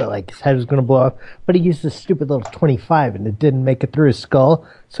supposed to, like, his head was going to blow up. But he used this stupid little 25, and it didn't make it through his skull.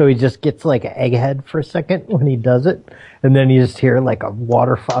 So he just gets, like, an egghead for a second when he does it. And then you just hear, like, a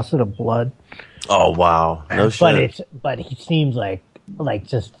water faucet of blood. Oh, wow. No shit. But he seems like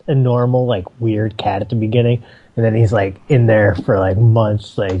just a normal, like, weird cat at the beginning. And then he's, like, in there for, like,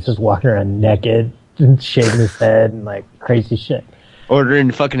 months, like, just walking around naked and shaving his head and, like, crazy shit.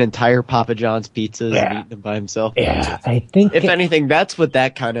 Ordering fucking entire Papa John's pizzas and eating them by himself. Yeah, I think... If anything, that's what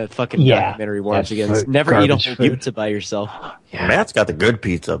that kind of fucking documentary warns against. Never eat a whole pizza by yourself. Yeah. Matt's got the good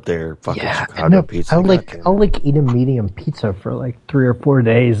pizza up there. Fucking Chicago pizza. I'll eat a medium pizza for, like, 3 or 4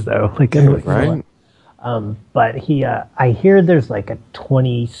 days, though. Like, right? But I hear there's like a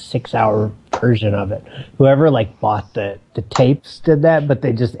 26-hour version of it. Whoever like bought the tapes did that, but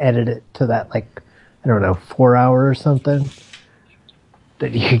they just edited it to that like, I don't know, 4 hour or something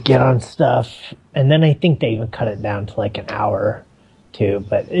that you could get on stuff. And then I think they even cut it down to like an hour too,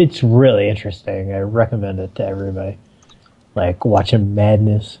 but it's really interesting. I recommend it to everybody. Like watching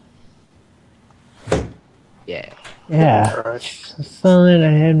Madness. Yeah. Yeah. Solid,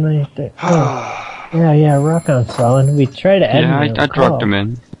 I had my thing. Yeah, rock on, Solid. We try to end I dropped him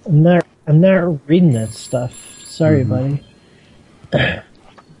in. I'm not reading that stuff. Sorry, buddy.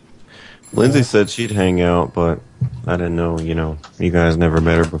 Lindsay said she'd hang out, but I didn't know, you guys never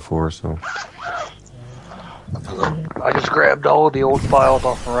met her before, so. I just grabbed all of the old files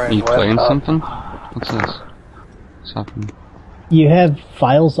off Ryan's Are you playing laptop. something? What's this? What's happening? You have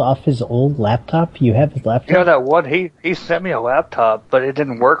files off his old laptop? You have his laptop? Yeah, that one, he sent me a laptop, but it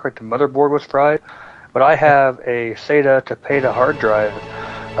didn't work, like the motherboard was fried. But I have a SATA to PATA hard drive.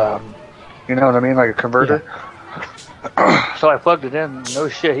 You know what I mean? Like a converter. Yeah. So I plugged it in. No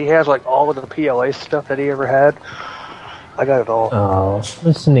shit. He has like all of the PLA stuff that he ever had. I got it all. Oh,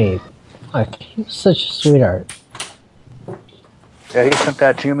 that's neat. He was such a sweetheart. Yeah, he sent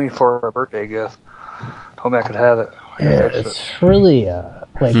that to me for a birthday gift. Told me I could have it. Yeah, it's really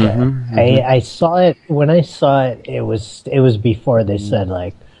I saw it when I saw it. It was before they said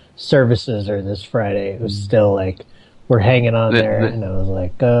like services are this Friday. It was still like we're hanging on there, and I was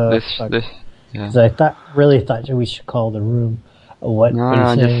like, fuck. Because I really thought we should call the room. What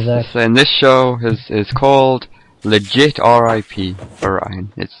are you saying, exactly? And this show is called Legit R.I.P. for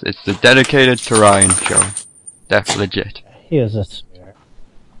Ryan. It's the dedicated to Ryan show. That's legit. He was a sweetheart.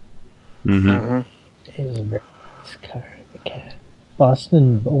 He was a very cat.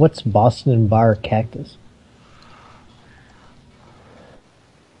 Boston. What's Boston Bar Cactus?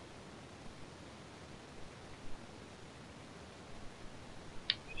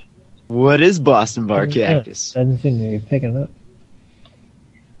 What is Boston Bar Cactus? Doesn't seem to be picking up.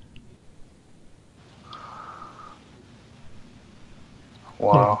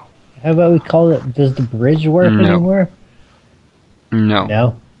 Wow. How about we call it? Does the bridge work anymore?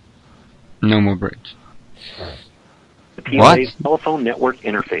 No. No more bridge. The PLA's telephone network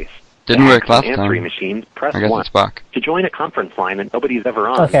interface. Didn't work last time. Answering machine, press I guess 1. it's back. To join a conference line that nobody's ever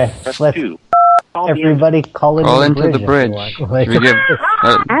on, Okay, press let's 2. everybody call into the bridge. Should we give,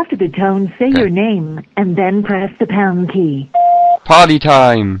 After the tone, say your name and then press the pound key. party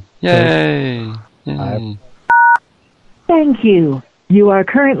time! Yay! Yay. Thank you. You are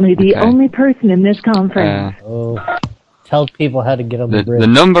currently the only person in this conference. Tell people how to get on the bridge. The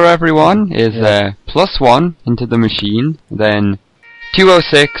number, everyone, is +1 into the machine, then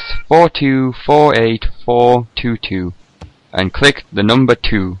 206-4248-422, and click the number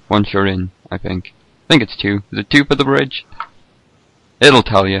 2 once you're in, I think. I think it's 2. Is it 2 for the bridge? It'll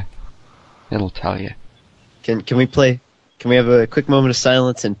tell you. It'll tell you. Can we play? Can we have a quick moment of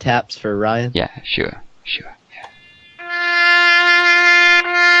silence and taps for Ryan? Yeah, sure.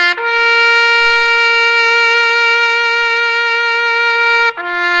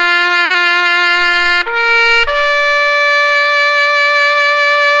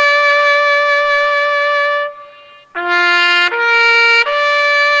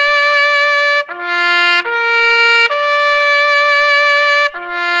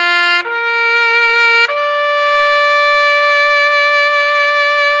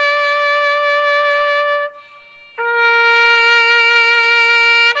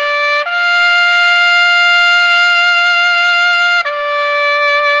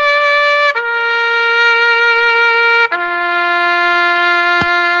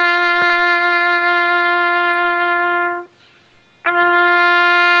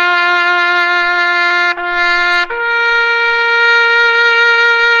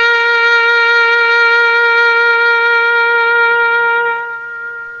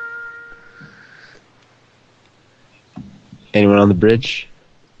 Anyone on the bridge?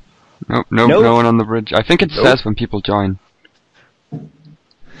 Nope. No one on the bridge. I think it says when people join. I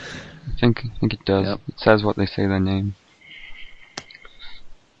think it does. Yep. It says what they say their name.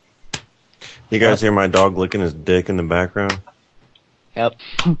 You guys hear my dog licking his dick in the background? Yep.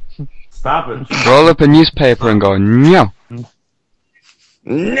 Stop it. Roll up a newspaper and go, meow. No.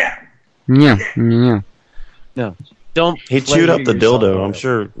 Meow. No. Don't. He chewed up the dildo. I'm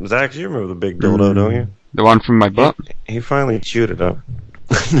sure. Zach, you remember the big dildo, don't you? The one from my butt? He finally chewed it up.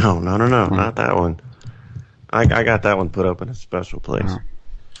 No, not that one. I got that one put up in a special place.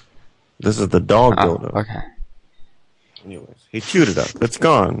 This is the dog dildo. Okay. Anyways, he chewed it up. It's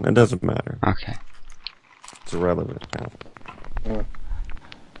gone. It doesn't matter. Okay. It's irrelevant now.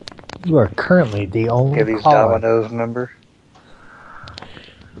 You are currently the only Give these caller. Domino's number.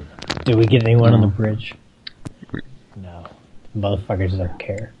 Did we get anyone on the bridge? No. Motherfuckers don't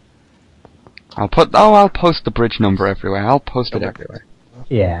care. I'll post the bridge number everywhere. I'll post it everywhere.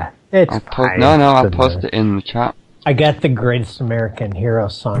 Yeah. It's fine. I'll post it in the chat. I got the Greatest American Hero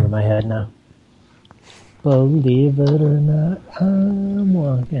song in my head now. Believe it or not, I'm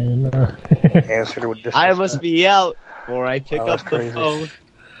walking on. I must be out before I pick up the phone.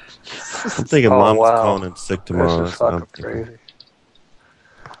 I'm thinking Mom's calling in sick tomorrow. This is fucking crazy.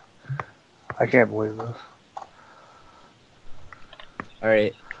 I can't believe this.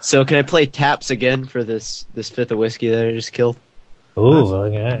 Alright, so can I play taps again for this fifth of whiskey that I just killed? Ooh,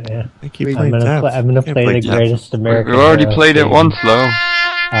 look at that, yeah. I'm gonna play the taps. Greatest American We already Hero played it theme. once, though.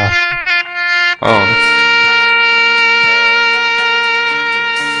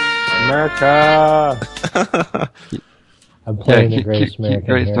 America! I'm playing the Greatest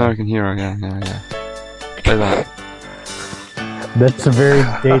American Hero. Hero, yeah. Play that. That's a very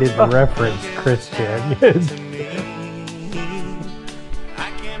dated reference, Christian.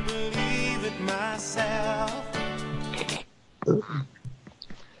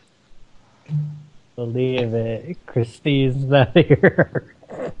 Believe it, Christine's not here.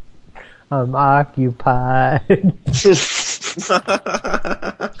 I'm occupied.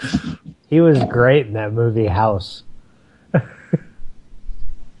 He was great in that movie House. It's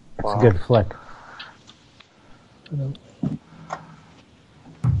a good flick.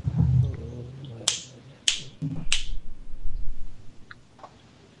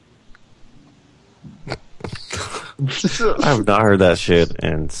 I have not heard that shit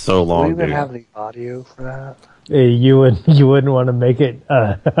in so long. Do we even dude. have the audio for that? You wouldn't want to make it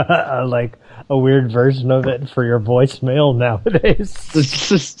like a weird version of it for your voicemail nowadays.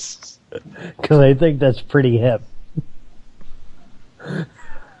 Because I think that's pretty hip.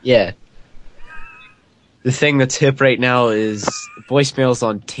 Yeah. The thing that's hip right now is voicemails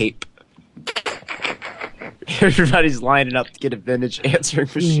on tape. Everybody's lining up to get a vintage answering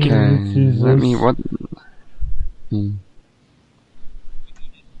machine.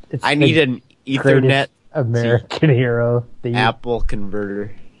 I need an Ethernet Greatest American Hero. The Apple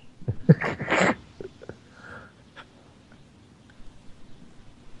converter.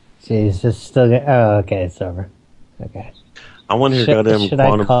 Jeez, it's still. Oh, okay, it's over. Okay. I want to hear goddamn Should I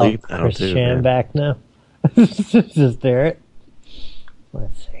Quantum call Leap now, Chris too, Chan man. back now? Just hear it.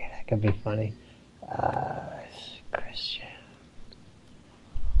 Let's see. That could be funny. Chris Chan.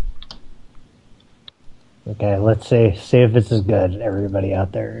 Okay, let's see if this is good. Everybody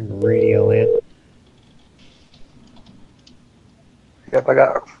out there in Radio Land. Yep, I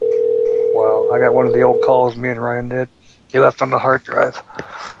got one of the old calls me and Ryan did. He left on the hard drive.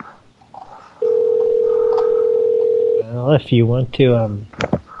 Well, if you want to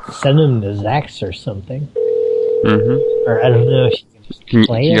send him to Zax or something. Mm-hmm. Or I don't know if you can just Do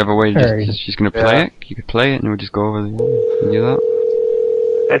play you it. have a way or- to she's going to play it? You could play it and we'll just go over the Can you do that?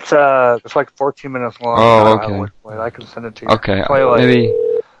 It's like 14 minutes long. Oh, I don't know okay. how to play it. I can send it to you. Okay, It's only maybe...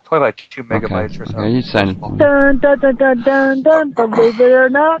 It's only like 2 megabytes or something. Okay, you send it. Dun dun dun dun dun dun. Believe it or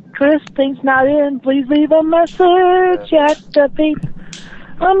not, Christine's not in. Please leave a message at the beep.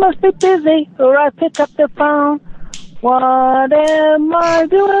 I must be busy, or I pick up the phone. What am I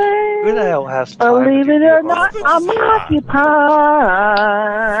doing? Who the hell has time? Believe it or not, I'm occupied.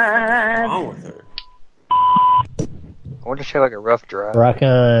 I want to share like a rough draft. Rock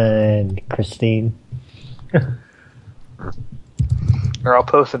on, Christine. Or I'll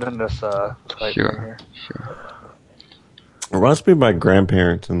post it in this site here. It must be my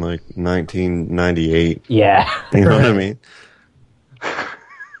grandparents in like 1998. Yeah. You know what I mean?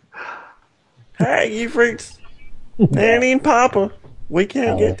 Hey, you freaks. Nanny and Papa. We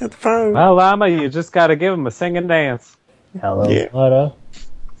can't get to the phone. Well, Llama, you just gotta give him a sing and dance. Hello, Yeah. Otto.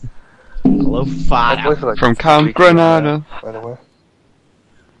 Hello, Fada. From Camp Granada. By the way.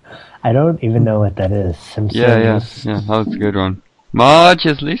 I don't even know what that is. Simpsons. Yeah, that was a good one. Marge,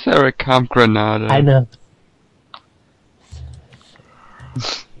 is Lisa at Camp Granada? I know.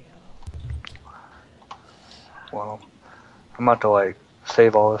 Well, I'm about to like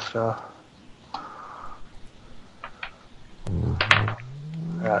save all this stuff.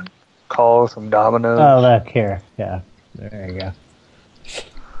 I got calls from Domino's. Oh, look here. Yeah. There you go.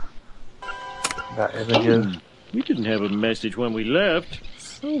 Got images. We didn't have a message when we left.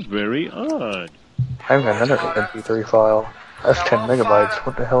 So very odd. I have got another MP3 file. That's 10 megabytes.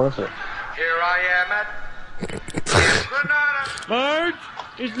 What the hell is it? Marge,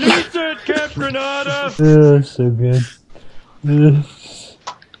 is Lisa at Camp Granada? Oh, so good. I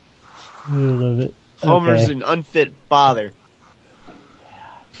love it. Homer's Okay. an unfit father.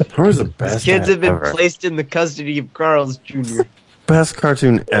 Who's the best? These kids have been ever. placed in the custody of Carl's Jr. Best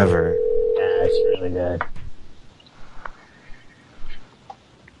cartoon ever. Yeah, it's really good.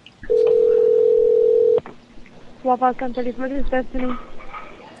 Waffle 34, this is Destiny.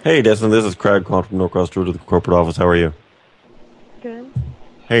 Hey, Destin, this is Craig calling from Norcross Drew to the corporate office. How are you? Good.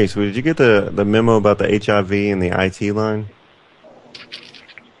 Hey, so did you get the memo about the HIV and the IT line?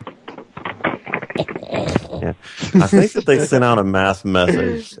 Yeah. I think that they sent out a mass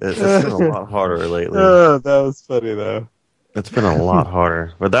message. It's been a lot harder lately. Oh, that was funny, though. It's been a lot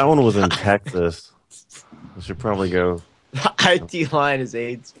harder. But that one was in Texas. We should probably go. The IT line is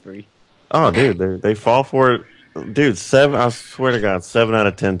AIDS-free. Oh, dude, they fall for it. Dude, I swear to God, 7 out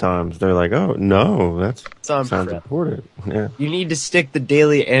of 10 times, they're like, oh, no, that sounds important. Yeah. You need to stick the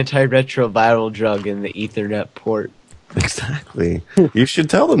daily antiretroviral drug in the Ethernet port. Exactly. You should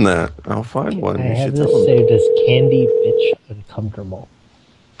tell them that. I'll find one. I You have should this tell them. saved as Candy Bitch Uncomfortable.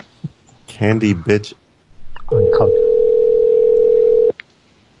 Candy Bitch Uncomfortable.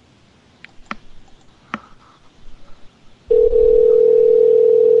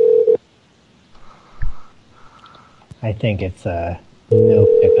 I think it's no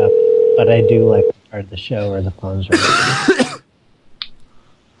pickup, but I do like the part of the show where the phones are.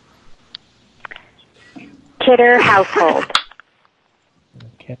 Kidder household.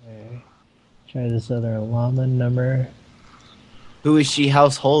 Okay. Try this other llama number. Who is she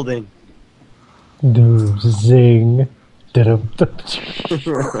householding? Zing. You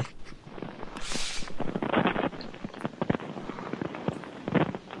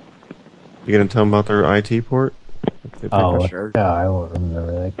gonna tell them about their IT port? Oh, no, I won't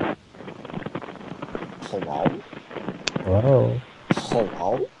remember that. Hello? Whoa.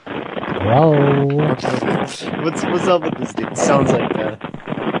 Hello? Whoa. What's up with this thing? Sounds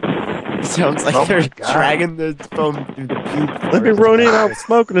like they're dragging the phone through the pube. Let me run in. I'm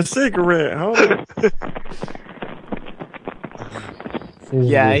smoking a cigarette. Hold on.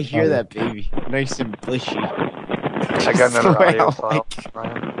 Yeah, I hear that, baby. Nice and blishy. I got another audio file.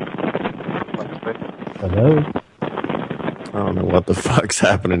 Hello? I don't know what the fuck's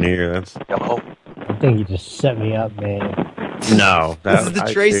happening here. That's I think you just set me up, man. no. This is the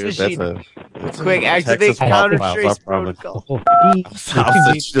trace machine. Quick, activate counter trace protocol. I'll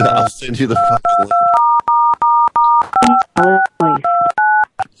send you the fucking link.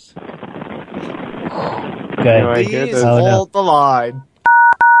 Good. Please hold the line.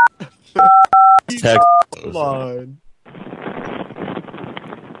 Text line.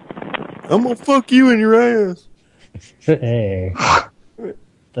 I'm gonna fuck you in your ass. Hey.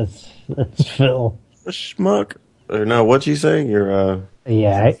 That's Phil. A schmuck. Or no, what'd you say? You're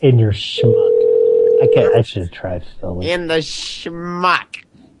Yeah, in your schmuck. I should have tried Phil. In the schmuck.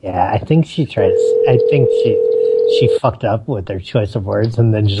 Yeah, I think she tried. I think she fucked up with their choice of words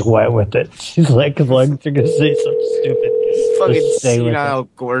and then just went with it. She's like, as long as you're gonna say something stupid, Fucking just stay with senile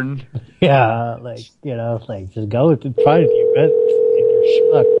it. Gordon. Yeah, like, you know, like, just go with it. Fine, you bet. In your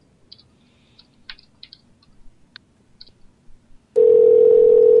schmuck.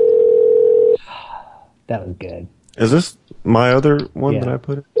 That was good. Is this my other one that I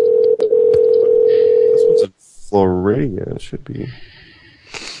put in? This one's in Florida. It should be.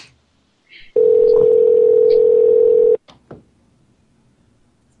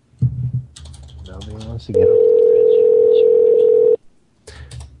 Nobody wants to get on the bridge.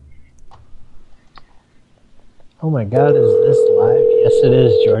 Oh my God, is this live? Yes, it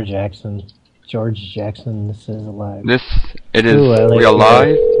is, George Jackson, this is live. It is. We are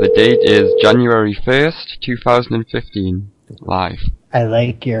live. The date is January 1st, 2015. Live. I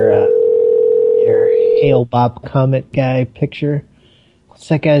like your Hale Bob Comet guy picture. What's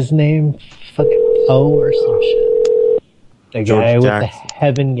that guy's name? Fucking Poe or some shit. The George guy with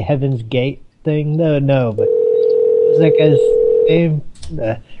Jackson. the Heaven's Gate thing? No, but what's that guy's name?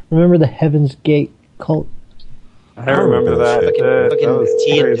 Remember the Heaven's Gate cult? I remember that. That was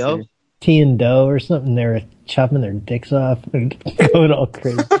T and crazy. Doe. T and Doe or something. They were chopping their dicks off and going all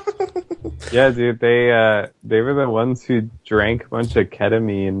crazy. Yeah, dude, they were the ones who drank a bunch of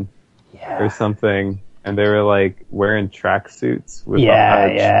ketamine or something, and they were like wearing tracksuits with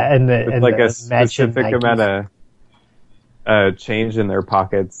and like the a specific matching amount of change in their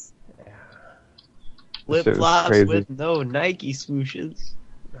pockets. Flip Shit was flops crazy. with no Nike swooshes.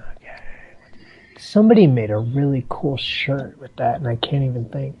 Somebody made a really cool shirt with that, and I can't even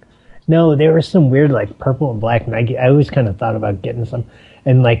think. No, there was some weird, like, purple and black Nike. I always kind of thought about getting some.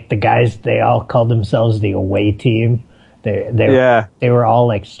 And, like, the guys, they all called themselves the away team. They were all,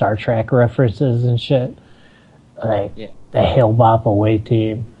 like, Star Trek references and shit. Like, the Hale Bop away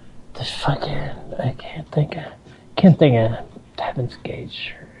team. This fucking, I can't think of Heaven's Gate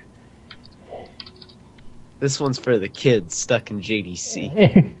shirt. This one's for the kids stuck in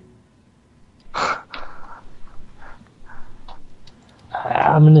JDC.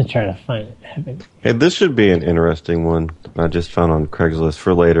 I'm gonna try to find it. Hey, this should be an interesting one. I just found on Craigslist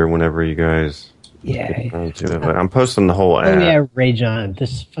for later. Whenever you guys, get around to it. I'm posting the whole ad. Oh yeah, Rage On.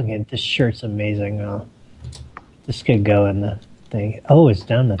 This shirt's amazing. This could go in the thing. Oh, it's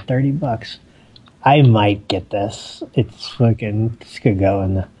down to $30. I might get this. This could go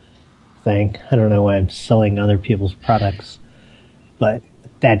in the thing. I don't know why I'm selling other people's products, but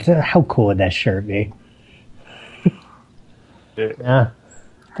how cool would that shirt be? Yeah,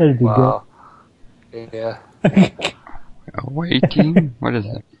 that'd be good. Yeah. Waiting? What is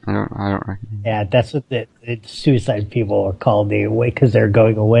it? I don't recognize. Yeah, that's what the suicide people are called. They wait because they're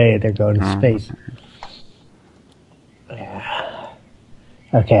going away. They're going to space. Yeah.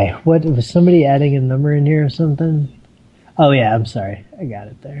 Okay. What was somebody adding a number in here or something? Oh yeah, I'm sorry. I got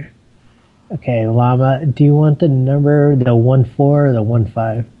it there. Okay, Llama, do you want the number, the 14 or the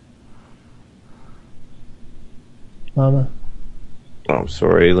 15? Llama? Oh, I'm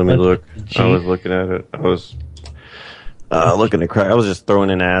sorry. Let me look. I was looking at it. I was looking at crack. I was just throwing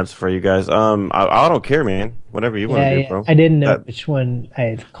in ads for you guys. I don't care, man. Whatever you want to do, bro. I didn't know which one I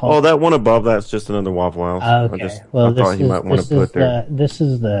had called. Oh, that one above, that's just another Waffle House. Okay. I thought you might want to put there. This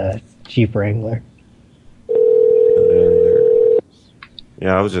is the Jeep Wrangler.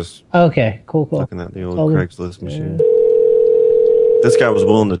 Yeah, I was just okay, cool. Looking at the old Craigslist machine. This guy was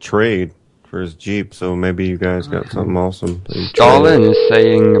willing to trade for his Jeep, so maybe you guys got something awesome. Stalin is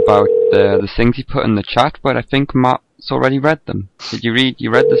saying about the things he put in the chat, but I think Matt's already read them. Did you read?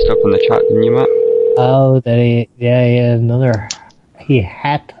 You read the stuff in the chat, didn't you, Matt? Oh, that he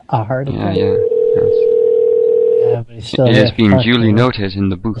had a heart attack. Yeah, but he still it has been duly noted in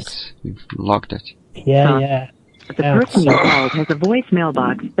the books. We've logged it. Yeah. The person you called has a voicemail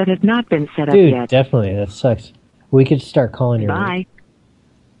box that has not been set up Dude, yet. definitely. That sucks. We could start calling you Bye.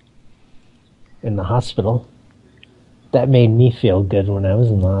 in the hospital. That made me feel good when I was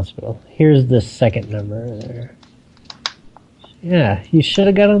in the hospital. Here's the second number there. Yeah, you should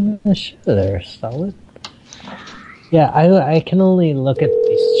have got on the show there, Stalin. Yeah, I can only look at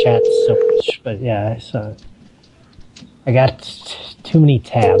these chats so much, but yeah, I saw it. I got too many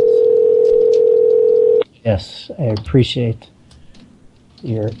tabs. Yes, I appreciate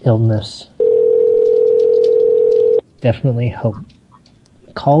your illness. Definitely hope.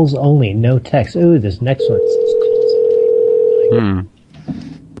 Calls only, no text. Ooh, this next one says calls only.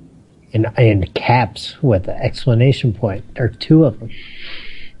 In caps with the exclamation point. There are two of them.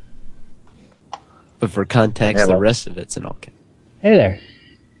 But for context, the rest of it's in all caps. Hey there.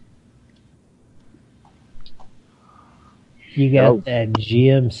 You got that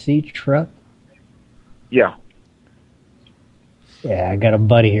GMC truck? Yeah. Yeah, I got a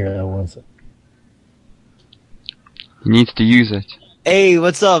buddy here that wants it. He needs to use it. Hey,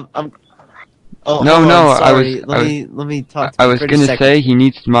 what's up? No, sorry. Let me talk to I you was for a going to second. say he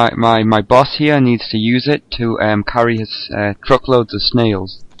needs my boss here needs to use it to carry his truckloads of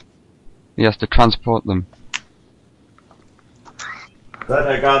snails. He has to transport them. Is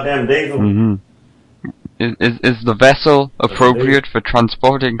that goddamn diesel? Mm-hmm. Is the vessel appropriate for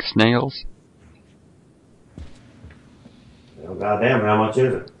transporting snails? Oh, goddamn, how much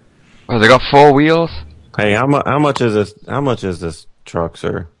is it? Oh, they got 4 wheels? Hey, how much is this? How much is this truck,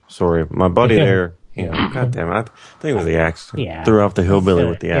 sir? Sorry, my buddy there. Yeah, goddamn, I think it was the accent. Yeah. Threw off the hillbilly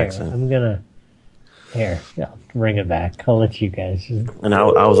with the accent. I'm gonna bring it back. I'll let you guys. And I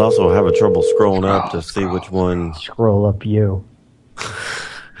was also having trouble scrolling up to see which one. Scroll up you.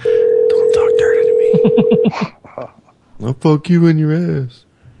 Don't talk dirty to me. I'll fuck you in your ass.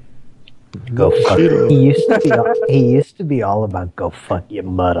 Go fuck. He used to be all about go fuck your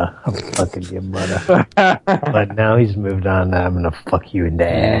mother. I'm fucking your mother. But now he's moved on. I'm gonna fuck you in the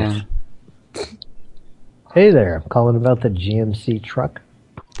ass. Hey there, I'm calling about the GMC truck.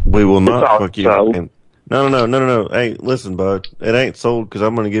 We will not fuck you. No. Hey, listen, bud. It ain't sold because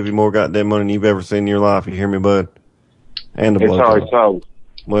I'm gonna give you more goddamn money than you've ever seen in your life. You hear me, bud? And the blood. It's sold.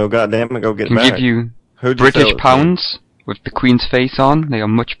 Well, goddamn it, go get it Can back. give you Who'd you British sell it to? pounds with the Queen's face on. They are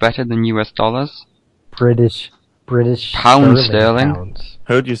much better than US dollars. British pound sterling. Pounds.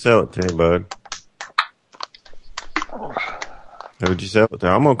 Who'd you sell it to, bud? Who'd you sell it to?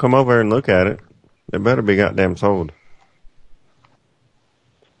 I'm gonna come over and look at it. It better be goddamn sold.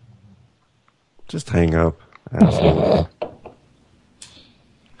 Just hang up. Asshole.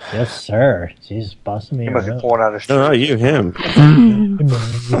 Yes, sir. Jesus, bossing me He must be around. pulling out his No, you, him.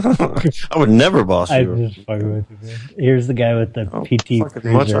 I would never boss you. I'm just fucking with you, man. Here's the guy with the PT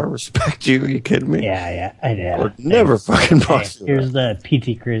Fucking much I Cruiser. respect you. Are you kidding me? Yeah, I know. I would never fucking boss you. Here's the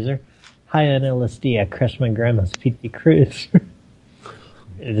PT Cruiser. High on LSD, I crashed my grandma's PT Cruiser.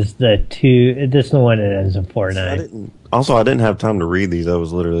 It is the two. This is the one that ends in 49. Also, I didn't have time to read these. I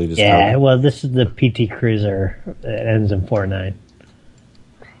was literally just well, this is the PT Cruiser that ends in 49.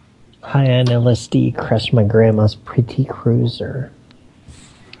 High on LSD, crashed my grandma's PT Cruiser.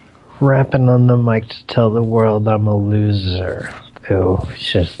 Rapping on the mic to tell the world I'm a loser. Ooh,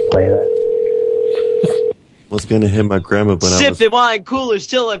 should play that. Was gonna hit my grandma, but Sipping wine coolers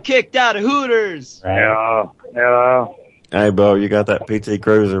till I'm kicked out of Hooters. Right. Hello. Hey, Bo, you got that PT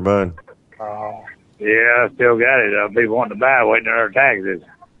Cruiser, bud? Yeah, I still got it. People wanting to buy it, waiting on their taxes.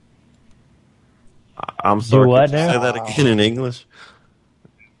 I'm sorry. what Could you now? say that again in English?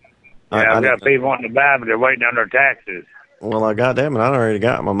 Yeah, I've got people wanting to buy, but they're waiting on their taxes. Well, I goddamn it, I already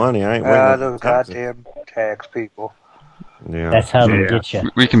got my money. I ain't waiting. on Those taxes. goddamn tax people. Yeah. That's how they get you.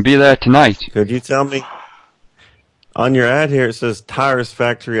 We can be there tonight. Could you tell me? On your ad here, it says Tires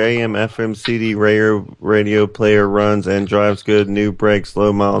Factory AM, FM, CD, radio player runs and drives good. New brakes,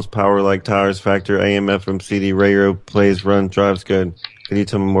 low miles, power like Tires Factory AM, FM, CD, radio plays, runs, drives good. Can you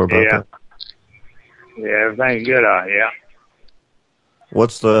tell me more about that? Yeah, everything's good out here.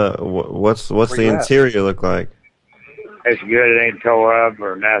 What's the interior look like? It's good. It ain't tore up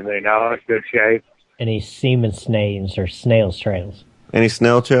or nothing. No, it's good shape. Any semen snails or snails trails? Any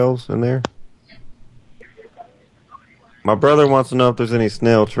snail trails in there? My brother wants to know if there's any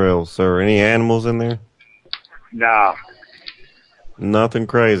snail trails or any animals in there. No. Nothing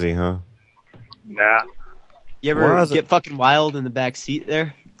crazy, huh? Nah. You ever get fucking wild in the back seat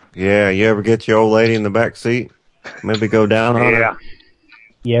there? Yeah, you ever get your old lady in the back seat? Maybe go down on her?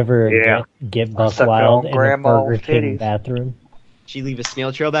 You ever get buck wild in a Burger King bathroom? She leave a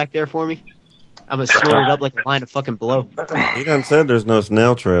snail trail back there for me? I'm gonna snort it up like a line of fucking blow. He done said there's no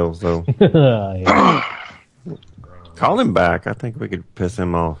snail trails, though. Call him back. I think we could piss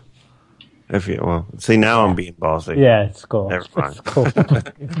him off. See, now I'm being bossy. Yeah, it's cool. Never mind. It's cool. Fuck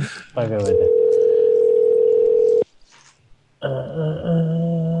it with it.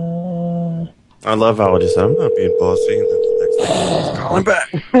 I love how I just said, I'm not being bossy. And then the next thing, he's calling back.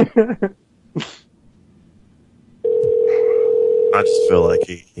 I just feel like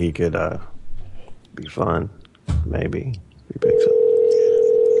he could be fun. Maybe. If he picks up.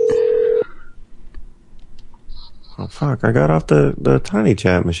 Oh, fuck. I got off the tiny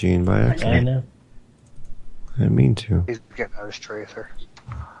chat machine by accident. I know. I didn't mean to. He's getting out his tracer.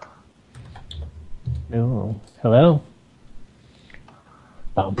 Oh, hello?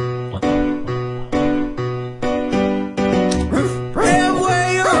 Bum.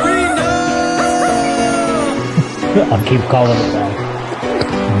 I'll keep calling it back.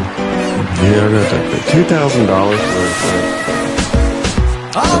 Yeah, I got that. $2,000 for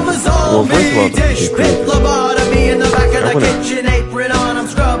well, first of all,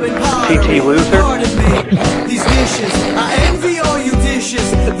 PT Loser? These dishes, I envy all you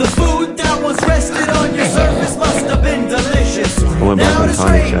dishes. The food that was rested on your surface must have been delicious. I went back on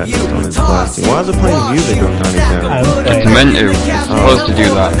Tiny Chat on his blasting. Why is it playing music on Tiny Chat? It's meant to. It's supposed to do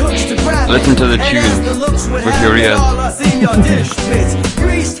that. Listen to the tune with your ears. I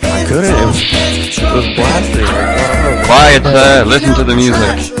couldn't. It was blasting. Quiet, sir. Listen to the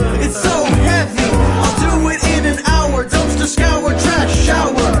music. It's so heavy. I'll do it in an hour. Dumpster scour, trash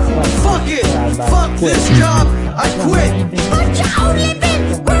shower. Fuck it. Fuck this job. I quit. But you only been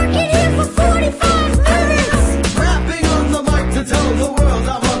working here for 45 minutes. Rapping on the mic to tell the world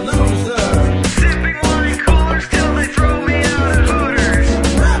I'm a loser. Sipping wine coolers till they throw me out of Hooters.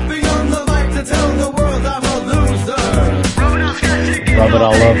 Rapping on the mic to tell the world I'm a loser. Rub it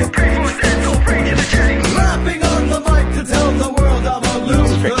all over. Rapping on the mic to tell the world I'm a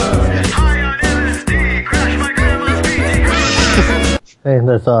loser. High on LSD, crash my grandma's PT. Hey,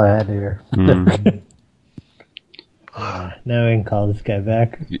 that's all I had to hear. Mm. Now we can call this guy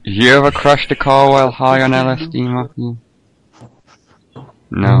back. You ever crashed a car while high on LSD, Matthew?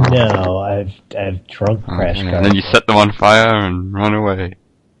 No. No, I've drunk crashed Okay, cars. and then you set them on fire and run away.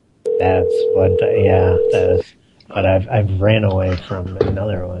 That's what, but I've ran away from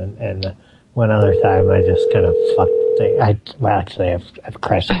another one, and one other time I just kind of fucked the thing. I've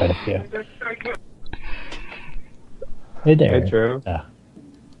crashed quite a few. Hey there. I drove.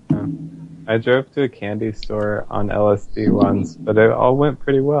 I drove to a candy store on LSD once, but it all went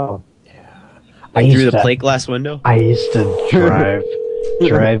pretty well. Through the plate glass window? I used to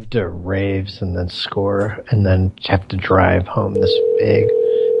drive to raves and then score, and then have to drive home this big.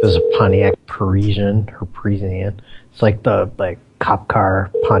 It was a Pontiac Parisian. It's like the cop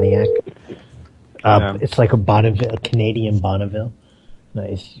car Pontiac. It's like a Bonneville, a Canadian Bonneville. And I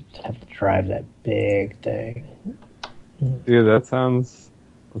used to have to drive that big thing. Dude, that sounds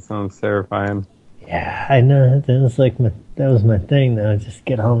That sounds terrifying. Yeah, I know. That was my thing, though. Just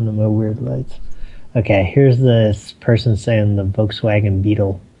get home to my weird lights. Okay, here's this person saying the Volkswagen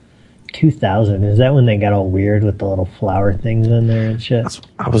Beetle 2000. Is that when they got all weird with the little flower things in there and shit?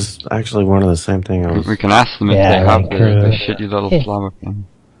 I was actually one of the same thing. We can ask them if they have the shitty little flower thing.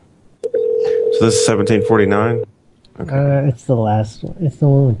 So this is 1749? Okay. It's the last one. It's the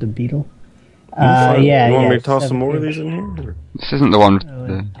one with the beetle. You want me to toss some more of these in here? This isn't the one with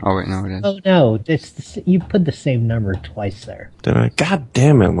the... Oh, wait, no, it is. Oh, no. You put the same number twice there. Did I? God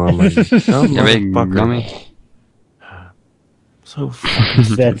damn it, Mama. You big dummy. So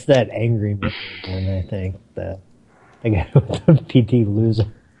fucking That's that angry one, I think. The guy with the PT loser.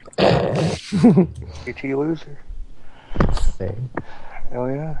 PT loser. Same. Hell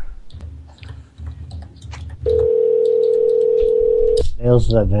yeah. Snails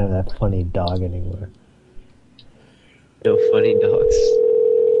doesn't have that funny dog anymore. No funny dogs.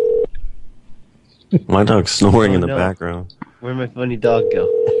 My dog's snoring in the background. Where'd my funny dog go?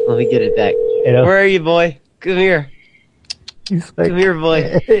 Let me get it back. You know? Where are you, boy? Come here. Come here,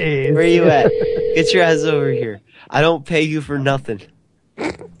 boy. Where are you at? Get your ass over here. I don't pay you for nothing.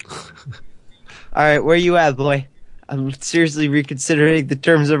 Alright, where you at, boy? I'm seriously reconsidering the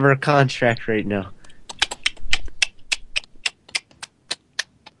terms of our contract right now.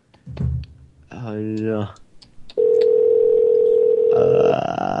 Oh, no.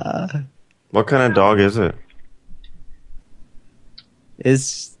 What kind of dog is it?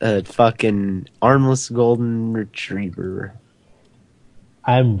 It's a fucking armless golden retriever.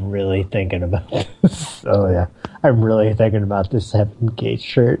 I'm really thinking about this. Oh, yeah. I'm really thinking about this 7K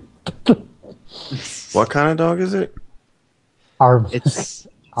shirt. What kind of dog is it? Armless.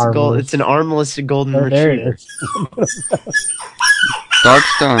 It's an armless golden retriever.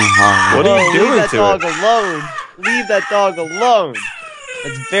 Dogstone. What are you doing leave that to dog it? alone. Leave that dog alone.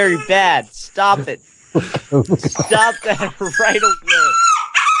 That's very bad. Stop it. Stop that right away.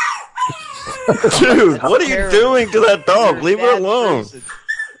 Dude, what are you doing to that dog? You're a Leave it bad alone. person.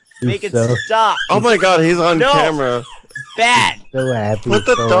 Make it stop. Oh my god, he's on camera. Bad. So happy. Put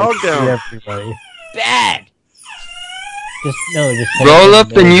the dog down. Everybody. Bad. Just roll up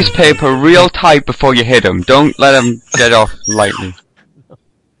the newspaper real tight before you hit him. Don't let him get off lightly.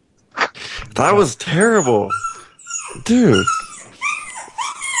 That was terrible. Dude.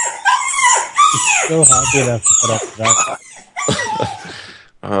 So happy enough to put up with that.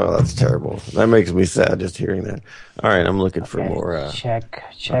 Oh, that's terrible. That makes me sad just hearing that. Alright, I'm looking for more check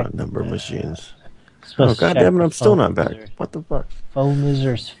number machines. Supposed Oh, to god check damn it, the I'm still phone not back. user. What the fuck? Phone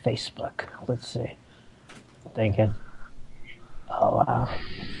user's Facebook. Let's see. Thinking. Oh, wow.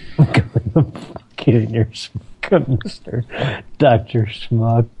 Get in your Mr. Dr.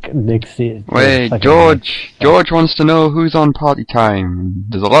 Schmuck, Nixie. Wait, George wants to know who's on party time.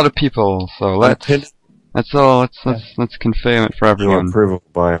 There's a lot of people, so let's confirm it for everyone. Approval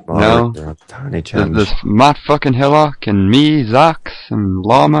by No, Tiny Challenge. there's Matt fucking Hillock and me, Zax and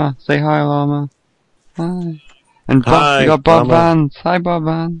Llama. Say hi, Llama. Hi. And Bob, Hi, you got Bob Llama. Vance. Hi, Bob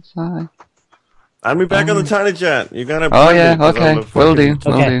Vance. Hi. Add me back on the Tiny Chat. You gotta. Oh yeah, okay, will do.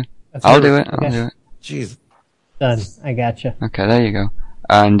 I'll do it. Jeez. Done. I gotcha. Okay, there you go.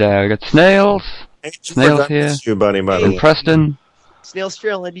 And we got Snails. Snails here. You, buddy, by the And way. Preston. Snail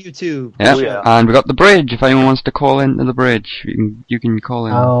Trail on YouTube. Yeah. Oh, yeah. And we got the bridge. If anyone wants to call into the bridge, you can call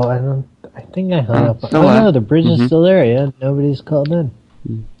in. Oh, I think I hung up. still Oh there. no, the bridge is Mhm. still there. Yeah, nobody's called in.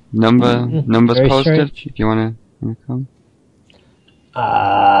 Numbers Very posted. strange. If you wanna come.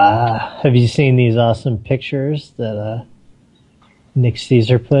 Have you seen these awesome pictures that Nick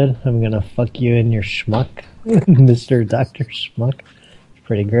Caesar put? I'm gonna fuck you in your schmuck, Mr. Dr. Schmuck. It's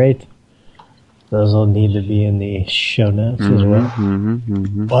pretty great. Those will need to be in the show notes as well.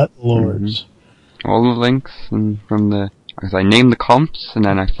 But lords. All the links and from because I name the comps and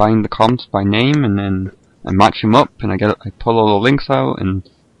then I find the comps by name and then I match them up and I pull all the links out and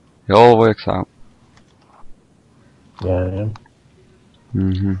it all works out. Yeah.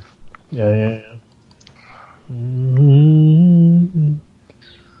 Mhm. Yeah.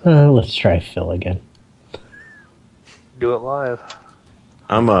 Let's try Phil again. Do it live.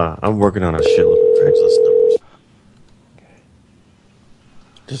 I'm working on a shitload of Craigslist numbers.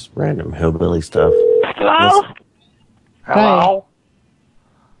 Just random hillbilly stuff. Hello? Hello?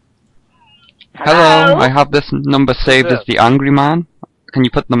 Hello, I have this number saved as the Angry Man. Can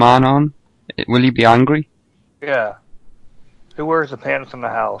you put the man on? Will he be angry? Yeah. Who wears the pants in the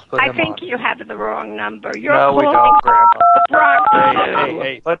house? Put I him think on. you have the wrong number. You're No, we calling don't, Grandma. the Bronx Zoo.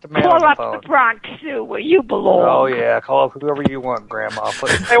 Hey, let the man Call on the up phone. the Bronx Zoo where you belong. Oh, yeah, call up whoever you want, Grandma.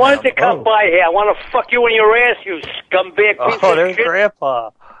 I wanted to come by here. I want to fuck you in your ass, you scumbag piece Oh, of there's shit. Grandpa.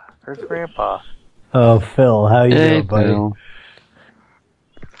 There's Grandpa. Oh, Phil, how you doing, buddy?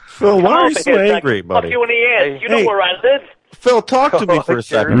 Phil, why are you so angry, buddy? Fuck you in the ass. You know where I live. Phil, talk to me for a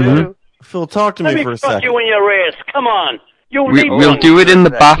second. Phil, talk to me for a Let me fuck second. you in your ass. Come on. We'll do it in the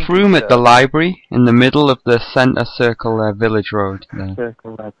bathroom at the library, in the middle of the centre circle village road. There.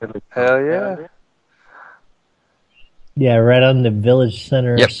 Hell yeah. Yeah, right on the village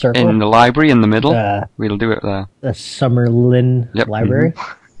center circle. In the library in the middle. We'll do it there. The Summerlin Library.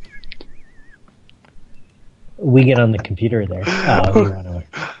 We get on the computer there. We run away.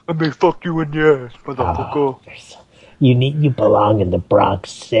 Let me fuck you in the ass, motherfucker. You belong in the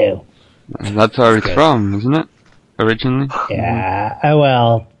Bronx Zoo. That's where it's from, isn't it? Originally? Yeah,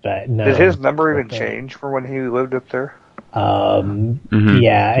 but no. Did his number even change for when he lived up there?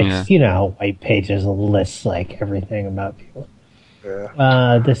 Yeah, it's, you know how White Pages lists like everything about people.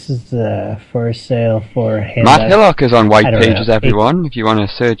 Yeah. This is for sale for Matt Hillock is on White Pages, everyone. If you want to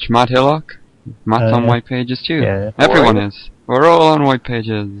search Matt Hillock, Matt's on White Pages too. Yeah. Everyone is. We're all on White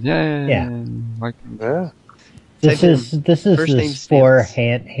Pages. Yay! Yeah. White Pages. This is for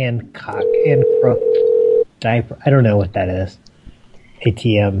Hancock diaper. I don't know what that is.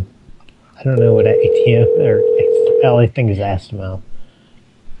 ATM. I don't know what an ATM or the only thing is Astamel.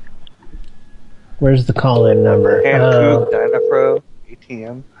 Where's the call-in number? Hankook, Dynapro,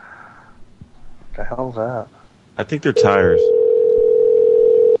 ATM. What the hell's that? I think they're tires.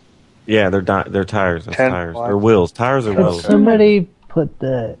 Yeah, they're tires. That's tires. They're wheels. Tires are wheels. Somebody put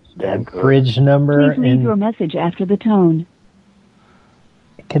the bridge number Please leave in. your message after the tone.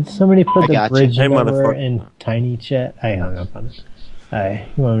 Can somebody put the bridge Hey, number motherfucker. in tiny chat? I hung up on it.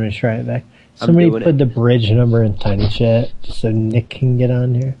 You want me to try it back? Somebody put the bridge number in tiny chat so Nick can get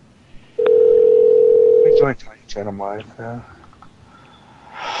on here. We joined Tiny Chat on mine.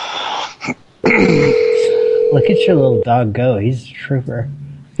 Look at your little dog go. He's a trooper.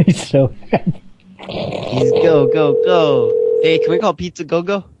 He's so happy. He's go. Hey, can we call Pizza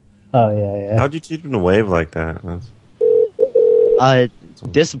Go-Go? Oh, yeah. How'd you teach him to wave like that?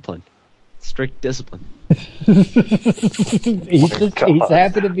 Discipline. Strict discipline. he's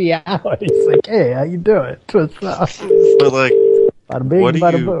happy to be out. He's like, hey, how you doing? What's up? But like, Bada bing, what do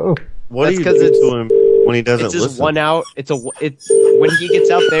bada you boo. what do you do to him when he doesn't It's just listen? 1 hour. It's when he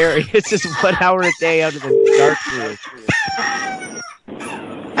gets out there. It's just 1 hour a day out of the dark room.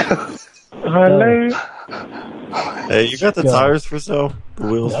 Hello. Hey, you got the tires for sale? The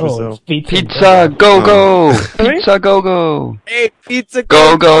wheels for sale? Pizza Go-Go! Pizza Go-Go! Hey, Pizza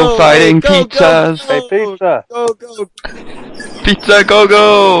Go-Go fighting pizzas! Hey, Pizza! Go-Go! Pizza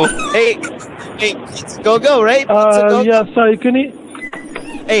Go-Go! Hey, Pizza Go-Go, right? Pizza Go-Go? Yeah, sorry, can you...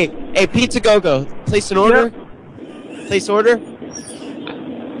 Hey, Pizza Go-Go. Place an order? Yeah. Place order?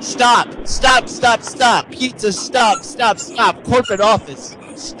 Stop! Pizza, stop! Corporate office,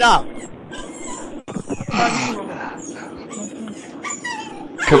 stop!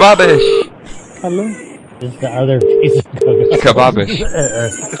 Kebabish! Hello? This is the other piece of Go-Go. Kebabish.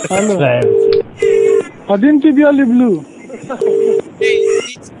 Hello. I didn't give you only blue. Hey,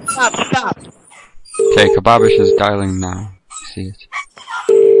 Pizza, stop! Okay, Kebabish is dialing now. See it.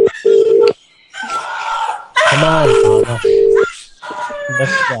 Come on, Mama.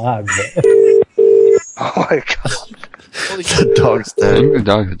 That's dog. Oh my god. The dog's I dead. think the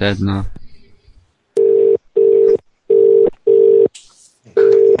dog's dead now.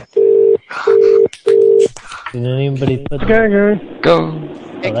 Did anybody put the... Go!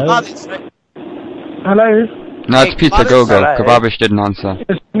 Hey, Hello? Kebabish. Hello? No, it's Pizza Kebabish? Go-Go. Kebabish didn't answer.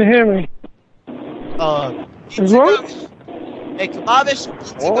 Yes, can you hear me? Pizza What? Go-Go. Hey, Kebabish,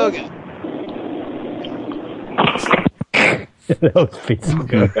 Pizza Go-Go. That was Pizza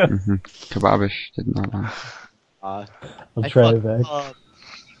Go-Go. Kebabish did not answer. I'll try it back.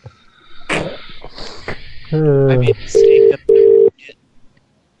 I made a mistake.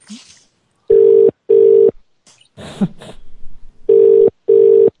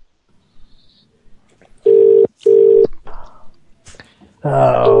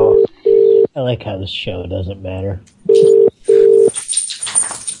 Oh, I like how the show doesn't matter.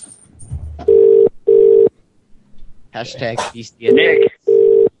 Hashtag Beastie Nick.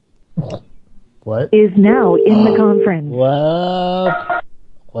 What? Is now in the conference. What?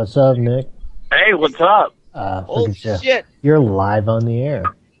 What's up, Nick? Hey, what's up? Look at you. Shit. You're live on the air.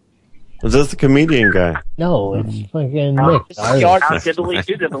 Was this the comedian guy? No, it's fucking Nick.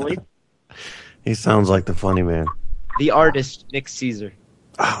 Diddly. He sounds like the funny man. The artist, Nick Caesar.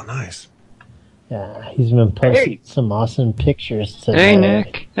 Oh, nice. Yeah, he's been posting some awesome pictures today. Hey,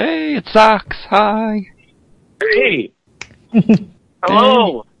 Nick. Hey, it's Ox. Hi. Hey.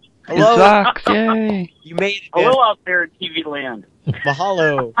 Hello. Hello. Zach, yay. You made it. Hello out there in TV land.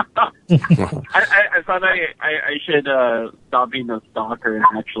 Mahalo. I thought I should stop being a stalker and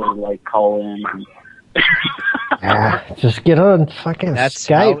actually like call in. And Just get on fucking That's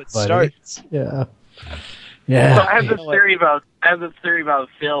Skype, how it buddy. starts. Yeah. Yeah. So I have this theory about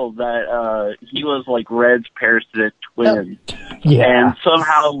Phil that he was like Red's parasitic twin, Yeah. and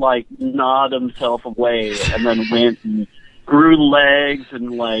somehow like gnawed himself away, and then went and grew legs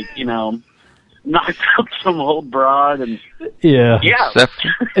and like knocked out some old broad and Yeah.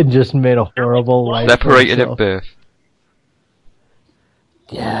 And just made a horrible life. for Separated himself. at birth.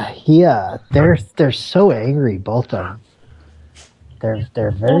 Yeah, they're so angry, both of them.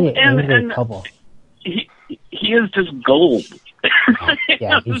 They're very angry couple. He is just gold.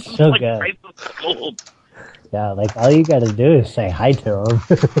 Yeah, he's so like good. priceless gold. Yeah, like all you gotta do is say hi to him.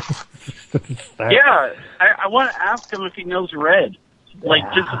 Yeah, I want to ask him if he knows Red. Like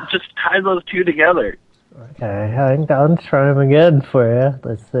just tie those two together. Okay, I'll try him again for you.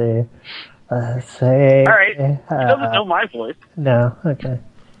 Let's see. Say. All right. He doesn't know my voice. No. Okay.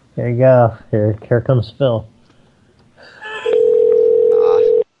 Here you go. Here comes Phil.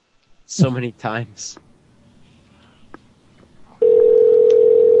 So many times.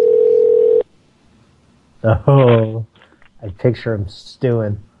 Oh, I picture him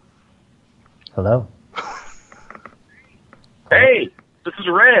stewing. Hello. Hey, this is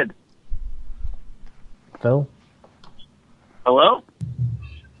Red. Phil. Hello?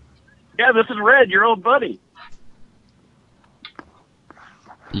 Yeah, this is Red, your old buddy.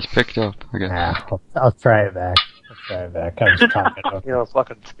 He's picked up. Okay. I'll try it back. I was talking. You know,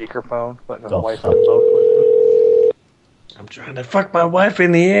 fucking speakerphone, putting his Oh, wife fuck. on both. I'm trying to fuck my wife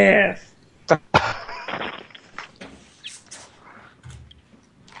in the ass.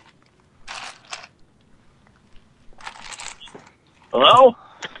 Hello?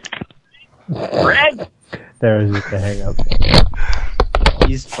 Red? There was just a hang up.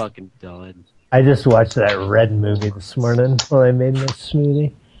 He's fucking done. I just watched that Red movie this morning while I made my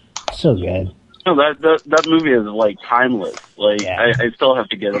smoothie. So good. No, that movie is like timeless. Like I still have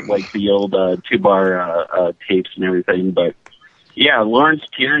to get like the old 2-bar tapes and everything, but yeah, Lawrence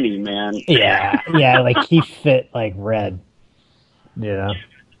Tierney, man. Yeah, like he fit like Red. Yeah.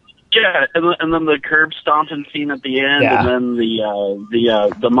 Yeah, and then the curb stomping scene at the end, Yeah. and then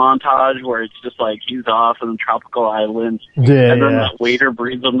the montage where it's just like he's off on the tropical island, Yeah, and then yeah. that waiter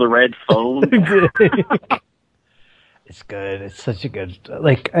brings him the red phone. It's good. It's such a good.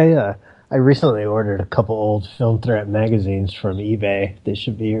 Like I recently ordered a couple old Film Threat magazines from eBay. They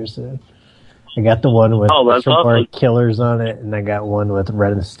should be here soon. I got the one with that's some more awesome. killers on it, and I got one with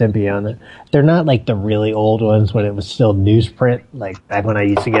Ren and Stimpy on it. They're not like the really old ones when it was still newsprint, like back when I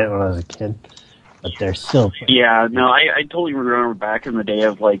used to get it when I was a kid. But they're still. Yeah, no, I totally remember back in the day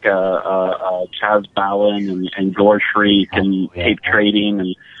of like Chaz Bowen and Gore Shriek and tape trading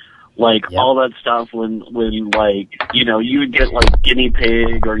and like all that stuff when like you would get like Guinea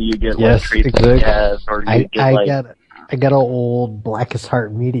Pig or you get like Tracy exactly. Yes or you get like I got an old Blackest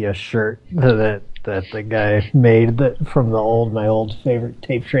Heart Media shirt that the guy made from my old favorite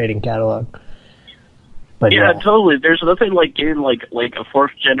tape trading catalog. But yeah, totally. There's nothing like getting like a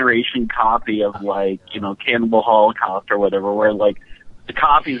 4th generation copy of like Cannibal Holocaust or whatever, where like the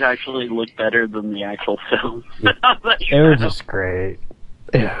copies actually look better than the actual film. they were just great.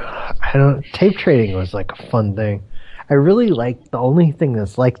 Tape trading was like a fun thing. I really like the only thing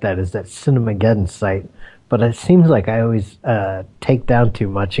that's like that is that Cinemageddon site, but it seems like I always take down too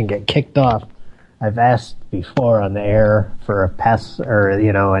much and get kicked off. I've asked before on the air for a pass or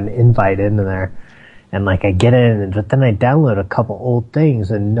an invite into there. And like I get in, but then I download a couple old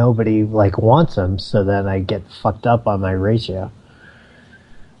things, and nobody like wants them. So then I get fucked up on my ratio.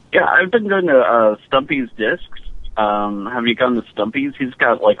 Yeah, I've been going to Stumpy's Discs. Have you gone to Stumpy's? He's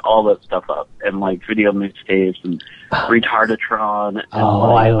got like all that stuff up, and like video mixtapes and Retardatron, and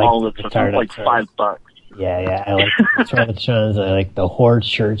I like all that stuff. It's like $5. Yeah, I like the Retardatrons. I like the Horde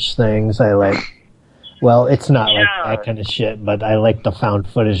Church things. I like. Well, it's not like that kind of shit, but I like the found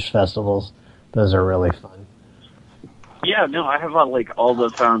footage festivals. Those are really fun. Yeah, no, I have like all the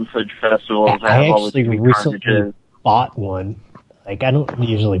found footage festivals. I I have all the actually TV recently cartridges. bought one. Like, I don't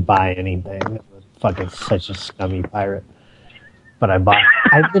usually buy anything. I'm fucking such a scummy pirate. But I bought.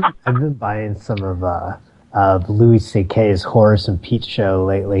 I've been buying some of Louis C.K.'s Horace and Pete show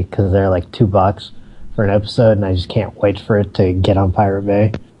lately because they're like $2 for an episode, and I just can't wait for it to get on Pirate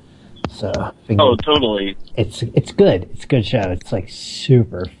Bay. So. Oh, totally. It's good. It's a good show. It's like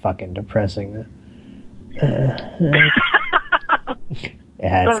super fucking depressing.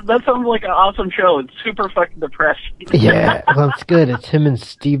 Yeah, That sounds like an awesome show. It's super fucking depressing. yeah, well, it's good. It's him and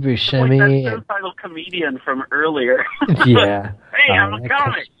Steve Like Buscemi. that suicidal comedian from earlier. Yeah. Hey, I'm a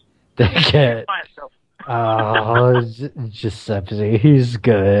comic. They get. Oh, Giuseppe, he's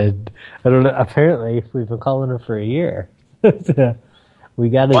good. I don't know. Apparently, we've been calling him for a year. We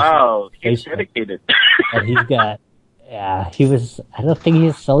got his Wow, he's Facebook, dedicated. and he's got. Yeah, he was. I don't think he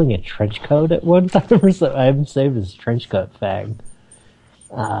was selling a trench coat at one time or something. I haven't saved his trench coat fag.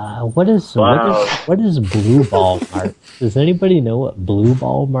 What is Blue Ball Mart? Does anybody know what Blue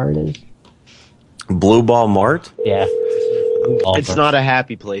Ball Mart is? Blue Ball Mart? Yeah. It's not a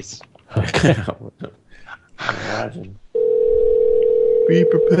happy place. Imagine. Be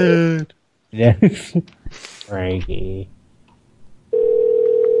prepared. Yeah. Frankie.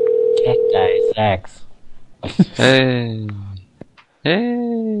 Cacti Sax. Hey.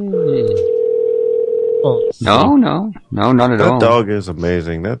 No, not at all. That dog is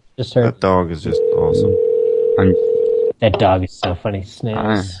amazing. That dog is just awesome. That dog is so funny.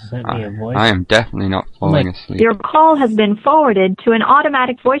 Snails sent me a voice. I am definitely not falling asleep. Your call has been forwarded to an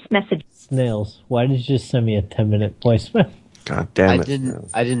automatic voice message. Snails, why did you just send me a 10-minute voicemail? God damn it.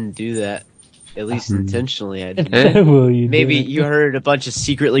 I didn't do that. At least intentionally, I didn't. Maybe you heard a bunch of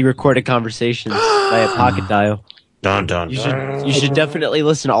secretly recorded conversations via pocket dial. You should definitely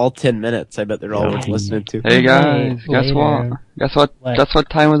listen to all 10 minutes. I bet they're all worth listening to. Hey guys, guess what? Guess what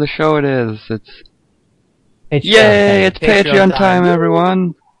time of the show it is? Yay! It's Patreon time,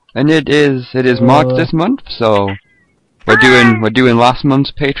 everyone, and it is March this month. So we're doing last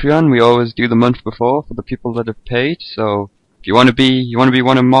month's Patreon. We always do the month before for the people that have paid. So if you want to be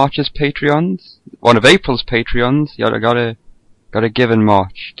one of March's Patreons, one of April's Patreons, you gotta give in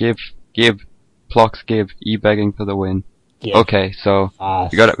March. Give. Plox give, e-begging for the win. Yeah. Okay, so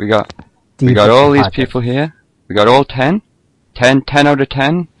we got all these people here. We got all 10 out of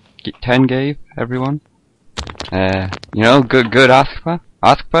 10. 10 gave everyone. Good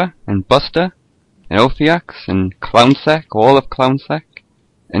Askpa and Buster and Ophiax and Clownsec, all of Clownsec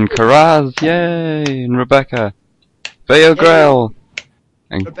and Karaz, yay, and Rebecca, Bayo Grell,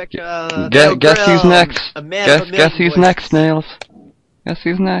 and Rebecca, guess who's next? Guess who's next, Snails? Guess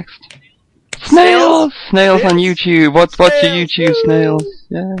who's next? Snails on YouTube. What's your YouTube, Snails?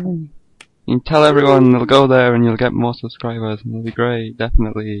 Yeah. You can tell everyone, they'll go there and you'll get more subscribers and it'll be great,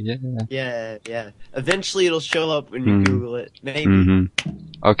 definitely, yeah. Yeah. Eventually it'll show up when you Google it, maybe. Mm-hmm.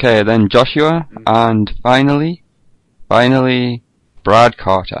 Okay, then Joshua, and finally, Brad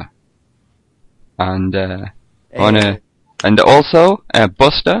Carter. And, and also,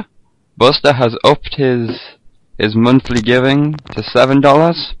 Buster. Buster has upped his monthly giving to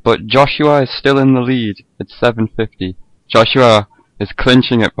 $7, but Joshua is still in the lead at $7.50. Joshua is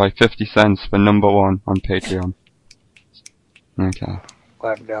clinching it by 50 cents for number 1 on Patreon. Okay.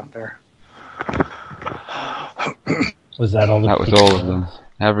 Glad down there. Was that all? That was all of them.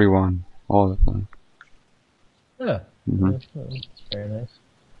 Everyone, all of them. Yeah. That's very nice.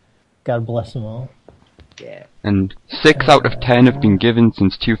 God bless them all. Yeah. And 6 out of 10 have been given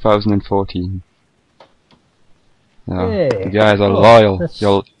since 2014. So, hey, you guys are cool. loyal.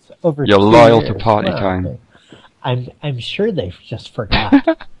 You're loyal to years. party Wow. time. I'm sure they just forgot.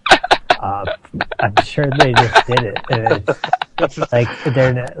 I'm sure they just did it. And it's like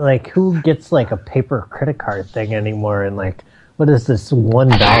they're not, like, who gets like a paper credit card thing anymore? And like, what is this $1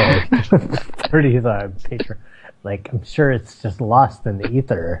 30 on Patreon? Like, I'm sure it's just lost in the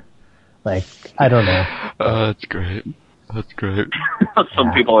ether. Like, I don't know. That's great.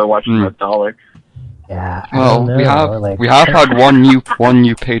 Some people are watching $1. Yeah. Well, we have had one new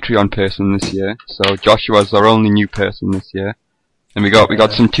Patreon person this year. So Joshua's our only new person this year, and we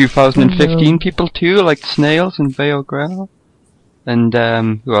got some 2015 people too, like Snails and Bayo Grell, and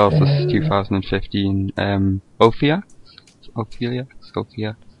who else is 2015? Ophiax,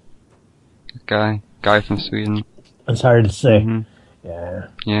 guy from Sweden. It's hard to say. Mm-hmm.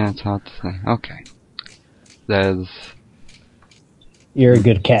 Yeah, it's hard to say. Okay, You're a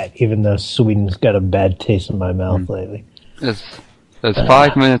good cat, even though Sweden's got a bad taste in my mouth lately. There's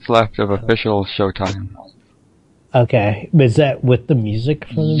 5 minutes left of official showtime. Okay, but is that with the music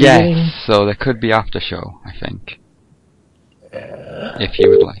from the beginning? Yes, so there could be after show, I think. If you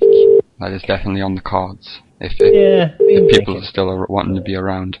would like. That is definitely on the cards. If people are still wanting to be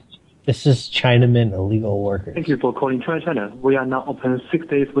around. This is Chinaman illegal workers. Thank you for calling China. We are now open 6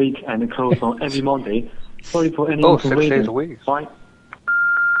 days a week and close on every Monday. Sorry for any inconvenience. 6 days a week. Bye.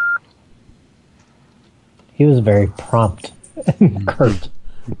 He was very prompt and curt.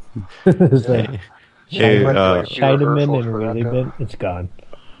 It was like, Chinaman and really been, it's gone.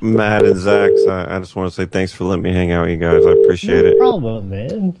 Matt and Zach, I just want to say thanks for letting me hang out with you guys. I appreciate it. No problem,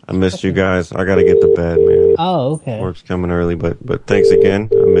 man. I missed you guys. I got to get to bed, man. Oh, okay. Work's coming early, but thanks again.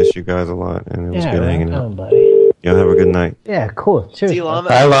 I miss you guys a lot, and it was good hanging out. Buddy. Y'all have a good night. Yeah, cool. Cheers. See you, Llama.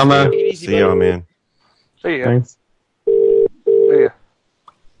 Bye, Llama. See y'all, man. See ya. Thanks. See ya.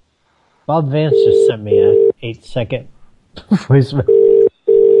 Bob Vance just sent me a 8-second voicemail.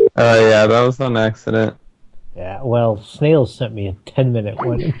 Oh, yeah, that was on accident. Yeah, well, Snails sent me a 10-minute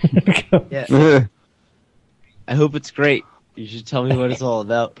one. Yeah. I hope it's great. You should tell me what it's all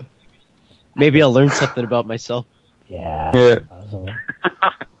about. Maybe I'll learn something about myself. Yeah.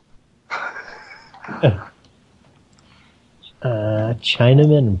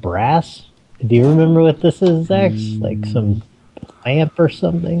 Chinaman Brass? Do you remember what this is, Zach? Like some lamp or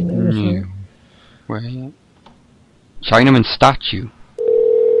something? There Where? Chinaman statue.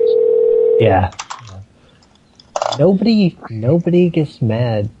 Yeah. Nobody gets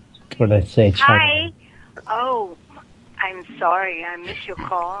mad when I say China. Hi. Oh, I'm sorry. I missed your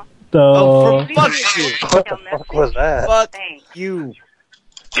call. Oh, for fuck's sake. What the fuck was that? Fuck you.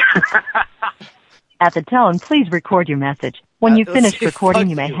 At the tone, please record your message. When you finish recording,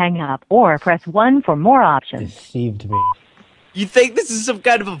 you may hang up or press 1 for more options. Deceived me. You think this is some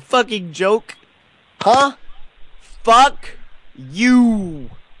kind of a fucking joke? Huh? Fuck you.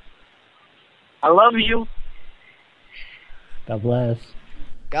 I love you. God bless.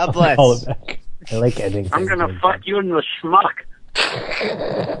 God bless. Call it back. I like ending. I'm gonna fuck you in the schmuck.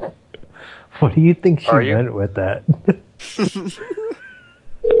 What do you think she meant with that?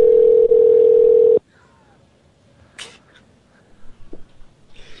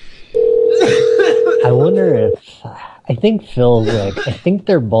 I wonder if I think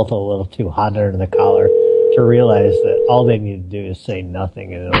they're both a little too hot under the collar to realize that all they need to do is say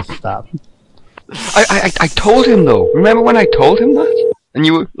nothing and it'll stop. I told him though. Remember when I told him that? And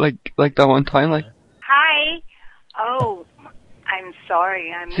you were like that one time, like. Hi. Oh, I'm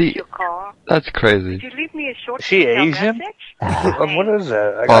sorry. I missed your call. That's crazy. Did you leave me a short Is she detailed Asian? message? What is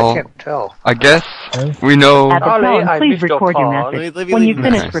that? I can't tell. I guess we know. At the tone, please record your message. When you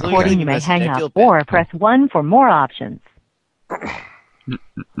finish recording, you may hang up or press 1 for more options.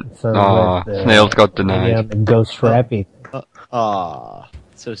 Snails got denied. Yeah, and Ghost Rappy. Aw,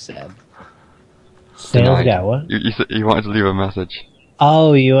 so sad. Snails Denied. got what? You wanted to leave a message.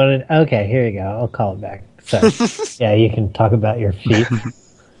 Oh, you wanted... Okay, here you go. I'll call it back. Sorry. Yeah, you can talk about your feet.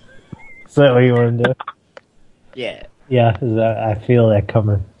 Is that what you want to do? Yeah. Yeah, I feel that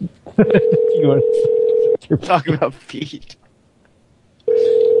coming. You want to talk about feet?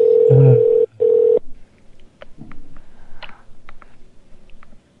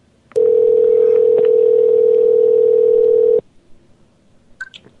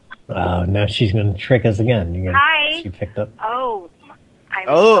 Oh, now she's going to trick us again. Hi. She picked up. Oh, I'm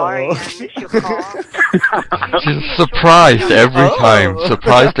sorry. I missed your call. She's surprised every time.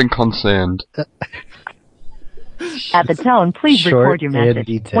 Surprised and concerned. At the tone, please record your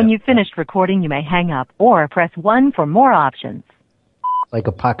message. When you've finished recording, you may hang up or press 1 for more options. Like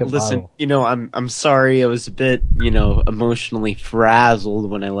a pocket Listen, bottle. I'm sorry. I was a bit, emotionally frazzled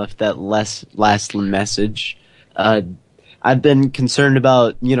when I left that last message. I've been concerned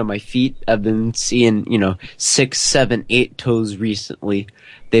about, my feet. I've been seeing, 6, 7, 8 toes recently.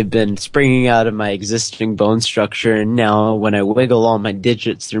 They've been springing out of my existing bone structure, and now when I wiggle all my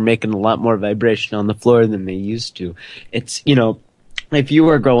digits, they're making a lot more vibration on the floor than they used to. It's, if you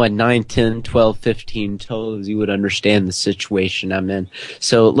were growing 9, 10, 12, 15 toes, you would understand the situation I'm in.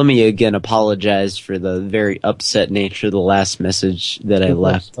 So let me again apologize for the very upset nature of the last message that I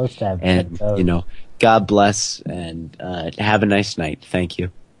left. And, God bless, and have a nice night. Thank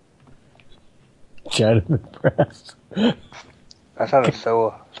you. Press. That sounded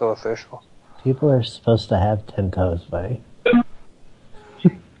so official. People are supposed to have 10 toes, buddy.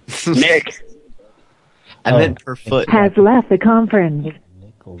 Nick. I meant per foot. Has left the conference.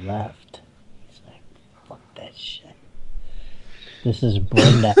 Nickel left. He's like, fuck that shit. This is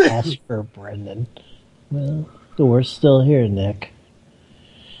Brenda asked for Brendan. Well, we're still here, Nick.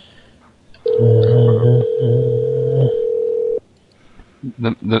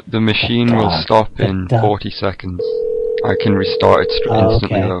 The machine will stop in 40 seconds. I can restart it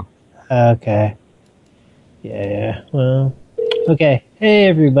instantly though. Okay. Yeah. Well. Okay. Hey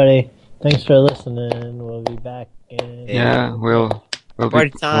everybody. Thanks for listening. We'll be back. Yeah, we'll be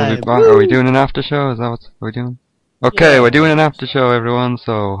back. Woo! Are we doing an after show? Is that what we're doing? Okay, we're doing an after show, everyone.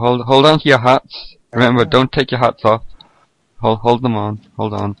 So hold on to your hats. Remember, don't take your hats off. Hold them on.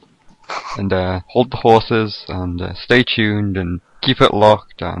 Hold on. And hold the horses, and stay tuned, and keep it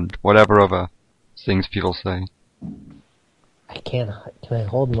locked, and whatever other things people say. I can't. Can I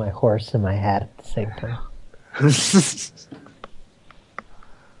hold my horse and my hat at the same time?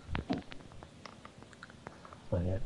 Oh, yeah.